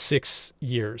took me 6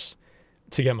 years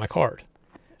to get my card.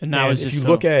 And now if you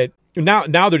look at now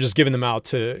they're just giving them out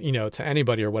to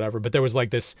anybody or whatever. But there was like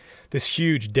this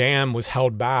huge dam was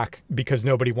held back because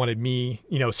nobody wanted me,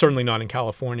 certainly not in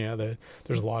California.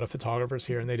 There's a lot of photographers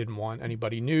here and they didn't want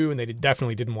anybody new, and they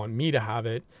definitely didn't want me to have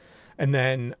it. And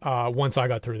then once I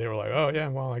got through, they were like, oh yeah,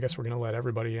 well, I guess we're going to let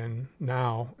everybody in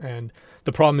now. And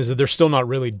the problem is that they're still not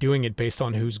really doing it based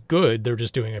on who's good. They're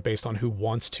just doing it based on who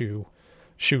wants to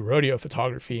shoot rodeo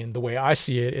photography. And the way I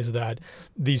see it is that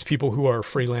these people who are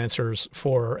freelancers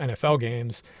for NFL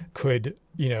games could,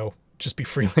 just be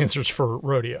freelancers for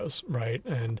rodeos, right?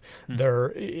 And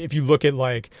if you look at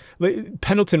like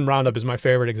Pendleton Roundup is my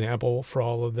favorite example for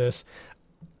all of this.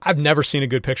 I've never seen a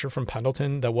good picture from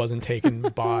Pendleton that wasn't taken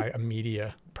by a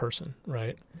media person,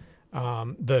 right?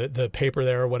 The paper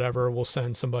there or whatever will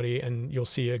send somebody and you'll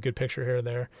see a good picture here or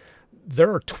there.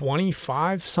 There are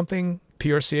 25 something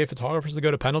PRCA photographers that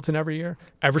go to Pendleton every year.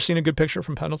 Ever seen a good picture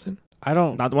from Pendleton?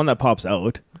 Not the one that pops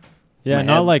out. Yeah,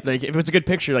 not like if it's a good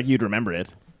picture, like you'd remember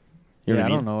it. You know I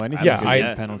what I don't know anything.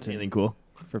 Yeah, Pendleton. Anything cool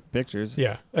for pictures.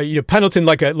 Yeah, Pendleton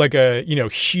like a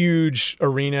huge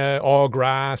arena, all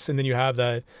grass, and then you have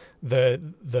the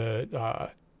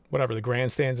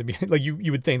grandstands and like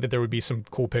you would think that there would be some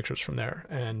cool pictures from there.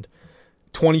 And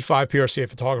 25 PRCA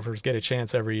photographers get a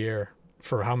chance every year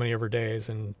for how many ever days,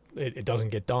 and it doesn't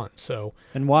get done. So,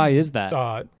 and why is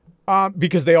that?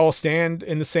 Because they all stand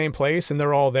in the same place and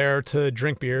they're all there to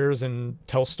drink beers and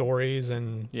tell stories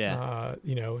and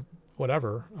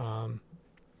whatever.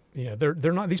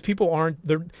 They're not, these people aren't,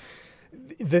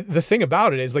 the thing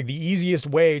about it is like the easiest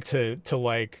way to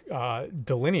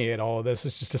delineate all of this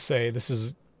is just to say this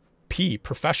is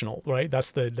professional, right? That's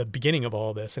the beginning of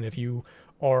all of this. And if you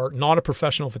are not a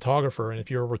professional photographer, and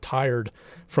if you're retired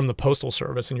from the Postal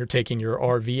Service and you're taking your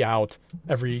RV out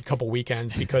every couple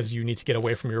weekends because you need to get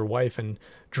away from your wife and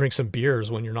drink some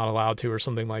beers when you're not allowed to or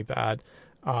something like that,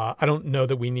 I don't know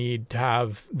that we need to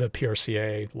have the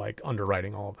PRCA like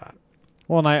underwriting all of that.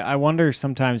 Well, and I wonder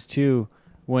sometimes too,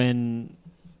 when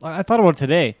I thought about it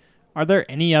today, are there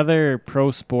any other pro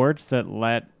sports that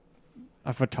let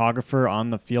a photographer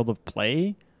on the field of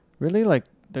play? Really? Like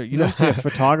you don't see a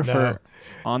photographer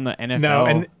on the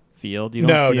NFL field. You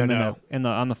don't see him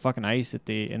on the fucking ice in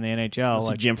the NHL.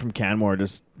 Like Jim from Canmore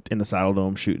just in the Saddle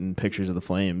Dome shooting pictures of the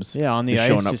Flames. Yeah, on the ice,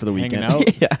 showing up just for the weekend. Out.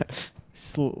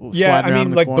 Yeah, I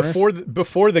mean, like before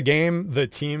the game, the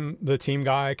team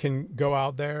guy can go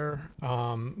out there.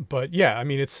 But yeah, I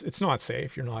mean, it's not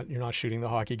safe. You're not shooting the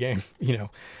hockey game. No.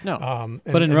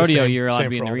 But in rodeo, you're allowed to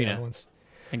be in the arena.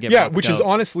 And which is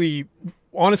honestly,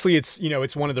 it's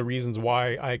it's one of the reasons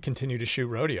why I continue to shoot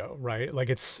rodeo, right? Like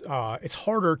it's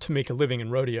harder to make a living in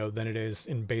rodeo than it is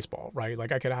in baseball, right?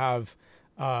 Like I could have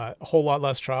a whole lot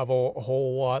less travel, a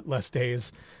whole lot less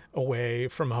days away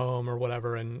from home or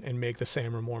whatever, and make the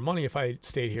same or more money if I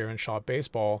stayed here and shot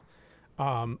baseball.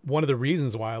 One of the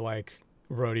reasons why I like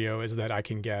rodeo is that I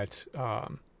can get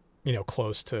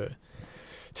close to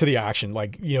the action.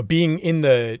 Like being in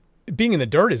the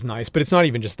dirt is nice, but it's not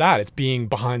even just that. It's being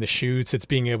behind the chutes. It's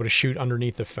being able to shoot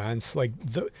underneath the fence. Like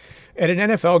at an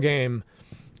NFL game,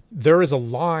 there is a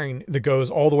line that goes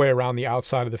all the way around the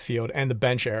outside of the field and the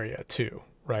bench area too,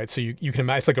 right? So you can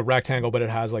imagine it's like a rectangle, but it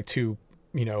has like two,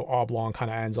 oblong kind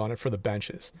of ends on it for the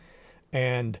benches.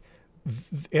 And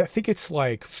I think it's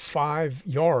like 5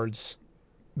 yards.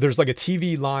 There's like a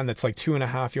TV line that's like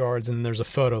 2.5 yards, and there's a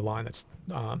photo line that's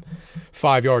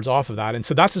 5 yards off of that. And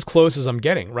so that's as close as I'm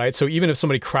getting, right? So even if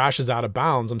somebody crashes out of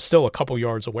bounds, I'm still a couple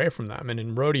yards away from them. And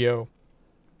in rodeo,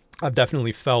 I've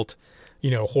definitely felt,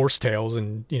 horsetails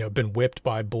and, been whipped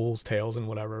by bulls' tails and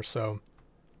whatever. So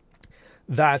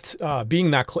that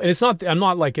being that close, and it's not, I'm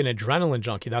not like an adrenaline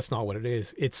junkie. That's not what it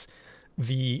is. It's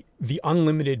the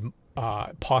unlimited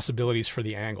possibilities for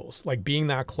the angles, like being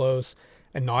that close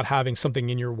and not having something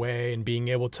in your way and being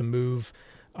able to move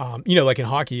Like in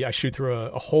hockey, I shoot through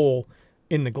a hole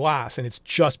in the glass, and it's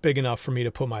just big enough for me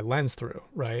to put my lens through,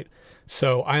 right?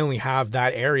 So I only have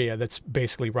that area that's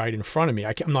basically right in front of me.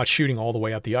 I'm not shooting all the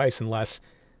way up the ice unless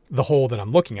the hole that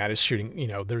I'm looking at is shooting.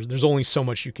 There's only so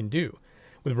much you can do.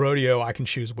 With rodeo, I can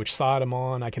choose which side I'm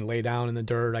on. I can lay down in the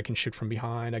dirt. I can shoot from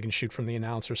behind. I can shoot from the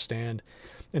announcer stand.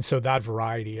 And so that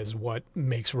variety is what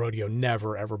makes rodeo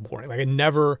never, ever boring.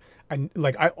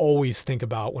 I always think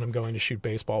about when I'm going to shoot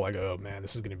baseball, like, oh man,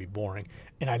 this is going to be boring.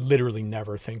 And I literally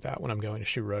never think that when I'm going to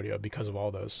shoot rodeo because of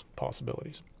all those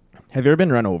possibilities. Have you ever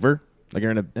been run over? Like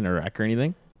you're in a wreck or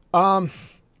anything?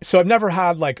 So I've never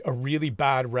had like a really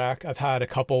bad wreck. I've had a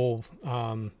couple,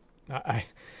 I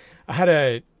had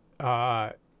a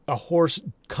horse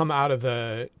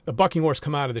a bucking horse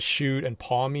come out of the chute and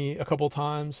paw me a couple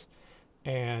times,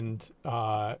 and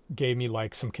gave me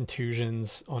like some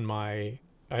contusions on I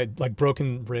had like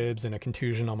broken ribs and a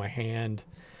contusion on my hand,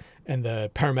 and the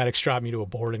paramedics strapped me to a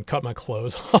board and cut my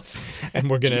clothes off, and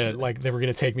they were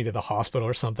gonna take me to the hospital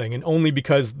or something, and only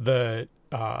because the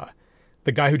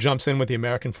guy who jumps in with the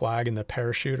American flag and the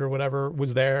parachute or whatever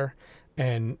was there,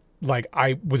 and like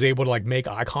I was able to like make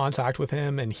eye contact with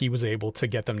him, and he was able to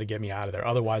get them to get me out of there.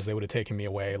 Otherwise they would have taken me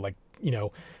away. Like,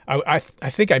 I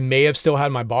think I may have still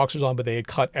had my boxers on, but they had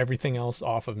cut everything else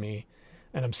off of me,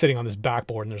 and I'm sitting on this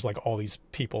backboard and there's like all these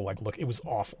people like, look, it was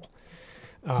awful.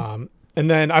 And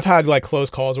then I've had like close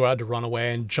calls where I had to run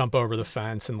away and jump over the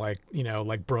fence and like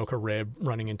broke a rib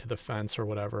running into the fence or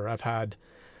whatever. I've had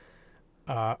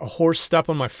a horse step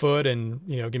on my foot and,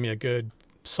 give me a good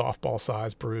softball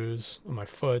size bruise on my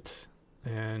foot,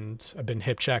 and I've been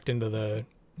hip checked into the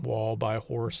wall by a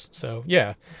horse. So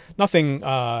yeah, nothing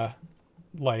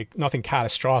nothing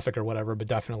catastrophic or whatever, but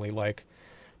definitely like,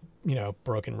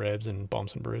 broken ribs and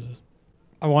bumps and bruises.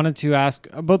 I wanted to ask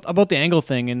about the angle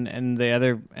thing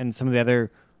and some of the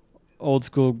other old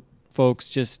school folks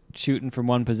just shooting from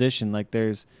one position. Like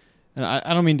and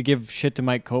I don't mean to give shit to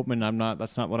Mike Copeman.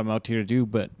 That's not what I'm out here to do,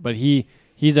 but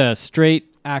he's a straight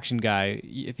action guy.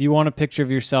 If you want a picture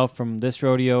of yourself from this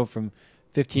rodeo from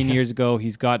 15 years ago,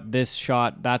 he's got this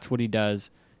shot. That's what he does.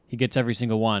 He gets every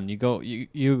single one.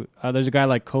 There's a guy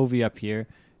like Covey up here,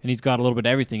 and he's got a little bit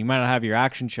of everything. You might not have your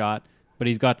action shot, but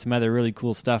he's got some other really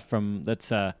cool stuff that's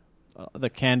the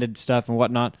candid stuff and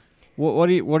whatnot. What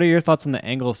are your thoughts on the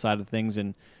angle side of things?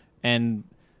 And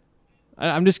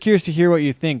I'm just curious to hear what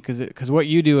you think, because what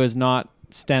you do is not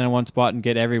stand in one spot and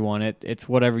get everyone. It's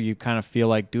whatever you kind of feel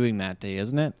like doing that day,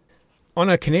 isn't it? On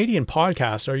a Canadian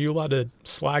podcast, are you allowed to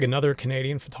slag another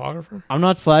Canadian photographer? I'm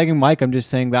not slagging Mike. I'm just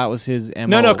saying that was his MO.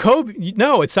 No, Covey.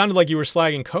 No, it sounded like you were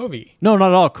slagging Covey. No, not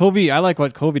at all. Covey, I like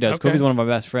what Covey does. Okay. Covey's one of my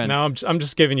best friends. No, I'm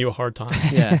just giving you a hard time.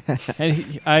 Yeah,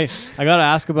 and I got to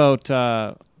ask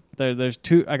about. There's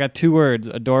two. I got two words: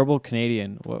 adorable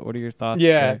Canadian. What are your thoughts?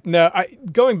 Yeah, there? No.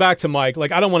 Going back to Mike,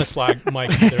 like I don't want to slag Mike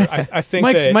either. I think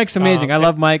Mike's amazing. I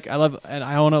love Mike. I want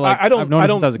to like. I've known him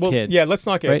since I was a kid. Yeah, let's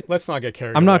not get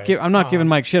carried. I'm not giving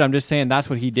Mike shit. I'm just saying that's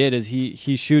what he did. Is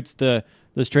he shoots the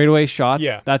straightaway shots.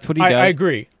 Yeah, that's what he does. I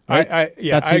agree. Right? I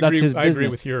agree. That's his business.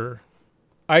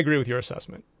 I agree with your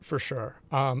assessment for sure.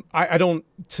 I don't.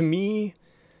 To me,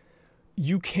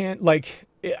 you can't like.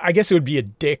 I guess it would be a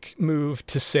dick move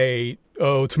to say,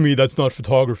 "Oh, to me that's not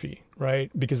photography," right?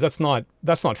 Because that's not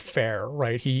fair,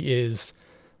 right? He is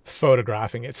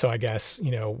photographing it, so I guess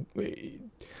to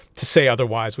say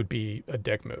otherwise would be a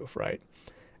dick move, right?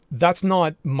 That's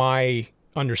not my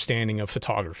understanding of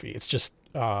photography. It's just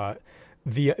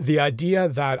the idea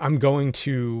that I'm going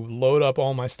to load up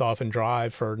all my stuff and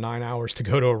drive for 9 hours to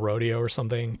go to a rodeo or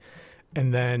something,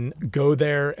 and then go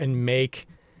there and make.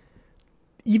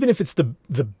 Even if it's the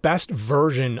best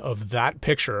version of that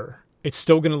picture, it's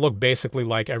still going to look basically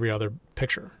like every other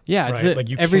picture. Yeah, right? Like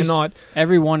you cannot.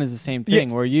 Everyone is the same thing.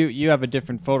 Yeah. Where you have a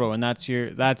different photo, and that's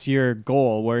your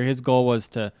goal. Where his goal was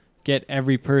to get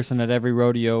every person at every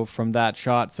rodeo from that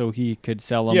shot, so he could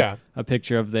sell them a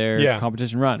picture of their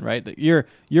competition run. Right?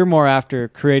 You're more after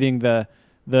creating the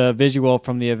visual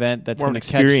from the event that's going to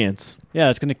experience.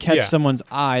 That's going to catch someone's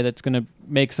eye. That's going to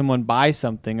make someone buy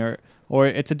something or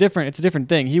it's a different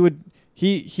thing.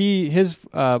 His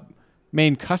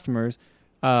main customers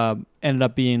ended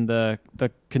up being the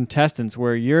contestants,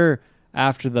 where you're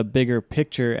after the bigger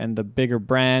picture and the bigger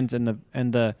brands and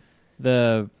the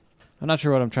I'm not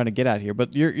sure what I'm trying to get at here,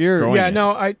 but you're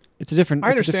it's a different.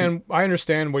 I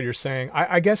understand what you're saying.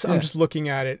 I guess I'm just looking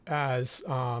at it as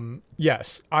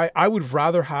yes, I would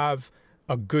rather have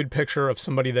a good picture of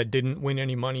somebody that didn't win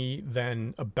any money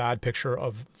than a bad picture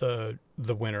of the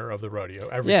winner of the rodeo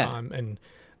every time. And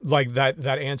like that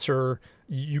answer,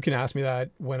 you can ask me that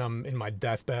when I'm in my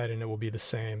deathbed and it will be the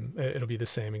same. It'll be the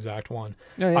same exact one.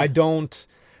 Oh, yeah.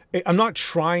 I'm not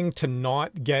trying to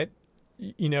not get,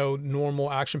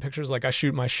 normal action pictures. Like I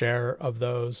shoot my share of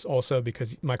those also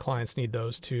because my clients need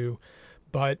those too.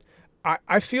 But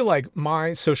I feel like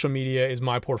my social media is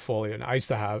my portfolio. And I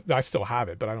still have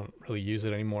it, but I don't really use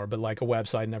it anymore. But like a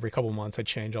website, and every couple of months I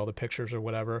change all the pictures or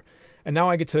whatever. And now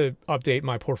I get to update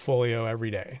my portfolio every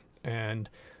day. And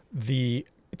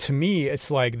to me,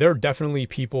 it's like there are definitely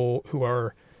people who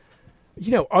are,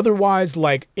 otherwise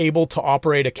like able to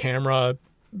operate a camera,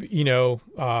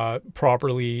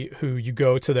 properly, who you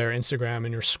go to their Instagram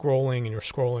and you're scrolling and you're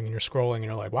scrolling and you're scrolling and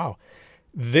you're like, wow,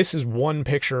 this is one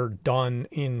picture done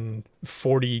in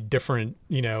 40 different,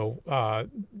 different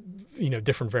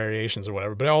variations or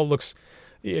whatever, but it all looks,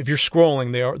 if you're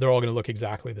scrolling, they're all going to look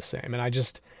exactly the same. And I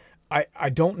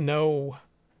don't know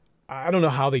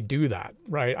how they do that,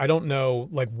 right? I don't know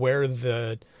like where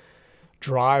the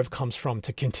drive comes from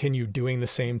to continue doing the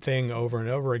same thing over and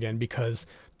over again, because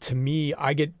to me,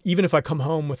 even if I come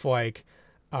home with like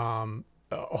a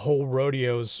whole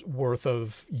rodeo's worth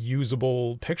of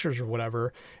usable pictures or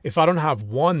whatever, if I don't have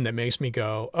one that makes me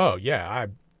go, oh yeah, I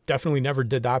definitely never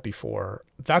did that before,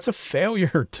 that's a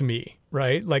failure to me,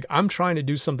 right? Like I'm trying to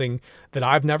do something that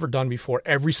I've never done before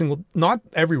not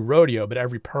every rodeo, but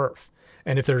every perf.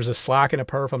 And if there's a slack in a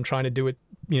perf, I'm trying to do it,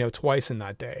 twice in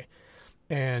that day.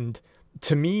 And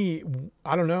to me,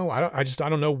 I don't know. I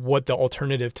don't know what the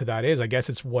alternative to that is. I guess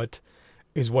it's what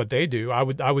they do. I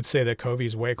would say that Covey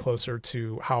is way closer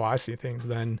to how I see things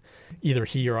than either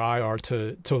he or I are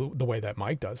to the way that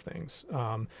Mike does things.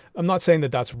 I'm not saying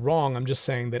that that's wrong. I'm just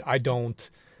saying that I don't,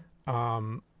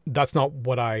 that's not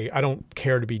what I don't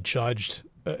care to be judged,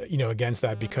 against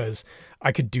that, because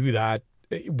I could do that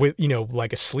with,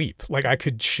 like asleep. Like I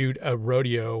could shoot a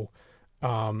rodeo,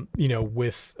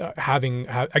 with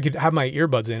I could have my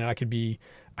earbuds in and I could be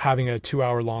having a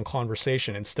 2-hour long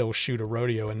conversation and still shoot a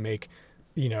rodeo and make,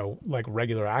 like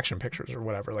regular action pictures or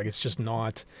whatever. Like it's just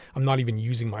I'm not even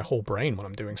using my whole brain when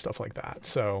I'm doing stuff like that.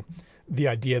 So the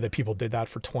idea that people did that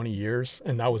for 20 years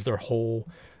and that was their whole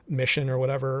mission or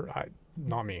whatever,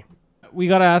 not me. We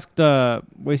got to ask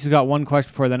Wasey's got one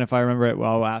question for then, if I remember it,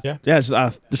 I'll ask. Yeah,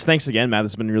 just thanks again, Matt.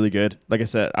 This has been really good. Like I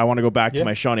said, I want to go back to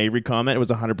my Sean Avery comment. It was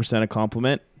 100% a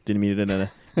compliment. Didn't mean it in a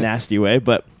nasty way,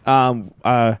 but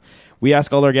we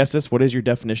ask all our guests this: what is your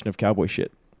definition of cowboy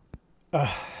shit?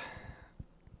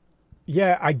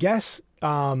 Yeah, I guess.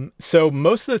 So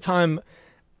most of the time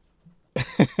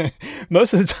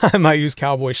I use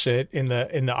cowboy shit in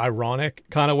the ironic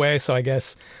kind of way. So I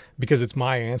guess because it's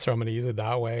my answer, I'm going to use it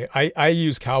that way. I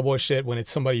use cowboy shit when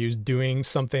it's somebody who's doing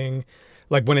something,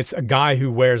 like when it's a guy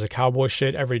who wears a cowboy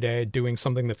shit every day doing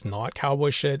something that's not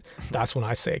cowboy shit. That's when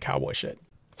I say cowboy shit.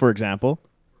 For example?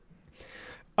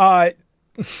 Okay,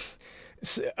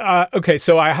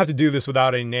 so I have to do this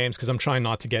without any names because I'm trying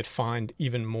not to get fined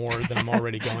even more than I'm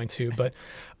already going to. But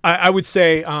I would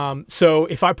say, so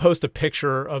if I post a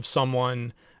picture of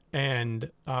someone and,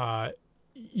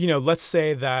 let's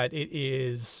say that it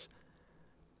is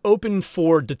open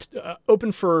for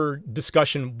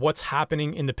discussion what's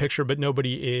happening in the picture, but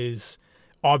nobody is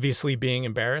obviously being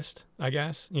embarrassed, I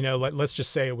guess. Let's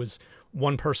just say it was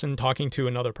one person talking to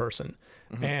another person.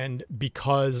 Mm-hmm. And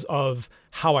because of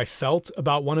how I felt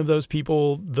about one of those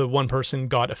people, the one person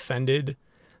got offended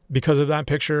because of that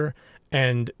picture,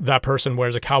 and that person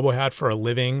wears a cowboy hat for a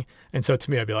living. And so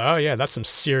to me, I'd be like, oh yeah, that's some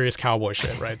serious cowboy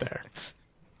shit right there.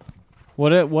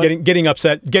 What getting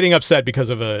upset because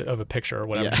of a picture or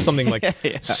whatever, something like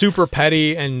super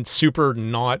petty and super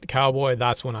not cowboy.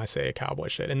 That's when I say cowboy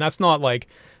shit. And that's not like,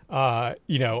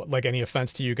 like any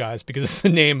offense to you guys, because it's the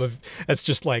name of, that's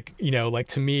just like, like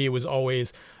to me, it was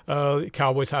always,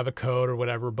 cowboys have a code or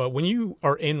whatever. But when you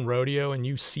are in rodeo and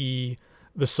you see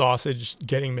the sausage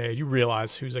getting made, you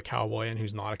realize who's a cowboy and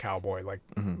who's not a cowboy, like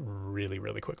really,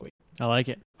 really quickly. I like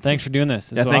it. Thanks for doing this.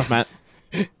 Thanks, Matt.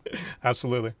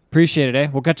 Absolutely. Appreciate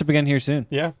it, We'll catch up again here soon.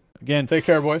 Yeah. Again. Take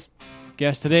care, boys.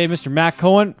 Guest today, Mr. Matt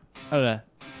Cohen out of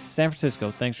San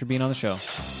Francisco. Thanks for being on the show.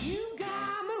 You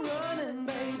got me running,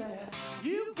 baby.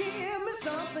 You give me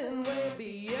something way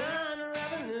beyond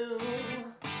revenue.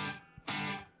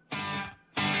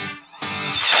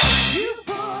 You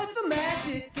put the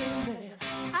magic in me.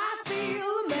 I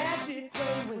feel the magic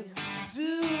when we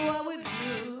do what we do.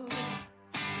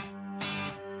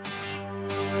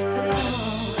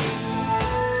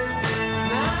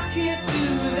 And I can't do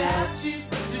without you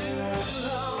for too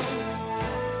long.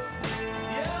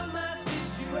 You're my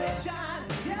situation.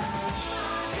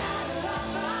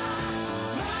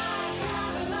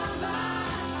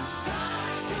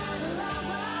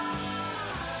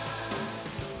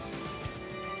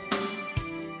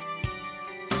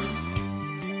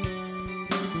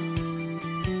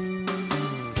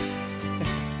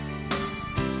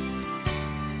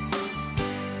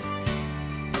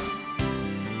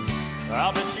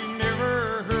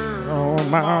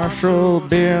 Marshall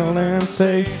Bill and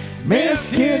say, Miss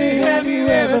Kitty, have you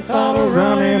ever thought of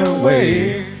running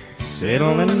away?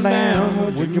 Settling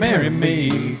down, would you marry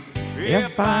me?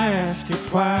 If I asked you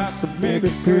twice, so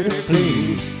baby, pretty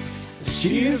please.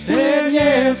 She said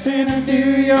yes in a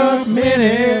New York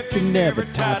minute. He never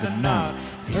tied a knot.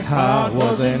 His heart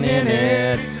wasn't in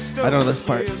it. I know this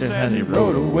part. Just as he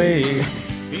rode away,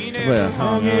 well,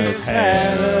 hung his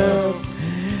hat up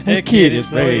at Kitty's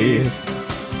place.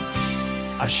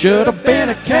 I should have been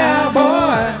a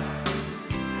cowboy.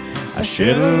 I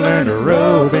should have learned to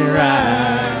rope and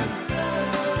ride.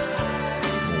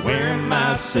 Wearing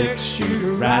my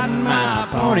 6-shooter, riding my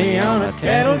pony on a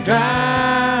cattle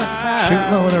drive.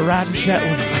 Shooting low with a riding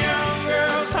shotgun.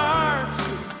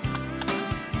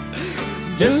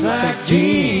 Just like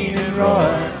Gene and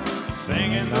Roy,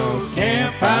 singing those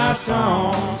campfire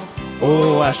songs.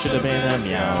 Oh, I should have been a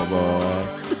meow boy.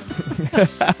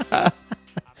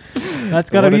 That's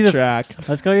gotta What be a the track.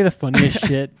 That's gotta be the funniest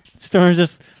shit. Storm's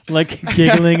just like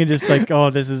giggling and just like, oh,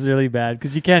 this is really bad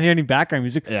because you can't hear any background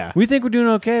music. Yeah. We think we're doing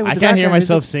okay. With I the can't hear background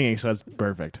myself music. singing, so that's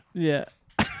perfect. Yeah.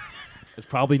 It's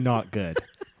probably not good,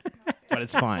 but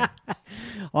it's fine.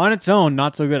 On its own,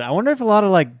 not so good. I wonder if a lot of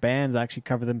like bands actually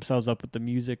cover themselves up with the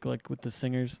music, like with the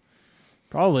singers.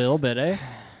 Probably a little bit, eh?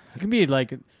 It can be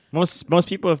like, Most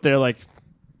people, if they're like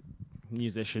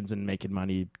musicians and making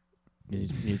money,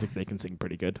 music, they can sing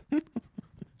pretty good.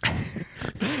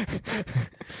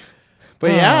 But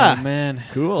oh, yeah, man.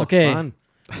 cool. Okay. Fun.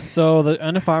 So the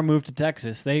NFR moved to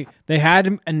Texas. They had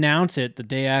to announce it the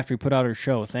day after we put out our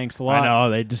show. Thanks a lot. I know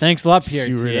they just Thanks a lot,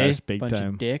 sewered PRCA. us big Bunch time.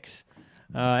 of dicks.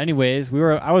 Anyways, I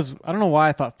don't know why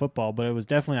I thought football, but I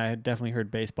had definitely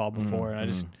heard baseball before, and I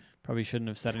just probably shouldn't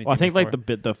have said anything. Well, I think before.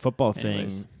 like the football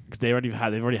Anyways. thing, because they've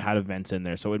already had events in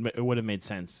there, so it would have made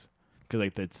sense because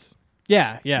like that's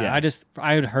Yeah. Yeah.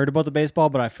 I had heard about the baseball,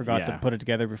 but I forgot to Yeah. put it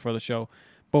together before the show.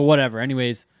 But whatever.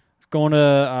 Anyways, it's going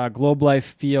to Globe Life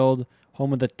Field,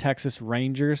 home of the Texas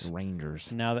Rangers. Rangers.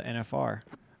 Now the NFR.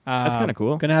 That's kinda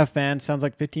cool. Gonna have fans. Sounds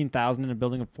like 15,000 in a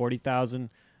building of 40,000.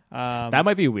 That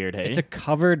might be weird. Hey, It's a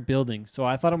covered building, so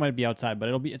I thought it might be outside, but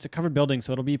it's a covered building,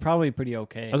 so it'll be probably pretty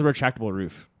okay. that's a retractable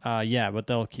roof. Yeah, but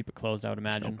they'll keep it closed, I would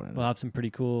imagine. open it They'll have some pretty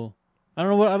cool. I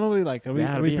don't know what we like. It'll be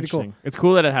It'd pretty cool. interesting. It's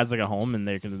cool that it has like a home, and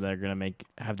they're gonna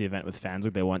have the event with fans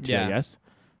like they want to. Yeah. I guess.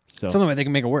 So It's the only way they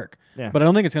can make it work. Yeah. But I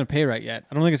don't think it's going to pay right yet.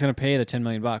 I don't think it's going to pay the $10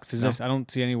 million. There's No. just, I don't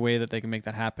see any way that they can make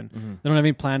that happen. Mhm. They don't have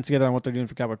any plans together on what they're doing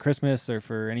for Cowboy Christmas or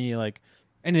for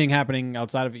anything happening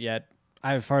outside of it yet.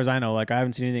 As far as I know, I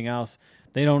haven't seen anything else.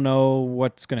 They don't know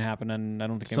what's going to happen, and I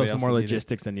don't think So anybody some else more does either.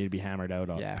 logistics that need to be hammered out.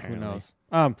 Yeah, apparently. who knows?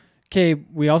 Okay,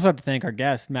 we also have to thank our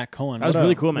guest, Matt Cohen. That was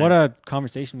really cool, man. What a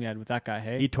conversation we had with that guy.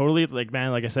 Hey, He totally like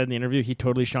I said in the interview, he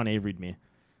totally Sean Avery'd me.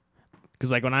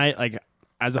 Because when I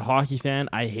as a hockey fan,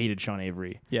 I hated Sean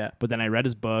Avery. yeah, But then I read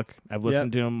his book. I've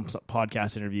listened to him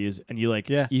podcast interviews, and you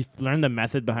learn the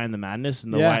method behind the madness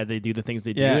and the Yeah. why they do the things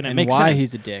they do, yeah, and it makes why sense.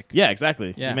 he's a dick. Yeah,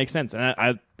 exactly. Yeah. It makes sense, and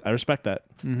I respect that,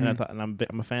 and I Mhm. thought, and I'm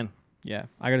a fan. Yeah,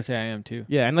 I gotta say I am too.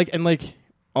 Yeah, and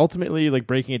ultimately,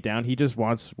 breaking it down, he just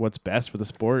wants what's best for the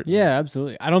sport. Yeah,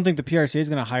 absolutely. I don't think the PRCA is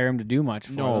going to hire him to do much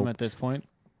for No. them at this point.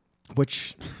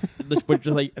 which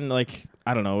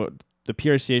I don't know. The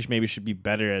PRCH maybe should be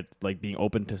better at being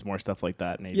open to more stuff like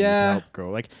that, maybe Yeah. to help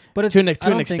grow. But it's To an I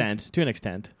don't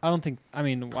extent. I don't think. I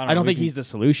mean, I don't think he's the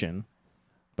solution.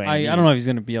 I don't know if he's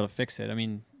going to be able to fix it. I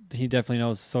mean, he definitely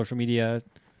knows social media.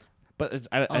 But it's,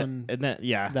 on and then,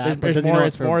 yeah, that, but there's does he more. know it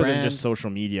It's for a more than brand? just social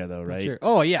media, though, For right? sure.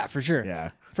 Oh yeah, for sure. Yeah,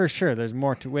 For sure. There's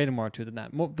way more to it than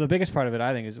that. The biggest part of it,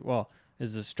 I think,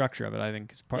 is the structure of it. I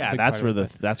think is part. yeah. big That's part where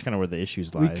of it. that's kind of where the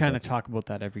issues lie. We kind of but talk about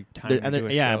that every time. there- we and do there-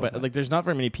 a yeah, show, but there's not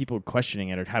very many people questioning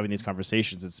it or having these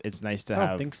conversations. It's nice to I don't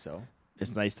have. think so.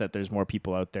 It's nice that there's more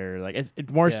people out there. It's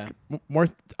more Yeah. more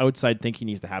outside thinking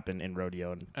needs to happen in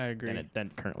rodeo I agree. than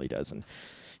it currently does, and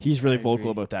he's really I vocal agree.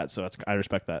 about that. So I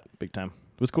respect that big time.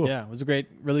 It was cool. Yeah, it was a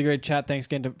really great chat. Thanks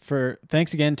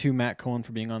again to Matt Cohen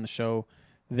for being on the show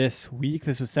this week.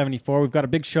 This was 74. We've got a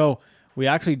big show. We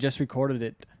actually just recorded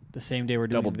it the same day we're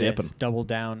doing Double this. dipping. Double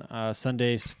down.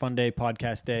 Sunday's fun day,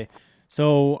 podcast day.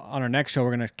 So on our next show,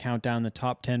 we're going to count down the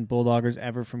top 10 Bulldoggers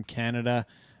ever from Canada.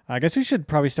 I guess we should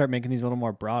probably start making these a little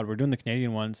more broad. We're doing the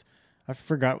Canadian ones. I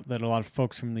forgot that a lot of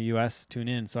folks from the U.S. tune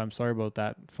in, so I'm sorry about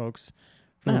that, folks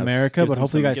from Nah, America. gives But them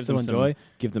hopefully, you some- guys gives still them some- enjoy.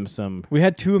 Give them some We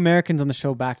had 2 Americans on the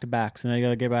show back to back, so now you got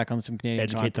to get back on some Canadian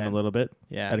educate them a little bit.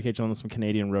 Yeah, Educate them on some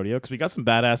Canadian rodeo because we got some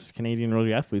badass Canadian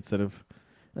rodeo athletes that have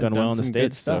They've done well in the some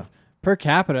good States. So Per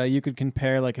capita, you could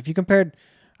compare, if you compared,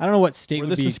 I don't know what state we're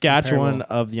would the be Saskatchewan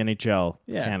comparable. of the NHL,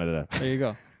 Yeah. Canada. There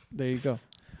you go.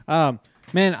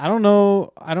 Man, I don't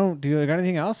know. I don't do. I got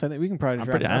anything else? I think we can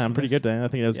probably. I'm pretty good. I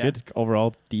think that was good.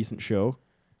 Overall, decent show.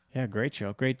 Yeah, great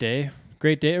show. Great day.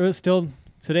 Great day. It was still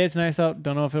today. It's nice out.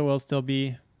 Don't know if it will still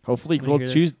be. Hopefully, hopefully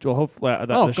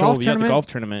the show will be at the golf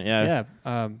tournament. Yeah.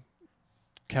 Yeah.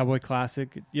 Cowboy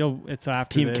Classic. It's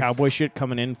after Team this. Cowboy shit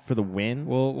coming in for the win.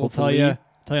 We'll tell you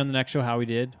on the next show how we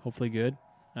did. Hopefully good.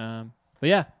 But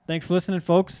yeah, thanks for listening,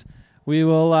 folks. We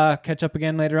will catch up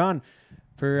again later on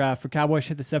for Cowboy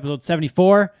Shit. This is episode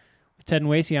 74 with Ted and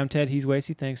Wasey. I'm Ted. He's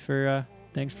Wasey. Thanks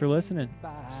for listening.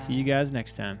 See you guys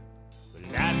next time.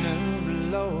 I knew,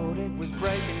 Lord, it was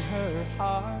breaking her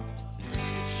heart.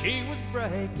 She was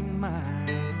breaking mine.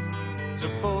 So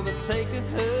for the sake of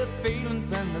her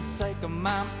feelings and the sake of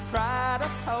my pride, I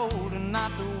told her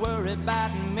not to worry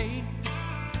about me.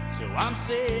 So I'm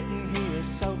sitting here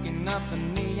soaking up the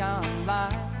neon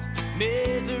lights,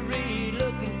 misery,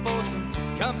 looking for some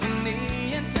company.